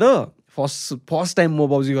फर्स्ट दिन त फर्स्ट टाइम म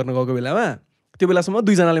पब्जी गर्न गएको बेलामा त्यो बेलासम्म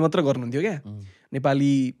 2 जनाले मात्र गर्नुहुन्थ्यो क्या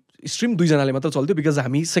नेपाली स्ट्रिम 2 जनाले मात्र चल्थ्यो बिकज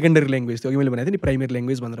हामी सेकेन्डरी ल्याङ्ग्वेज थियो अघि मैले भनेको थिएँ नि प्राइमेरी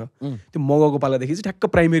ल्याङ्ग्वेज भनेर त्यो मगाएको पालादेखि चाहिँ ठ्याक्क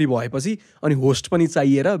प्राइमेरी भएपछि अनि होस्ट पनि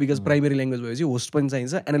चाहिएर बिकज प्राइमेरी ल्याङ्ग्वेज भएपछि होस्ट पनि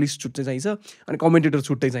चाहिन्छ एनालिस्ट छुट्टै चाहिन्छ अनि कमेन्टेटर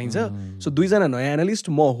छुट्टै चाहिन्छ सो 2 जना नयाँ एनालिस्ट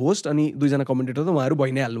म होस्ट अनि 2 जना कमेन्टेटर त उहाँहरू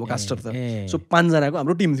भइ नै हाल्नु कास्टर त सो 5 जनाको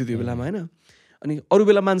हाम्रो टिम थियो त्यो बेलामा होइन अनि अरू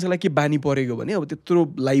बेला मान्छेलाई के बानी परेको भने अब त्यत्रो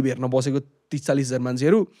लाइभ हेर्न बसेको 30-40 हजार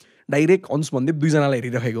मान्छेहरू डाइरेक्ट अंश भन्दै 2 जनालाई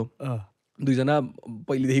हेरिरहेको 2 जना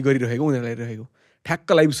पहिलेदेखि गरिरहेको उनीहरूलाई हेरिरहेको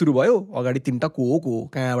ठ्याक्क लाइभ सुरु भयो अगाडि 3टा को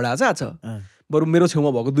कहाँबाट आज बरु मेरो छेउमा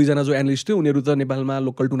भएको 2 जना जो एनालिस्ट थियो उनीहरू त नेपालमा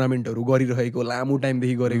लोकल टुर्नामेन्टहरू गरिरहेको लामो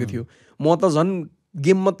टाइमदेखि गरेको थियो म त झन्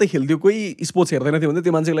गेम मात्रै खेल्थ्यो कोही स्पोर्ट्स हेर्दैन थियो भने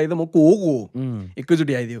त्यो मान्छेको लागि त म को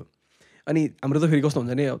एकैचोटि आइदियो अनि हाम्रो त फेरि कस्तो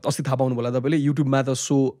हुन्छ भने अस्ति थाहा पाउनु होला तपाईँले युट्युबमा त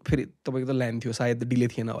सो फेरि तपाईँको त ल्यान्ड थियो सायद डिले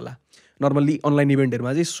थिएन होला नर्मल्ली अनलाइन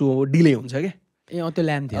इभेन्टहरूमा चाहिँ सो डिले हुन्छ क्या त्यो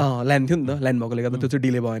ल्यान्ड थियो नि त ल्यान्ड भएकोले गर्दा त्यो चाहिँ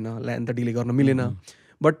डिले भएन ल्यान्ड त डिले गर्न मिलेन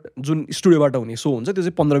बट जुन स्टुडियोबाट हुने सो हुन्छ त्यो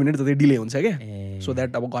चाहिँ 15 मिनट जति डिले हुन्छ क्या सो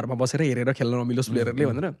द्याट अब घरमा बसेर हेरेर खेल्न नमिलोस् प्लेयरहरूले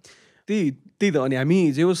भनेर त्यही त अनि हामी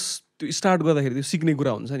जे होस् त्यो स्टार्ट गर्दाखेरि त्यो सिक्ने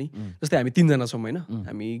कुरा हुन्छ नि जस्तै हामी 3 जना छौँ होइन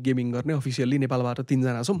हामी गेमिङ गर्ने अफिसियल्ली नेपालबाट 3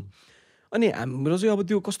 जना छौँ अनि हाम्रो चाहिँ अब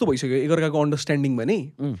त्यो कस्तो भइसक्यो एकअर्काको अन्डरस्ट्यान्डिङ भने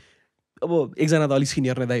अब एकजना त अलिक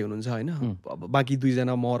सिनियर नै दाइ हुनुहुन्छ होइन अब बाँकी 2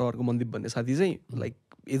 जना म र अर्को मन्दिप भन्ने साथी चाहिँ लाइक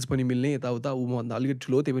एज पनि मिल्ने यताउता ऊ मभन्दा अलिकति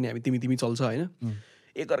ठुलो त्यही पनि हामी तिमी चल्छ होइन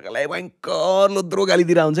एकअर्कालाई भयङ्कर लोद्रो गाली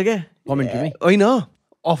दिएर हुन्छ क्या कमेन्ट्रीमै होइन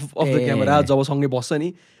अफ द क्यामेरा जब सँगै बस्छ नि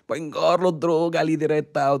भयङ्कर लोद्रो गाली दिएर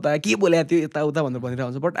यताउता के बोल्या त्यो यताउता भनेर भनिरहेको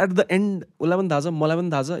हुन्छ बट एट द एन्ड उसलाई पनि थाहा छ मलाई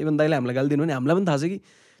पनि थाहा छ इभन दाइले हामीलाई गाली दिनु भने हामीलाई पनि थाहा छ कि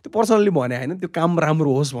त्यो पर्सनल्ली भने होइन त्यो काम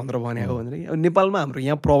राम्रो होस् भनेर भनेको भनेर अब नेपालमा हाम्रो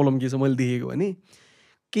यहाँ प्रब्लम के छ मैले देखेको भने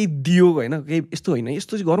केही दियो होइन केही यस्तो होइन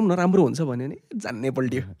यस्तो चाहिँ गरौँ न राम्रो हुन्छ भन्यो भने जान्नै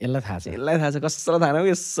पल्ट्यो यसलाई थाहा छ कसैलाई थाहा न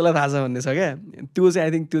यसलाई थाहा छ भन्ने छ क्या त्यो चाहिँ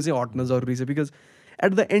आई थिङ्क त्यो चाहिँ हट्न जरुरी छ बिकज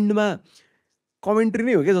एट द एन्डमा कमेन्ट्री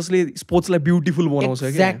नै हो क्या जसले स्पोर्ट्सलाई ब्युटिफुल बनाउँछ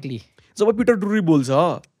एक्ज्याक्टली जब पिटर ड्रुरी बोल्छ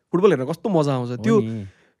फुटबल हेर्न कस्तो मजा आउँछ त्यो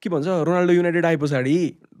के भन्छ रोनाल्डो युनाइटेड आए पछाडि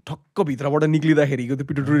ठक्क भित्रबाट निक्लिँदाखेरिको त्यो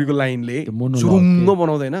पिटर ड्रुरीको लाइनले सुरुङ्ग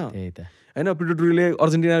बनाउँदैन होइन पिटर ड्रुरीले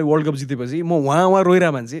अर्जेन्टिनाले वर्ल्ड कप जितेपछि म उहाँ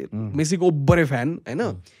रोइरहेको मान्छे मेसीको ओभरै फ्यान होइन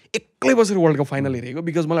एक्लै बसेर वर्ल्ड कप फाइनल हेरेको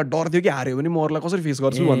बिकज मलाई डर थियो कि हार्यो भने म अरूलाई कसरी फेस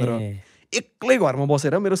गर्छु भनेर एक्लै घरमा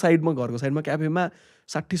बसेर मेरो साइडमा घरको साइडमा क्याफेमा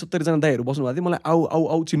 60-70 जना दाइहरू बस्नु भएको थियो मलाई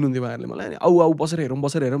आऊ चिन्नुहुन्थ्यो उहाँहरूले मलाई आऊ बसेर हेरौँ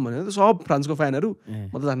भनेर सब फ्रान्सको फ्यानहरू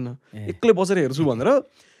म त जान्न एक्लै बसेर हेर्छु भनेर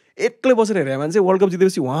एक्लै बसेर हेरेको मान्छे वर्ल्ड कप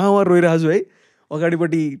जितेपछि उहाँ रोइरहेको छु है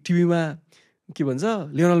अगाडिपट्टि टिभीमा के भन्छ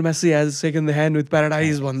Lionel Messi has second the hand with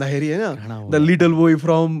paradise भन्दाखेरि होइन द लिटल बोय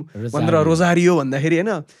फ्रम भनेर रोजारियो भन्दाखेरि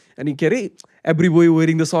होइन अनि के अरे every boy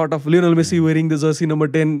wearing the sort of Lionel Messi wearing the Jersey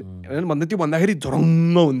number 10 होइन भन्दा त्यो भन्दाखेरि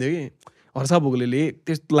झरङ्ग हुन्थ्यो कि हर्षा भोगलेले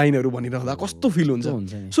त्यस लाइनहरू भनिरहँदा कस्तो फिल हुन्छ.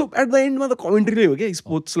 सो एट द एन्डमा त कमेन्ट्रीले हो क्या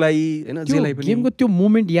स्पोर्ट्सलाई होइन जेलाई पनि गेमको त्यो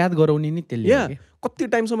मोमेन्ट याद गराउने नि त्यसले कति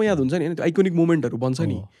टाइमसम्म याद हुन्छ नि होइन त्यो आइकोनिक मोमेन्टहरू बन्छ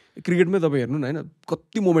नि. क्रिकेटमै तपाईँ हेर्नु न होइन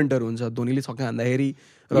कति मोमेन्टहरू हुन्छ. धोनीले छक्का हान्दाखेरि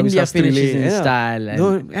रवि शास्त्रीले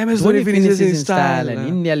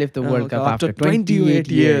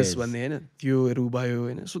भन्ने होइन त्योहरू भयो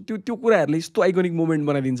होइन. सो त्यो कुराहरूले यस्तो आइकोनिक मोमेन्ट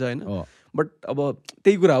बनाइदिन्छ होइन. बट अब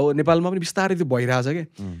त्यही कुरा हो नेपालमा पनि बिस्तारै त्यो भइरहेछ क्या.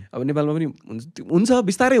 अब नेपालमा पनि हुन्छ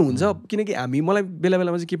बिस्तारै हुन्छ किनकि मलाई बेला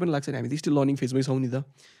बेलामा चाहिँ के पनि लाग्छ नि हामी त स्टिल लर्निङ फेजमै छौँ नि त.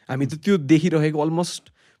 हामी त त्यो देखिरहेको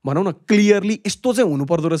अलमोस्ट भनौँ न क्लियरली यस्तो चाहिँ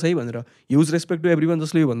हुनुपर्दो रहेछ है भनेर. Huge respect to every one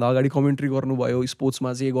जसले योभन्दा अगाडि कमेन्ट्री गर्नुभयो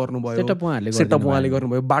स्पोर्ट्समा चाहिँ गर्नुभयो सेटअप उहाँले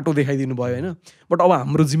गर्नुभयो बाटो देखाइदिनु भयो होइन. बट अब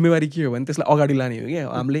हाम्रो जिम्मेवारी के हो भने त्यसलाई अगाडि लाने हो क्या.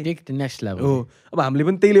 हामीले नेक्स्ट लेभल हो अब हामीले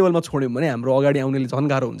पनि त्यही लेभलमा छोड्यौँ भने हाम्रो अगाडि आउनेले झन्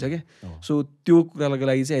गाह्रो हुन्छ क्या. सो त्यो कुराको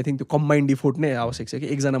लागि चाहिँ आई थिङ्क त्यो कम्बाइन्ड इफोर्ट नै आवश्यक छ कि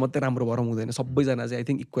एकजना मात्रै राम्रो भएर हुँदैन. सबैजना चाहिँ आई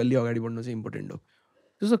थिङ्क इक्वल्ली अगाडि बढ्नु चाहिँ इम्पोर्टेन्ट हो.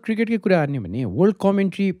 जस्तो क्रिकेटकै कुरा गर्ने भने वर्ल्ड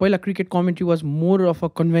कमेन्ट्री पहिला cricket commentary was more of a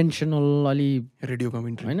conventional अलि रेडियो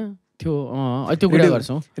कमेन्ट्री होइन त्यो त्यो कुरा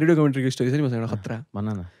गर्छौँ. रेडियो कमेन्ट्रीको स्टोरी छ नि मसँग एउटा खतरा भन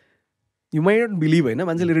न. यु माइ नट बिलिभ होइन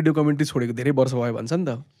मान्छेले रेडियो कमेन्ट्री छोडेको धेरै वर्ष भयो भन्छ नि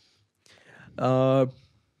त.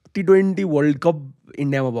 T20 वर्ल्ड कप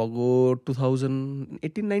इन्डियामा भएको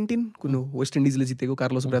 2018-19 कुन हो वेस्ट इन्डिजले जितेको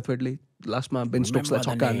कार्लोस ब्राथवेटले लास्टमा बेन स्टोक्सलाई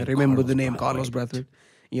छक्का हानेर remember the name Carlos Brathwaite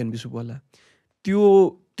Ian बिसुवाला.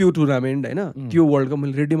 त्यो टुर्नामेन्ट होइन त्यो वर्ल्ड कप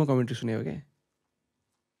मैले रेडियोमा कमेन्ट्री सुनेको क्या.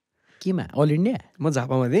 केमा अल इन्डिया म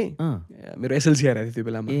झापामा थिएँ. मेरो एसएलसी आइरहेको थियो त्यो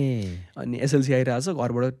बेलामा. अनि एसएलसी आइरहेको छ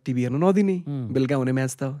घरबाट टिभी हेर्नु नदिने. बेलुका हुने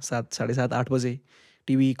म्याच त 7, 7:30, 8 बजे.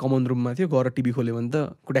 टिभी कमन रुममा थियो गएर टिभी खोल्यो भने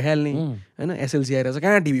त खुट्टा खेल्ने होइन. एसएलसी आइरहेको छ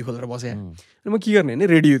कहाँ टिभी खोलेर बस्या. अनि म के गर्ने भने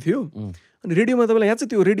रेडियो थियो. अनि रेडियोमा तपाईँलाई याद छ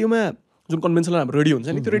त्यो रेडियोमा जुन कन्भेन्सनल हाम्रो रेडियो हुन्छ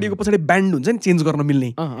नि त्यो रेडियोको पछाडि ब्यान्ड हुन्छ नि चेन्ज गर्न मिल्ने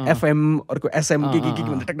एफएम अर्को एसएम के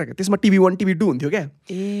भन्दा टक त्यसमा टिभी 1 टिभी 2 हुन्थ्यो क्या.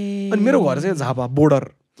 अनि मेरो घर चाहिँ झापा बोर्डर.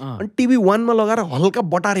 अनि टिभी 1 मा लगाएर हल्का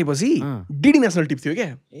बटारेपछि डिडी नेसनल टिप थियो क्या.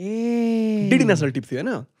 डिडी नेसनल टिप थियो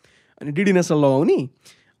होइन. अनि डिडी नेसनल लगाउने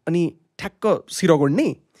अनि ठ्याक्क सिरो गोड्ने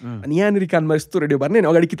अनि यहाँनिर कानमा यस्तो रेडियो बार्ने अनि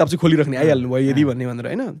अगाडि किताब चाहिँ खोलिराख्ने आइहाल्नु भयो यदि भन्ने भनेर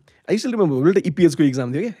होइन. आई स्टिल रिमेम्बर एउटा इपिएचको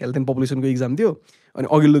इक्जाम थियो क्या हेल्थ एन्ड पपुलेसनको इक्जाम थियो. अनि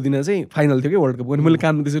अघिल्लो दिन चाहिँ फाइनल थियो क्या वर्ल्ड कपको. अनि मैले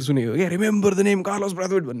कानमा त्यसरी सुनेको क्या remember the name Carlos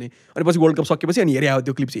Brathwaite भन्ने. अनि पछि वर्ल्ड कप सकेपछि अनि हेरे आयो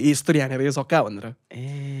त्यो क्लिप चाहिँ यस्तो हानेर यो सक्का भनेर.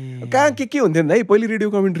 कहाँ के हुन्थ्यो नि है पहिले रेडियो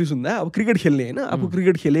कमेन्ट्री सुन्दा अब क्रिकेट खेल्ने होइन आफू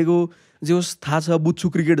क्रिकेट खेलेको जे होस् थाहा छ बुझ्छु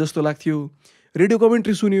क्रिकेट जस्तो लाग्थ्यो. रेडियो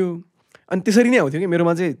कमेन्ट्री सुन्यो अनि त्यसरी नै आउँथ्यो क्या.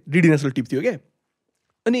 मेरोमा चाहिँ डिडी नेसनल टिप थियो क्या.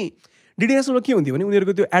 अनि डिडी नेसनलमा के हुन्थ्यो भने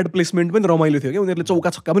उनीहरूको त्यो एड प्लेसमेन्ट पनि रमाइलो थियो क्या. उनीहरूले चौका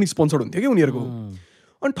छक्का पनि स्पोन्सर्ड हुन्थ्यो क्या उनीहरूको.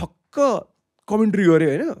 अनि ठक्क कमेन्ट्री गऱ्यो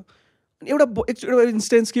होइन. अनि एउटा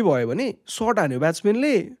इन्स्टेन्स के भयो भने सर्ट हान्यो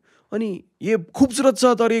ब्याट्सम्यानले अनि ये खुबसुरत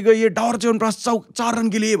छ तरिका ये डावर च्यवनप्रास 4 रन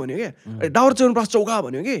के लिए भन्यो क्या. डावर च्यवनप्रास चौका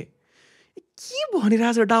भन्यो कि के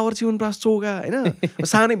भनिरहेछ डावर च्यवनप्रास चौका होइन.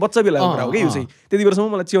 सानै बच्चा बेलाको कुरा हो क्या यो चाहिँ. त्यति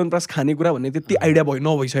बेलासम्म मलाई च्यवनप्रास खाने कुरा भन्ने त्यति आइडिया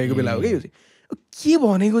नभइसकेको बेला हो क्या यो चाहिँ. के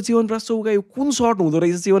भनेको च्यवनप्रास चौका यो कुन सर्ट हुँदो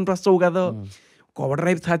रहेछ च्यवनप्रास चौका त. कभर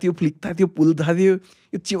ड्राइभ थाहा थियो फ्लिक थाहा थियो पुल थाहा थियो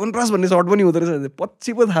यो च्यवनप्रास भन्ने सर्ट पनि हुँदो रहेछ.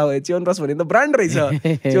 पछि पो थाहा भयो च्यवनप्रास भन्ने त ब्रान्ड रहेछ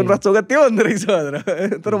च्यवनप्रास चौका त्यो हुँदो रहेछ भनेर.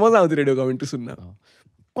 तर मजा आउँथ्यो रेडियो कमेन्ट्री सुन्न.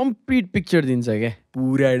 कम्प्लिट पिक्चर दिन्छ क्या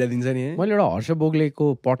पुरै आइडिया दिन्छ नि. मैले एउटा हर्ष बोगलेको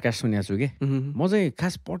पडकास्ट सुनेको छु कि म चाहिँ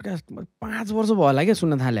खास पडकास्ट 5 वर्ष भयो होला क्या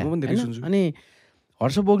सुन्न थालेँ. अनि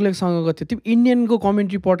हर्ष बोगलेसँगको थियो त्यो इन्डियनको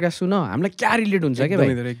कमेन्ट्री पडकास्ट सुन हामीलाई क्या रिलेट हुन्छ क्या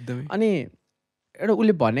भाइ. अनि एउटा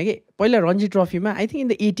उसले भने कि पहिला Ranji ट्रफीमा I think in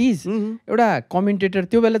the 80s एउटा कमेन्टेटर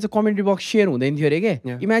त्यो बेला चाहिँ कमेन्ट्री बक्स सेयर हुँदैन थियो अरे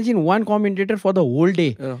क्या. Imagine 1 commentator for the whole day.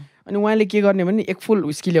 अनि उहाँले के गर्ने भने एक फुल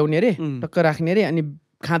उस्की ल्याउने अरे टक्क राख्ने अरे अनि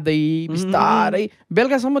खाँदै बिस्तारै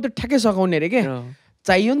बेलुकासम्म त्यो ठ्याक्कै सघाउने अरे क्या.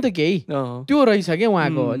 चाहियो नि त केही त्यो रहेछ क्या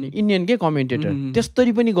उहाँको. अनि इन्डियनकै कमेन्टेटर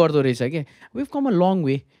त्यस्तरी पनि गर्दो रहेछ क्या. We've com a long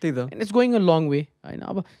way and it's going a long way होइन.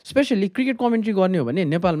 अब स्पेसल्ली क्रिकेट कमेन्ट्री गर्ने हो भने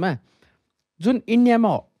नेपालमा जुन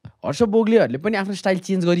इन्डियामा हर्ष बोगलेहरूले पनि आफ्नो स्टाइल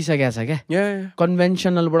चेन्ज गरिसकेको छ क्या.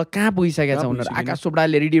 कन्भेन्सनलबाट कहाँ पुगिसकेको छ उनीहरू. आकाश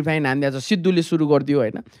चोपडाले रिडिफाइन हानिदिएको छ सिद्धुले सुरु गरिदियो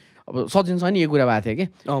होइन. अब सचिनसँग नि यो कुरा भएको थियो कि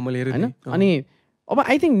होइन. अनि अब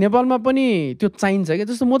आई थिङ्क नेपालमा पनि त्यो चाहिन्छ क्या.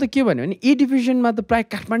 जस्तो म त के भन्यो भने ए डिभिजनमा त प्रायः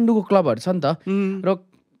काठमाडौँको क्लबहरू छ नि त. र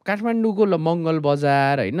काठमाडौँको मङ्गल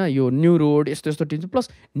बजार होइन यो न्यू रोड यस्तो यस्तो team plus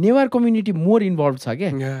Newar community more involve छ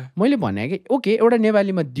क्या. मैले भने कि ओके एउटा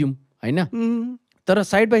नेपालीमा दिउँ होइन तर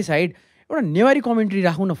साइड बाई साइड एउटा नेवारी कमेन्ट्री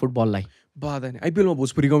राखौँ न फुटबललाई. बाधा नि आइपिएलमा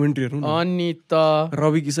भोजपुरी कमेन्ट्रीहरू अनि त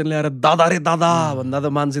रवि किसन ल्याएर दादा रे दादा भन्दा त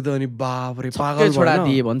मान्छे त अनि बाप रे पागल छोडा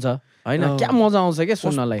दिए भन्छ होइन. क्या मजा आउँछ क्या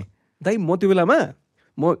सुन्नलाई. दाइ म त्यो बेलामा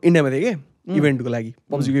म इन्डियामा थिएँ कि इभेन्टको लागि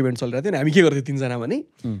पब्जीको इभेन्ट चलिरहेको थियो. हामी के गर्थ्यौँ 3 जना भने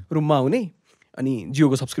रुममा आउने अनि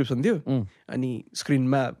जियोको सब्सक्रिप्सन थियो अनि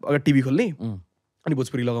स्क्रिनमा अगाडि टिभी खोल्ने अनि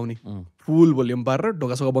भोजपुरी लगाउने फुल भोल्युम पारेर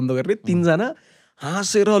ढोकासोका बन्द गरेर 3 जना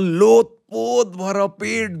हाँसेर लोतपोत भएर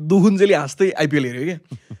पेट दुखुन्जेली हाँस्दै आइपिएल हेऱ्यो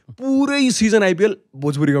क्या पुरै सिजन आइपिएल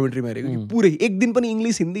भोजपुरी कमेन्ट्रीमा हेरेको कि पुरै एक दिन पनि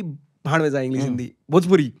इङ्ग्लिस हिन्दी भाँडमा जा इङ्ग्लिस हिन्दी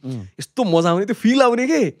भोजपुरी यस्तो मजा आउने त्यो फिल आउने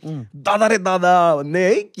के दादा रे दादा भन्ने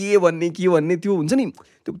है के भन्ने त्यो हुन्छ नि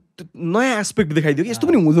त्यो नयाँ एस्पेक्ट देखाइदियो कि यस्तो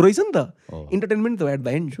पनि हुँदो रहेछ नि त इन्टरटेनमेन्ट त एट द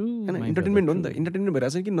एन्ड होइन इन्टरटेनमेन्ट हो नि त इन्टरटेनमेन्ट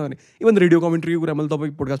भइरहेको छ किन नगर्ने इभन रेडियो कमेन्ट्रीको कुरा मैले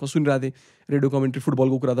तपाईँ पोडकास्टमा सुनिरहेको थिएँ रेडियो कमेन्ट्री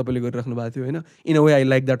फुटबलको कुरा तपाईँले गरिराख्नु भएको थियो होइन in a way I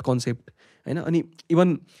like that concept होइन अनि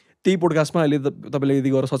इभन त्यही पोडकास्टमा अहिले तपाईँले यदि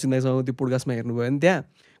गएर सचिन दाइसँग त्यो पोडकास्टमा हेर्नुभयो भने त्यहाँ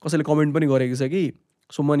कसैले कमेन्ट पनि गरेको छ कि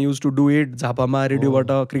someone used to do it झापामा रेडियोबाट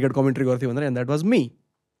cricket commentary गर्थ्यो भनेर and that was me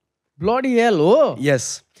bloody hell हो यस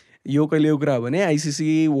यो कहिलेको कुरा हो भने आइसिसी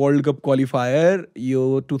वर्ल्ड कप क्वालिफायर यो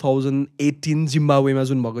 2018 जिम्बाब्वेमा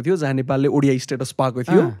जुन भएको थियो जहाँ नेपालले ओडिआई स्टेटस पाएको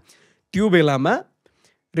थियो त्यो बेलामा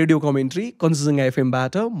रेडियो कमेन्ट्री कञ्चनजङ्घा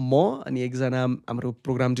एफएमबाट म अनि एकजना हाम्रो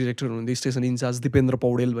प्रोग्राम डिरेक्टर हुनुहुन्थ्यो स्टेसन इन्चार्ज दिपेन्द्र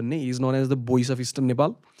पौडेल भन्ने is non as the voice of eastern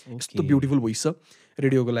Nepal यस्तो ब्युटिफुल भोइस छ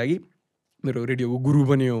रेडियोको लागि मेरो रेडियोको गुरु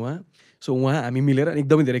पनि हो उहाँ सो उहाँ हामी मिलेर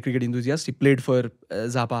एकदमै धेरै cricket enthusiast he played for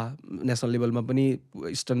Jhapa national लेभलमा पनि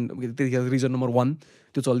इस्टर्न त्यतिखेर रिजन नम्बर 1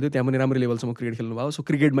 त्यो चल्थ्यो त्यहाँ पनि राम्रो लेभलसम्म क्रिकेट खेल्नु भयो सो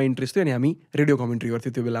क्रिकेटमा इन्ट्रेस्ट थियो अनि हामी रेडियो कमेन्ट्री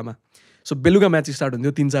गर्थ्यो त्यो बेलामा सो बेलुका म्याच स्टार्ट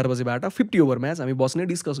हुन्थ्यो 3-4 बजेबाट 50 ओभर म्याच हामी बस्ने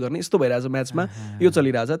डिस्कस गर्ने यस्तो भइरहेछ म्याचमा यो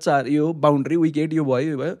चलिरहेछ 4 यो बााउन्ड्री विकेट यो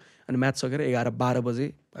भयो अनि म्याच सकेर 11-12 बजे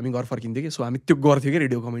हामी घर फर्किन्थ्यो कि सो हामी त्यो गर्थ्यो कि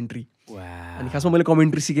रेडियो कमेन्ट्री अनि खासमा मैले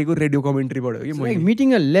कमेन्ट्री सिकेको रेडियो कमेन्ट्रीबाट हो कि मैले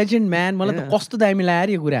मिटिङ अ लेजेन्ड म्यान मलाई त कस्तो दामी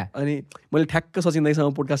लाग्यो यो कुरा अनि मैले ठ्याक्क सचिन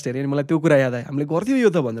दाइसँग पोडकास्ट हेरेँ अनि मलाई त्यो कुरा याद आयो हामीले गर्थ्यौँ यो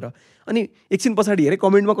त भनेर अनि एकछिन पछाडि हेरेँ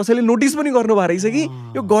कमेन्टमा कसैले नोटिस पनि गर्नुभएको रहेछ कि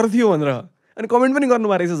यो गर्थ्यो भनेर अनि कमेन्ट पनि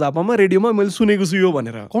गर्नुभएको रहेछ झापामा रेडियोमा मैले सुनेको छु यो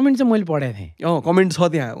भनेर कमेन्ट चाहिँ मैले पढाएको थिएँ कमेन्ट छ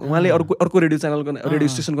त्यहाँ उहाँले अर्को रेडियो च्यानलको रेडियो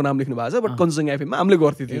स्टेसनको नाम लेख्नु भएको छ बट कञ्चनजङ्घा एफएममा हामीले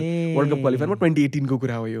गर्थ्यो त्यो वर्ल्ड कप क्वालिफायरमा 2018 को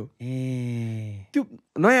कुरा हो यो त्यो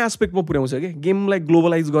नयाँ एस्पेक्टमा पुर्याउँछ कि गेमलाई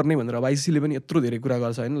ग्लोबलाइज गर्ने भनेर अब आइसिसीले पनि यत्रो धेरै कुरा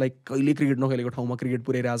गर्छ होइन लाइक कहिले क्रिकेट नखेलेको ठाउँमा क्रिकेट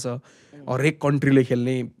पुऱ्याइरहेछ हरेक कन्ट्रीले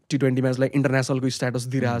खेल्ने T20 म्याचलाई इन्टरनेसनलको स्ट्याटस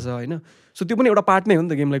दिइरहेछ होइन सो त्यो पनि एउटा पार्ट नै हो नि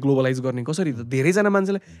त गेमलाई ग्लोबलाइज गर्ने कसरी त धेरैजना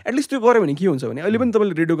मान्छेलाई एटलिस्ट त्यो गऱ्यो भने के हुन्छ भने अहिले पनि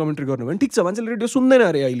तपाईँले रेडियो कमेन्ट्री गर्नु भने ठिक छ मान्छेले रेडियो सुन्दैन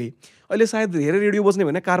अरे अहिले सायद धेरै रेडियो बज्ने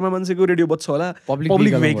भने कारमा मान्छेको रेडियो बज्छ होला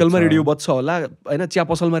पब्लिक भेहिकलमा रेडियो बज्छ होला होइन चिया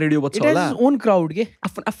पसलमा रेडियो बज्छ होला ओन क्राउड के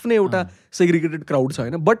आफ्नै एउटा सेग्रिगेटेड क्राउड छ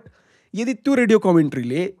होइन बट यदि त्यो रेडियो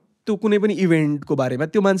कमेन्ट्रीले त्यो कुनै पनि इभेन्टको बारेमा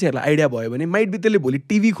त्यो मान्छेहरूलाई आइडिया भयो भने माइट बी त्यसले भोलि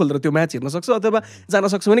टिभी खोलेर त्यो म्याच हेर्न सक्छ अथवा जान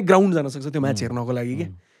सक्छ भने ग्राउन्ड जान सक्छ त्यो म्याच हेर्नको लागि के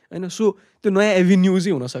होइन सो त्यो नयाँ एभिन्यू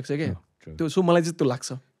चाहिँ हुनसक्छ क्या त्यो सो मलाई चाहिँ त्यो लाग्छ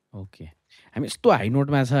ओके हामी यस्तो हाई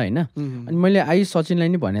नोटमा छ होइन अनि मैले आयुष सचिनलाई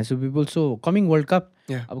नि भनेको छु people so coming world cup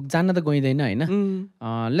अब जान त गइँदैन होइन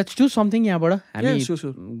लेट्स डु समथिङ यहाँबाट हामी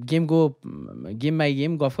गेम बाई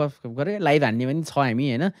गेम गफ गरेर लाइभ हान्ने पनि छ हामी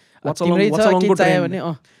होइन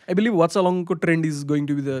I believe watch अलङको trend is going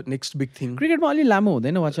to be the next big thing क्रिकेटमा अलि लामो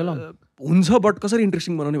हुँदैन वाच अलङ हुन्छ बट कसरी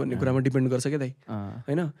इन्ट्रेस्टिङ बनाउने भन्ने कुरामा डिपेन्ड गर्छ क्या दाइ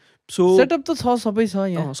होइन सो सेटअप त छ सबै छ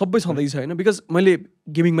यहाँ सबै छँदैछ होइन बिकज मैले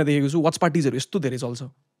गेमिङमा देखेको छु वाच पार्टिजहरू यस्तो धेरै चल्छ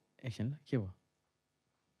एकछिन के भयो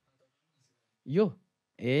यो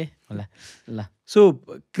ए होला ल सो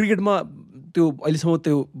क्रिकेटमा त्यो अहिलेसम्म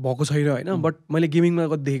त्यो भएको छैन होइन बट मैले गेमिङमा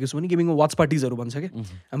कति देखेको छु भने गेमिङमा वाच पार्टिजहरू भन्छ क्या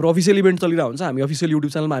हाम्रो अफिसियल इभेन्ट चलिरहेको हुन्छ हामी अफिसियल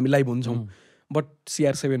युट्युब च्यानलमा हामी लाइभ हुन्छौँ बट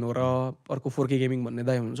CR7 हो र अर्को 4K गेमिङ भन्ने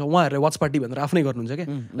दाइ हुनुहुन्छ उहाँहरूले वाच पार्टी भनेर आफ्नै गर्नुहुन्छ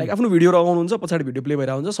क्या लाइक आफ्नो भिडियो लगाउनुहुन्छ पछाडि भिडियो प्ले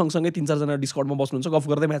भइरहेको हुन्छ सँगसँगै 3-4 जना डिस्कर्डमा बस्नुहुन्छ गफ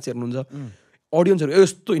गर्दै म्याच हेर्नुहुन्छ अडियन्सहरू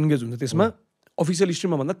यस्तो इन्गेज हुन्छ त्यसमा अफिसियल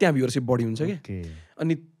स्ट्रिममा भन्दा त्यहाँ भ्युअरसिप बढी हुन्छ क्या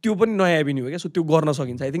अनि त्यो पनि नयाँ एभिन्यू हो क्या सो त्यो गर्न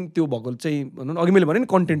सकिन्छ आई थिङ्क त्यो भएको चाहिँ भनौँ न अघि मैले भने नि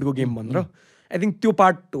कन्टेन्टको गेम भनेर आई थिङ्क त्यो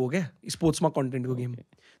पार्ट हो क्या स्पोर्ट्समा कन्टेन्टको गेम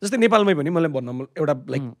जस्तै नेपालमै पनि मलाई भन्न एउटा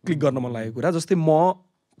लाइक क्लिक गर्न मन लागेको कुरा जस्तै म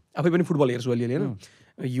आफै पनि फुटबल हेर्छु अलिअलि होइन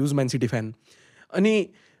ह्युज म्यान सिटी फ्यान अनि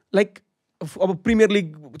लाइक अब प्रिमियर लिग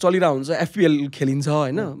चलिरहेको हुन्छ FPL खेलिन्छ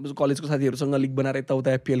होइन कलेजको साथीहरूसँग लिग बनाएर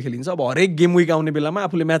यताउता FPL खेलिन्छ अब हरेक गेम विक आउने बेलामा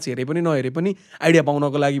आफूले म्याच हेरे पनि नहेरे पनि आइडिया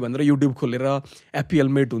पाउनको लागि भनेर युट्युब खोलेर FPL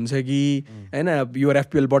मेट हुन्छ कि होइन युआर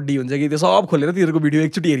FPL बडी हुन्छ कि त्यो सब खोलेर तिनीहरूको भिडियो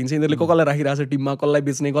एकचोटि हेरिन्छ यिनीहरूले कसलाई राखिरहेको छ टिममा कसलाई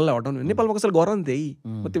बेच्ने कसलाई हटाउने नेपालमा कसैले गर नि त्यही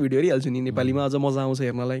म त्यो भिडियो हेरिहाल्छु नि नेपालीमा अझ मजा आउँछ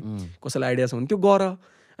हेर्नलाई कसैलाई आइडिया छ भने त्यो गर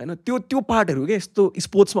होइन त्यो पार्टहरू क्या यस्तो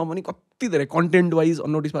स्पोर्ट्समा पनि कति धेरै कन्टेन्ट वाइज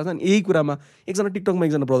अननोटिस पाएको छ अनि यही कुरामा एकजना टिकटकमा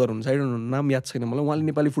एकजना ब्रदर हुनुहुन्छ आई डोन्ट नो नाम याद छैन मलाई उहाँले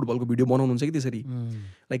नेपाली फुटबलको भिडियो बनाउनुहुन्छ कि त्यसरी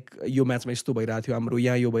लाइक यो म्याचमा यस्तो भइरहेको थियो हाम्रो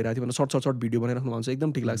यहाँ यो भइरहेको थियो भनेर सर्ट भिडियो बनाइराख्नु हुन्छ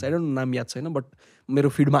एकदम ठिक लाग्छ आई डोन्ट नो नाम याद छैन बट मेरो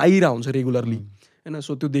फिडमा आइरहेको हुन्छ रेगुलरली होइन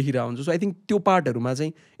सो त्यो देखिरहेको हुन्छ सो आई थिङ्क त्यो पार्टहरूमा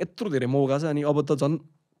चाहिँ यत्रो धेरै मौका छ अनि अब त झन्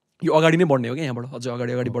यो अगाडि नै बढ्ने हो क्या यहाँबाट अझै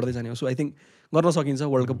अगाडि अगाडि बढ्दै जाने हो सो आई थिङ्क गर्न सकिन्छ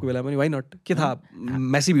वर्ल्ड कपको बेला पनि वाइ नट के थाहा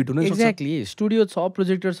म्यासिभ हिट हुनु एक्ज्याक्टली स्टुडियो छ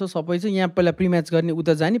प्रोजेक्टर छ सबै छ यहाँ पहिला प्रि म्याच गर्ने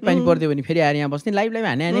उता जाने पानी परिदियो भने फेरि आएर यहाँ बस्ने लाइभ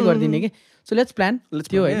हाने गरिदिने कि सो लेट्स प्लान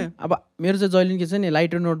त्यो होइन अब मेरो चाहिँ जहिले के छ नि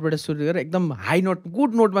लाइटर नोटबाट सुरु गरेर एकदम हाई नोट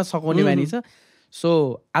गुड नोटमा सघाउने बानी छ सो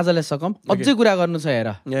आजलाई सकौँ अझै कुरा गर्नु छ हेर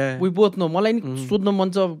वी बोथ नो मलाई नि सोध्नु मन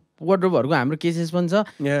छ वार्डरोबहरूको हाम्रो केसेस पनि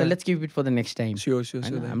छ let's keep it for the next time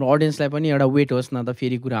हाम्रो अडियन्सलाई पनि एउटा वेट होस् न त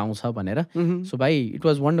फेरि कुरा आउँछ भनेर सो भाइ it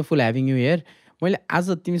was wonderful having you hear मैले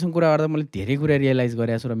आज तिमीसँग कुरा गर्दा मैले धेरै कुरा रियलाइज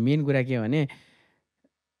गरेको छु र मेन कुरा के भने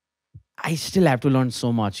I still have to learn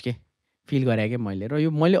so much के फिल गरेँ क्या मैले र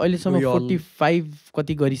यो मैले अहिलेसम्म 45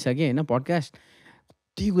 कति गरिसकेँ होइन पडकास्ट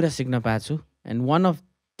ती कुरा सिक्न पाएको छु and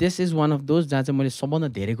this is one of those जहाँ चाहिँ मैले सबभन्दा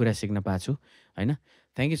धेरै कुरा सिक्न पाएको छु होइन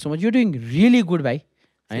thank you so much you doing really good भाइ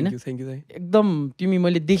होइन एकदम तिमी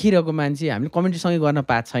मैले देखिरहेको मान्छे हामीले कमेन्ट्रीसँगै गर्न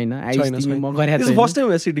पाएको छैन म गरेको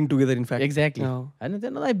एक्ज्याक्टली होइन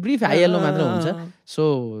त्यहाँलाई ब्रिफ आइहाल्नु मात्र हुन्छ so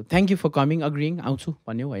thank you for coming agreeing आउँछु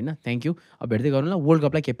भन्यो होइन थ्याङ्क यू अब भेट्दै गरौँ ल वर्ल्ड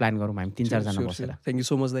कपलाई के प्लान गरौँ हामी 3-4 जना बसेर थ्याङ्क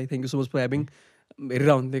यू सो मच दाइ thank you so much for having हेरेर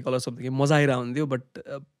हुन्थ्यो कलर्स अफ द गेम मजा आइरह हुन्थ्यो बट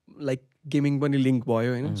लाइक गेमिङ पनि लिङ्क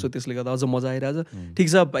भयो होइन सो त्यसले गर्दा अझ मजा आइरहेछ ठिक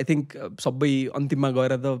छ आई थिङ्क सबै अन्तिममा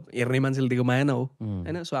गएर त हेर्ने मान्छेले दिएको माया न हो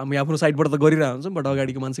होइन सो हामी आफ्नो साइडबाट त गरिरहेको हुन्छौँ बट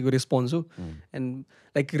अगाडिको मान्छेको रेस्पोन्स हो एन्ड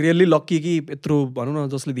लाइक रियल्ली लक्की कि यत्रो भनौँ न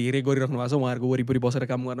जसले धेरै गरिराख्नु भएको छ उहाँहरूको वरिपरि बसेर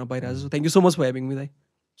काम गर्न पाइरहेको छ thank you so much for having me दाइ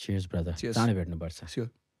चियर्स ब्रदर चाँडै भेट्नुपर्छ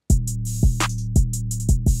स्योर